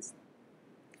to-do list.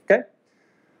 Okay.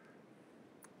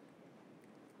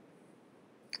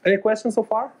 Any questions so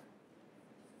far?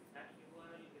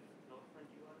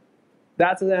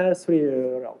 That's an S3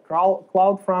 URL.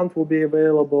 CloudFront will be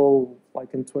available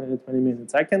like in 20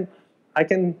 minutes. I can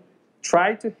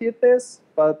try to hit this,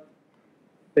 but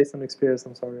based on experience,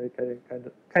 I'm sorry, I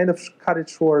kind of cut it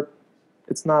short.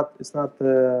 It's not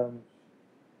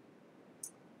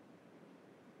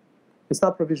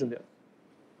provisioned yet.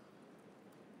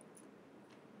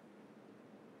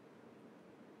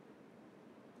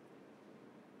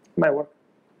 Might work.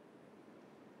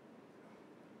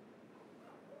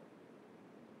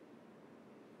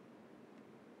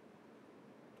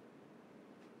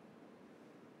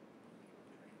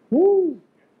 Woo!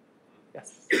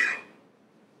 Yes.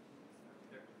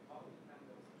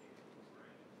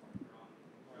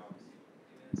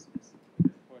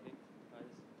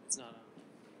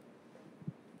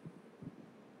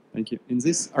 Thank you. In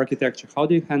this architecture, how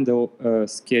do you handle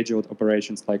scheduled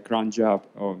operations like cron job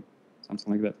or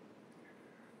something like that?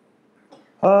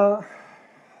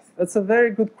 That's a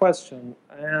very good question,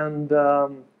 and there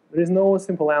is no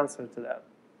simple answer to that.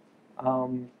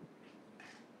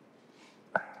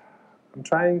 I'm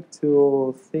trying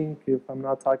to think if I'm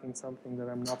not talking something that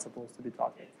I'm not supposed to be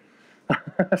talking.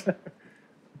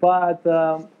 But,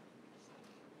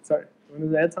 sorry, you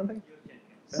want to add something?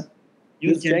 Yeah?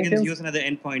 Use Jenkins, use another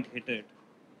endpoint, hit it.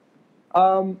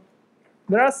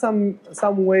 There are some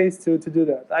ways to do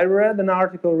that. I read an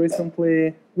article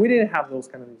recently. We didn't have those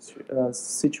kind of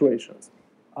situations,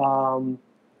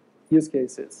 use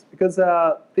cases, because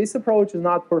this approach is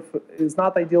not perfect. Is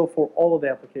not ideal for all of the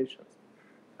applications.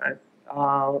 Right?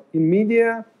 In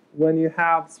media, when you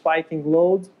have spiking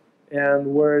loads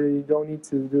and where you don't need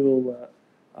to do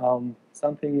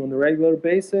something on a regular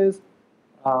basis,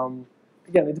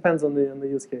 again, it depends on the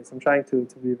use case. I'm trying to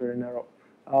be very narrow.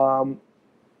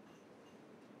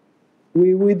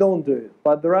 We don't do it,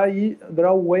 but there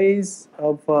are ways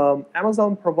of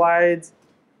Amazon provides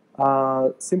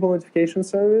simple notification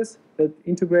service that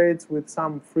integrates with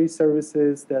some free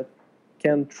services that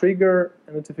can trigger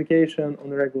a notification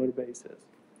on a regular basis.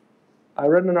 I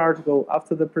read an article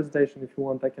after the presentation. If you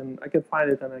want, I can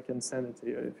find it and I can send it to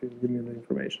you if you give me the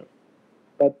information.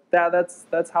 But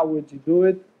that's how would you do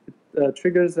it. It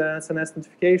triggers an SNS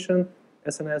notification.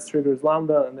 SNS triggers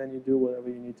Lambda, and then you do whatever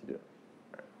you need to do.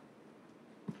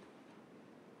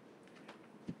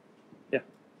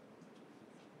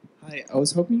 Hi, I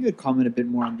was hoping you could comment a bit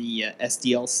more on the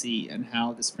SDLC and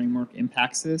how this framework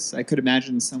impacts this. I could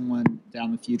imagine someone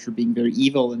down the future being very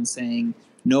evil and saying,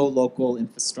 no local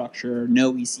infrastructure,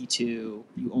 no EC2,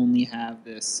 you only have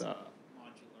this modular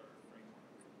framework.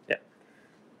 Yeah.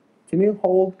 Can you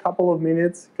hold a couple of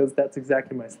minutes? Because that's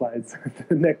exactly my slides.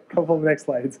 The next couple of next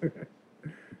slides.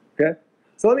 Okay?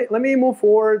 So let me move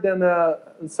forward and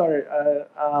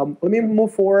let me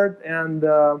move forward and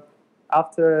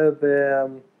after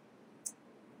the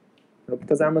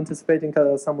because I'm anticipating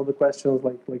some of the questions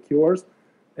like yours,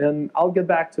 and I'll get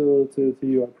back to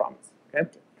you, I promise. Okay.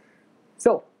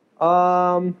 So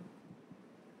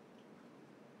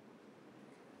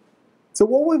so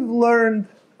what we've learned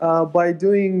by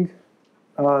doing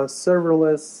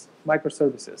serverless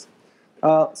microservices.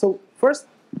 So first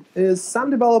is some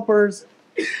developers,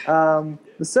 the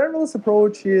serverless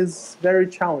approach is very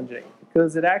challenging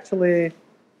because it actually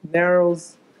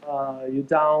narrows you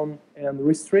down and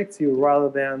restricts you rather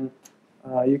than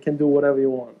you can do whatever you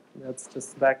want. That's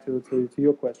just back to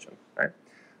your question, right?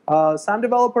 Some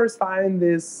developers find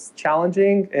this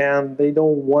challenging and they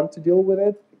don't want to deal with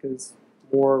it because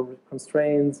more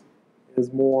constraints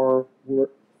is more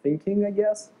thinking, I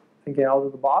guess, thinking out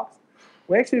of the box.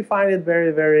 We actually find it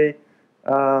very, very,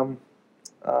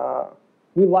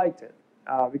 we liked it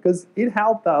because it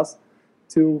helped us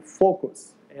to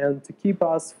focus and to keep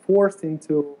us forced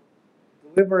into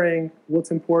delivering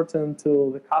what's important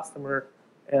to the customer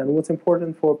and what's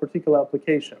important for a particular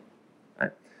application.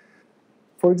 Right?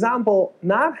 For example,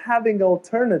 not having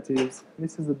alternatives,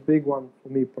 this is a big one for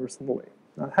me personally,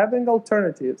 not having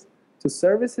alternatives to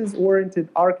services-oriented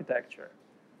architecture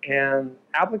and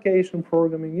application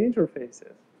programming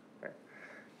interfaces, right,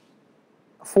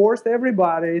 forced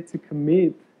everybody to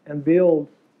commit and build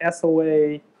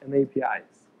SOA and APIs.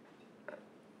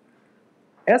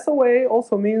 SOA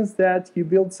also means that you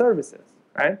build services,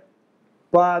 right?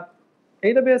 But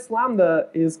AWS Lambda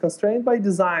is constrained by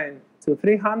design to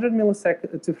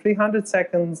 300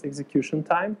 seconds execution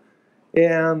time,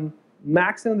 and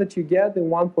maximum that you get in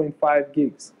 1.5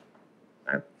 gigs.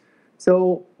 Right?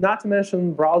 So, not to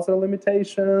mention browser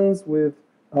limitations with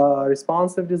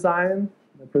responsive design,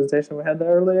 the presentation we had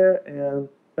earlier, and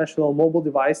especially on mobile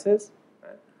devices.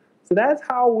 Right? So that's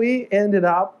how we ended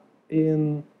up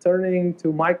in turning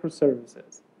to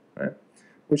microservices, right?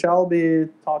 Which I'll be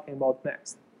talking about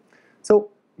next. So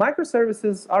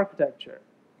microservices architecture.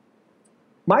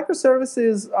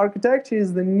 Microservices architecture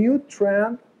is the new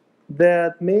trend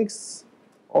that makes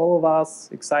all of us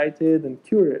excited and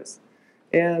curious.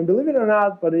 And believe it or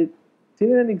not, but it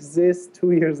didn't exist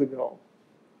 2 years ago.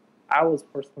 I was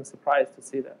personally surprised to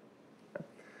see that.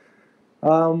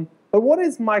 But what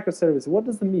is microservice? What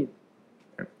does it mean?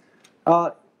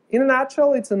 In a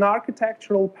nutshell, it's an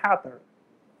architectural pattern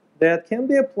that can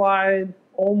be applied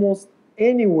almost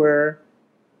anywhere.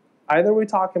 Either we're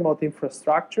talking about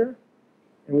infrastructure,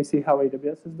 and we see how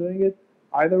AWS is doing it.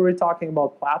 Either we're talking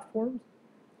about platforms,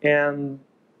 and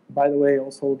by the way,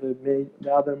 also the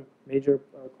other major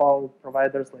cloud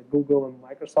providers like Google and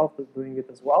Microsoft is doing it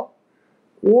as well.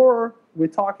 Or we're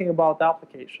talking about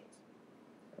applications.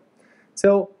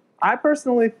 So I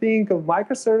personally think of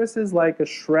microservices like a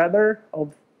shredder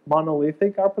of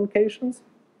monolithic applications.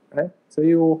 Right? So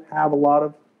you have a lot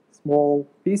of small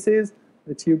pieces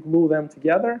that you glue them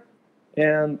together.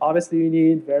 And obviously you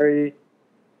need very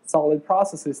solid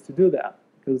processes to do that,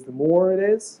 because the more it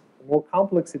is, the more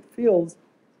complex it feels.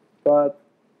 But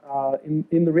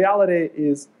in the reality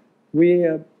is we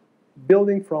are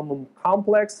building from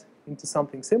complex into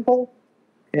something simple,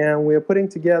 and we are putting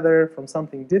together from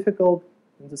something difficult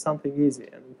into something easy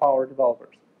and empower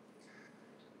developers.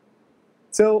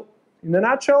 So in a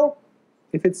nutshell,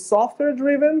 if it's software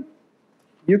driven,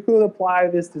 you could apply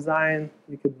this design,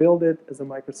 you could build it as a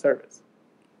microservice.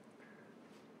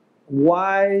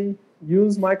 Why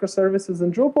use microservices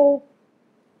in Drupal?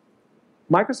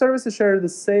 Microservices share the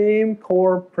same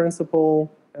core principle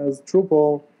as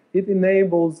Drupal. It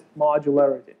enables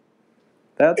modularity.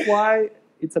 That's why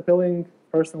it's appealing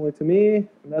personally to me,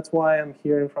 and that's why I'm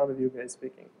here in front of you guys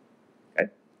speaking. Okay?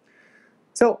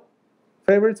 So,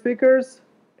 favorite speakers: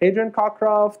 Adrian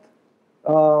Cockcroft,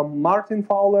 Martin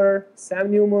Fowler, Sam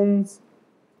Newmans.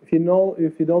 If you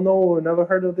don't know or never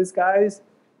heard of these guys,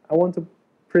 I want to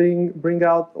bring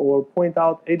out or point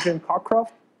out Adrian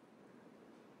Cockcroft,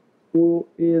 who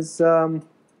is a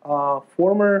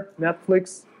former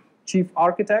Netflix chief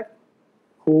architect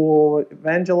who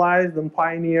evangelized and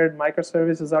pioneered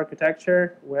microservices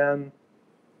architecture when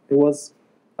it was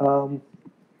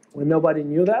when nobody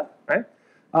knew that, right?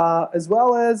 As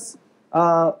well as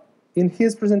in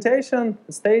his presentation,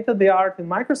 State of the Art in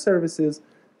Microservices,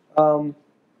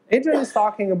 Adrian is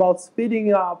talking about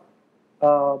speeding up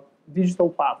digital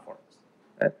platforms.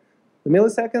 Right? The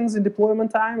milliseconds in deployment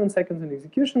time and seconds in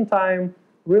execution time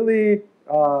really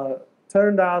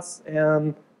turned us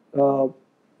and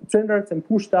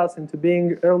pushed us into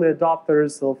being early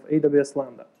adopters of AWS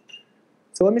Lambda.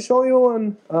 So let me show you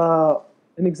an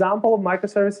an example of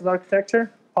microservices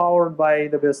architecture powered by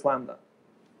AWS Lambda.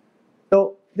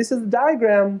 So this is a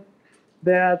diagram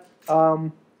that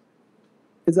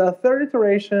is a third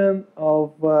iteration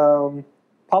of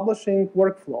publishing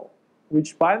workflow,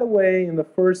 which, by the way, in the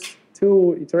first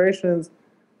 2 iterations,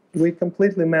 we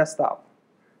completely messed up.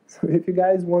 So if you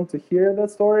guys want to hear that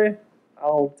story,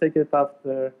 I'll take it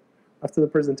after the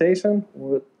presentation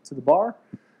or to the bar.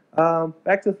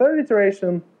 Back to the third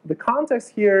iteration, the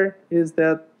context here is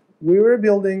that we were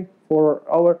building for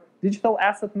our digital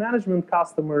asset management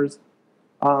customers.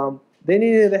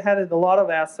 They had a lot of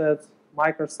assets,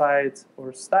 microsites,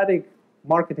 or static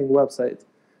marketing websites.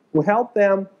 We helped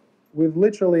them with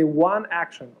literally one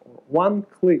action or one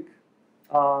click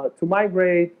to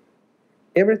migrate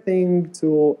everything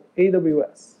to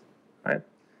AWS, right?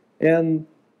 And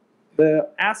the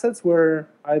assets were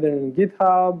either in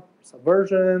GitHub,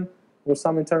 Subversion, or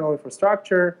some internal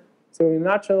infrastructure. So in a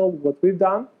nutshell, what we've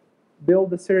done,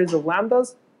 build a series of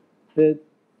lambdas that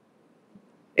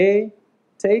A,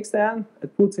 takes that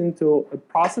and puts into a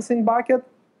processing bucket,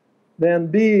 then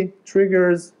B,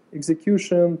 triggers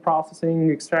execution, processing,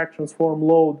 extract, transform,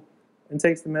 load, and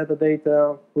takes the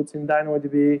metadata, puts in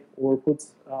DynamoDB, or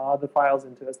puts other files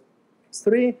into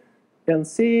S3, and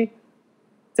C,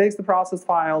 takes the processed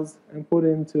files and put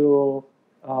into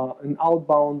an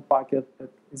outbound bucket that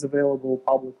is available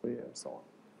publicly and so on.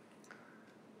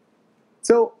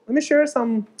 So let me share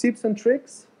some tips and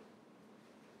tricks.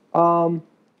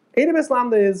 AWS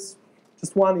Lambda is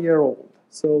just 1 year old.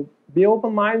 So be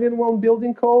open-minded when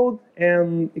building code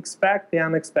and expect the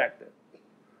unexpected.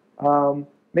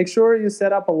 Make sure you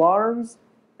set up alarms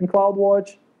in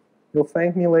CloudWatch. You'll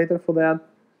thank me later for that.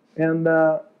 And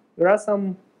there are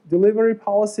some delivery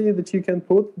policy that you can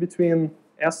put between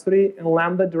S3 and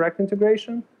Lambda direct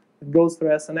integration. It goes through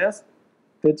SNS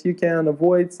that you can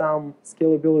avoid some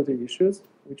scalability issues,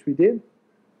 which we did.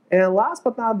 And last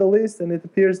but not the least, and it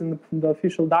appears in the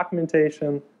official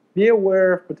documentation, be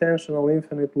aware of potential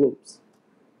infinite loops.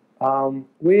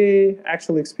 We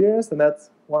actually experienced, and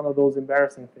that's one of those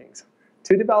embarrassing things.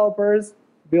 2 developers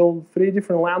built 3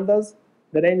 different lambdas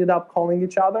that ended up calling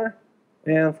each other,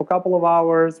 and for a couple of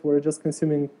hours, we're just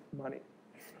consuming money.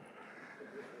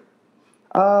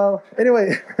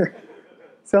 Anyway,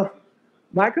 so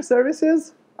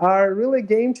microservices are really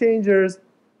game changers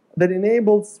that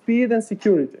enable speed and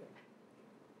security.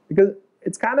 Because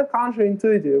it's kind of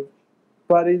counterintuitive,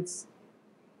 but it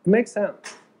makes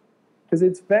sense. Because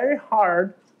it's very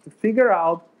hard to figure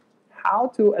out how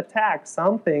to attack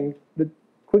something that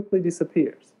quickly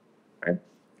disappears, right?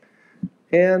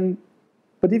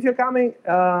 But if you're coming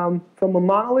from a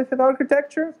monolithic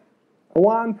architecture,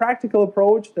 one practical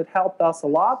approach that helped us a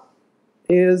lot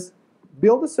is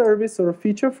build a service or a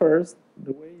feature first,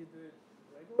 the way you do it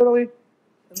regularly,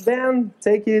 and then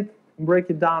take it and break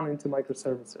it down into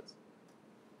microservices.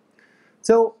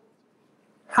 So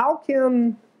how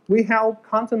can we help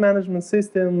content management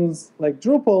systems like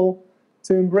Drupal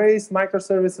to embrace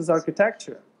microservices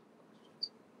architecture?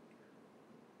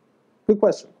 Good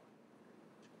question.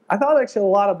 I thought actually a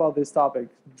lot about this topic,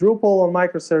 Drupal and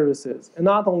microservices, and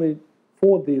not only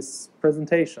for this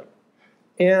presentation.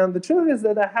 And the truth is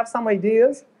that I have some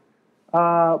ideas,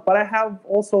 but I have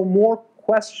also more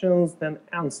questions than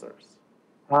answers.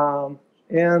 I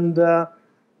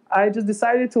just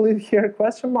decided to leave here a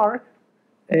question mark.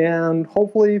 And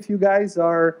hopefully, if you guys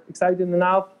are excited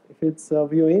enough, if it's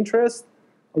of your interest,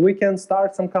 we can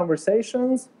start some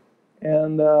conversations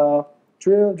and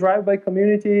drive by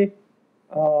community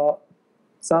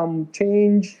some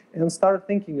change and start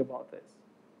thinking about this.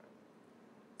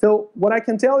 So what I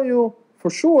can tell you for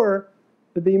sure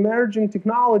that the emerging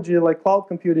technology like cloud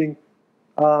computing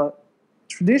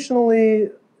traditionally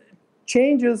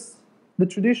changes the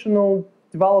traditional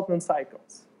development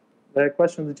cycles, the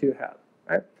question that you had,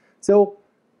 right? So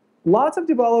lots of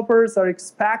developers are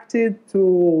expected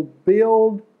to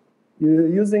build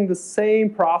using the same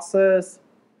process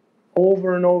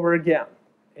over and over again.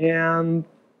 And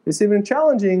it's even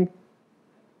challenging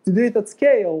to do it at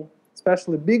scale,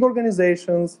 especially big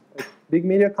organizations, like big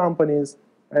media companies,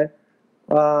 right?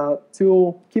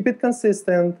 To keep it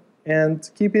consistent and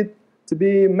to keep it to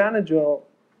be manageable.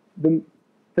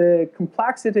 The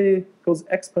complexity goes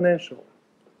exponential.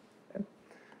 Okay?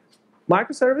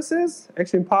 Microservices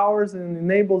actually empowers and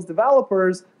enables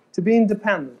developers to be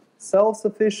independent,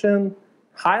 self-sufficient,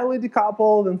 highly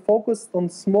decoupled, and focused on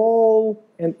small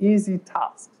and easy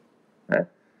tasks. Right?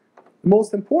 The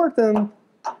most important,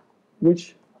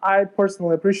 which I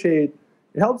personally appreciate,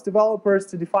 it helps developers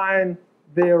to define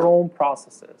their own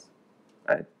processes.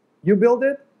 Right? You build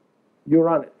it, you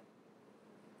run it.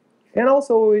 And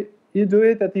also, you do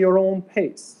it at your own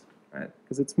pace, right?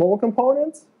 Because it's small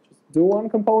components. Just do one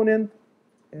component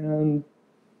and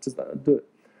just do it.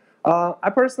 I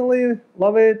personally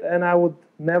love it, and I would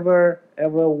never,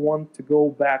 ever want to go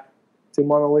back to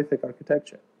monolithic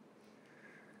architecture.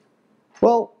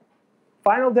 Well,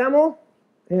 final demo,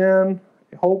 and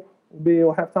I hope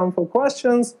we'll have time for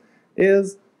questions,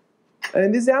 is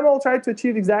in this demo I'll try to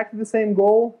achieve exactly the same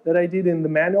goal that I did in the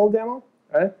manual demo,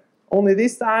 right? Only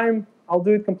this time I'll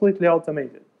do it completely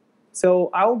automated.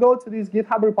 So I'll go to this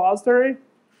GitHub repository,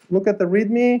 look at the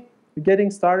README, the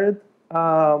getting started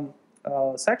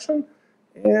section,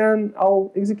 and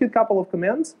I'll execute a couple of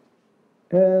commands,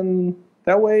 and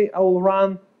that way I will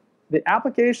run the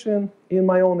application in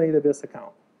my own AWS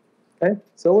account. Okay,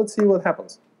 so let's see what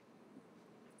happens.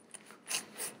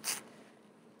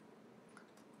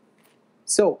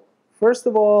 So first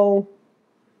of all,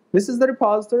 this is the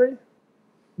repository,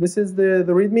 this is the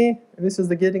README, and this is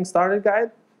the getting started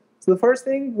guide. So the first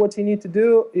thing what you need to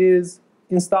do is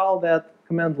install that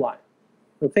command line.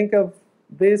 So think of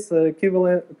this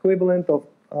equivalent of,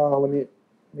 let me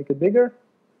make it bigger.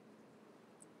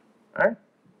 All right.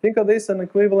 Think of this an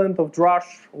equivalent of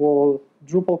Drush or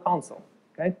Drupal console.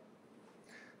 Okay.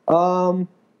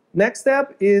 Next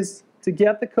step is to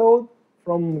get the code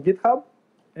from GitHub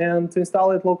and to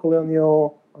install it locally on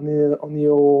your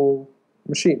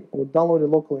machine, or download it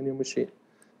locally on your machine.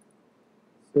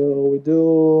 So we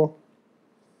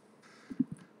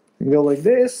go like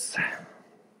this.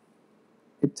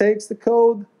 It takes the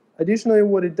code. Additionally,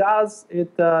 what it does,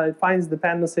 it finds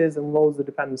dependencies and loads the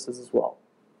dependencies as well.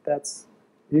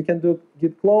 You can do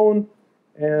git clone,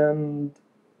 and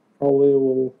probably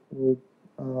will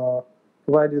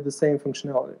provide you the same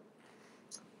functionality.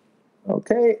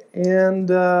 Okay, and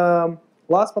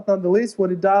last but not the least,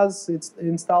 what it does, it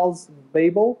installs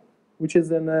Babel, which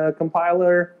is a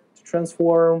compiler to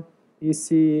transform ES6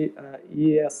 to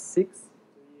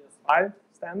ES5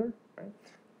 standard, right?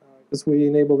 Because we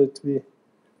enabled it to be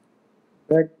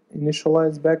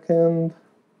initialized backend.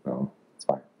 No, it's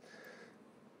fine.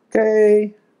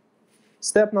 Okay,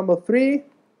 step number 3.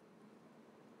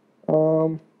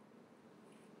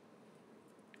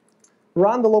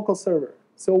 Run the local server.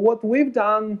 So what we've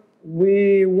done,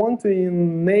 we want to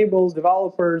enable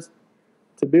developers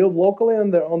to build locally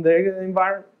on their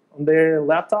environment, on their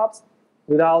laptops,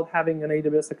 without having an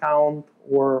AWS account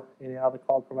or any other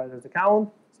cloud provider's account.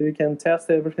 So you can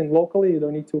test everything locally. You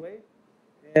don't need to wait.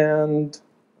 And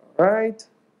all right,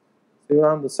 so you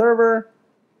run the server.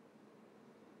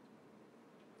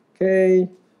 Okay.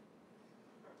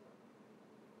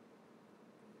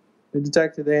 We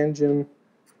detected the engine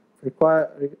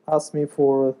asked me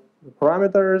for the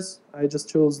parameters. I just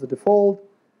chose the default,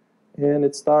 and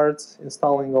it starts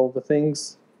installing all the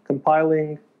things,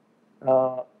 compiling,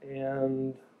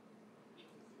 and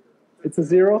it's a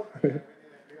 0.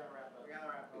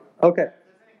 Okay.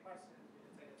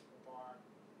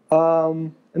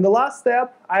 In the last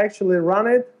step, I actually run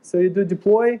it. So you do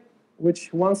deploy,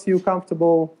 which once you're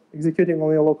comfortable executing on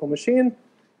your local machine,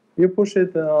 you push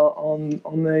it on the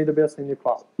AWS in your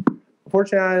cloud.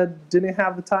 Unfortunately, I didn't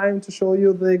have the time to show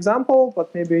you the example,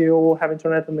 but maybe you'll have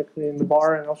internet in the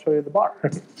bar, and I'll show you the bar.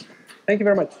 Thank you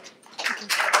very much.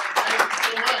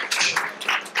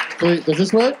 Wait, does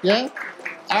this work? Yeah?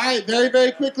 All right, very,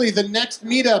 very quickly. The next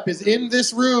meetup is in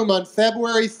this room on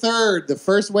February 3rd, the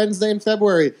first Wednesday in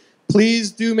February.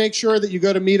 Please do make sure that you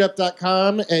go to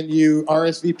meetup.com and you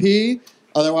RSVP.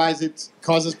 Otherwise, it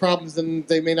causes problems and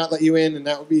they may not let you in, and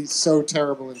that would be so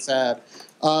terrible and sad.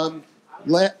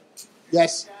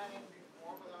 Yes?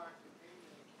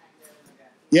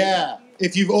 Yeah.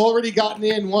 If you've already gotten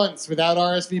in once without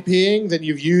RSVPing, then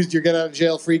you've used your get out of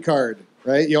jail free card,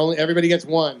 right? Everybody gets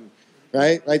one,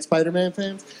 right? Right, Spider-Man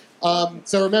fans?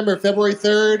 So remember, February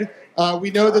 3rd,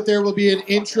 we know that there will be an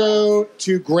intro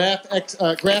to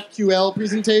GraphQL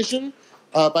presentation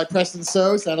by Preston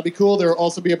So that'll be cool. There will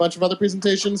also be a bunch of other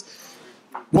presentations.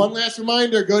 One last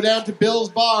reminder, go down to Bill's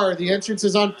Bar. The entrance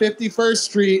is on 51st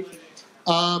Street.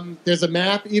 There's a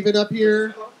map even up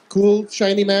here, cool,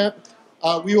 shiny map.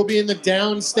 We will be in the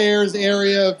downstairs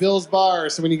area of Bill's Bar.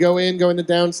 So when you go in the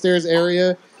downstairs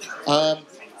area.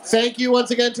 Thank you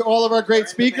once again to all of our great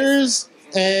speakers.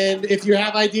 And if you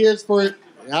have ideas for,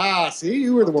 see,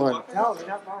 you were the one. No,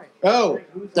 not mine. Oh,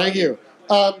 thank you.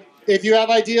 If you have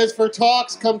ideas for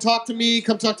talks, come talk to me,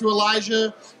 come talk to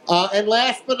Elijah. And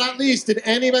last but not least, did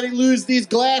anybody lose these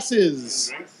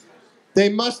glasses? They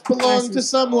must belong to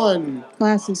someone.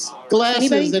 Glasses.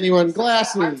 Glasses, Anybody? anyone?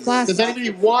 Glasses. Glasses. Does anybody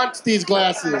want these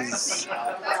glasses?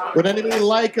 Would anybody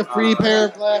like a free pair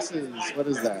of glasses? What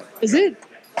is that? Is it?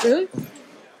 Really?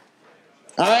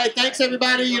 All right, thanks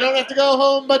everybody. You don't have to go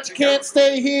home, but you can't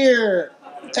stay here.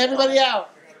 Everybody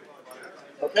out.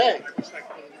 Okay.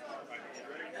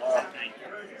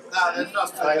 No, there's no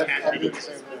I do the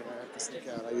same thing. I have to sneak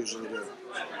out. I usually do.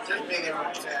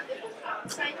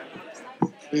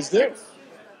 Please do.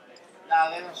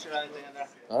 No, they don't shoot anything in there.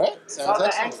 All right, sounds the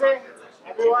excellent. exit,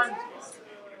 everyone.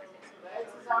 The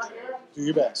exit's on here. Do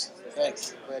your best.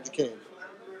 Thanks. Glad you came.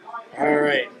 All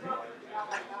right.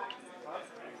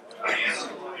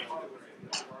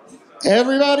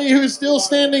 Everybody who's still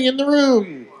standing in the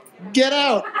room, get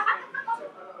out.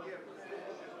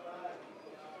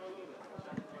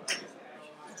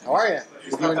 How are you?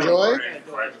 Did you enjoy?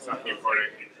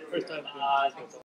 First time.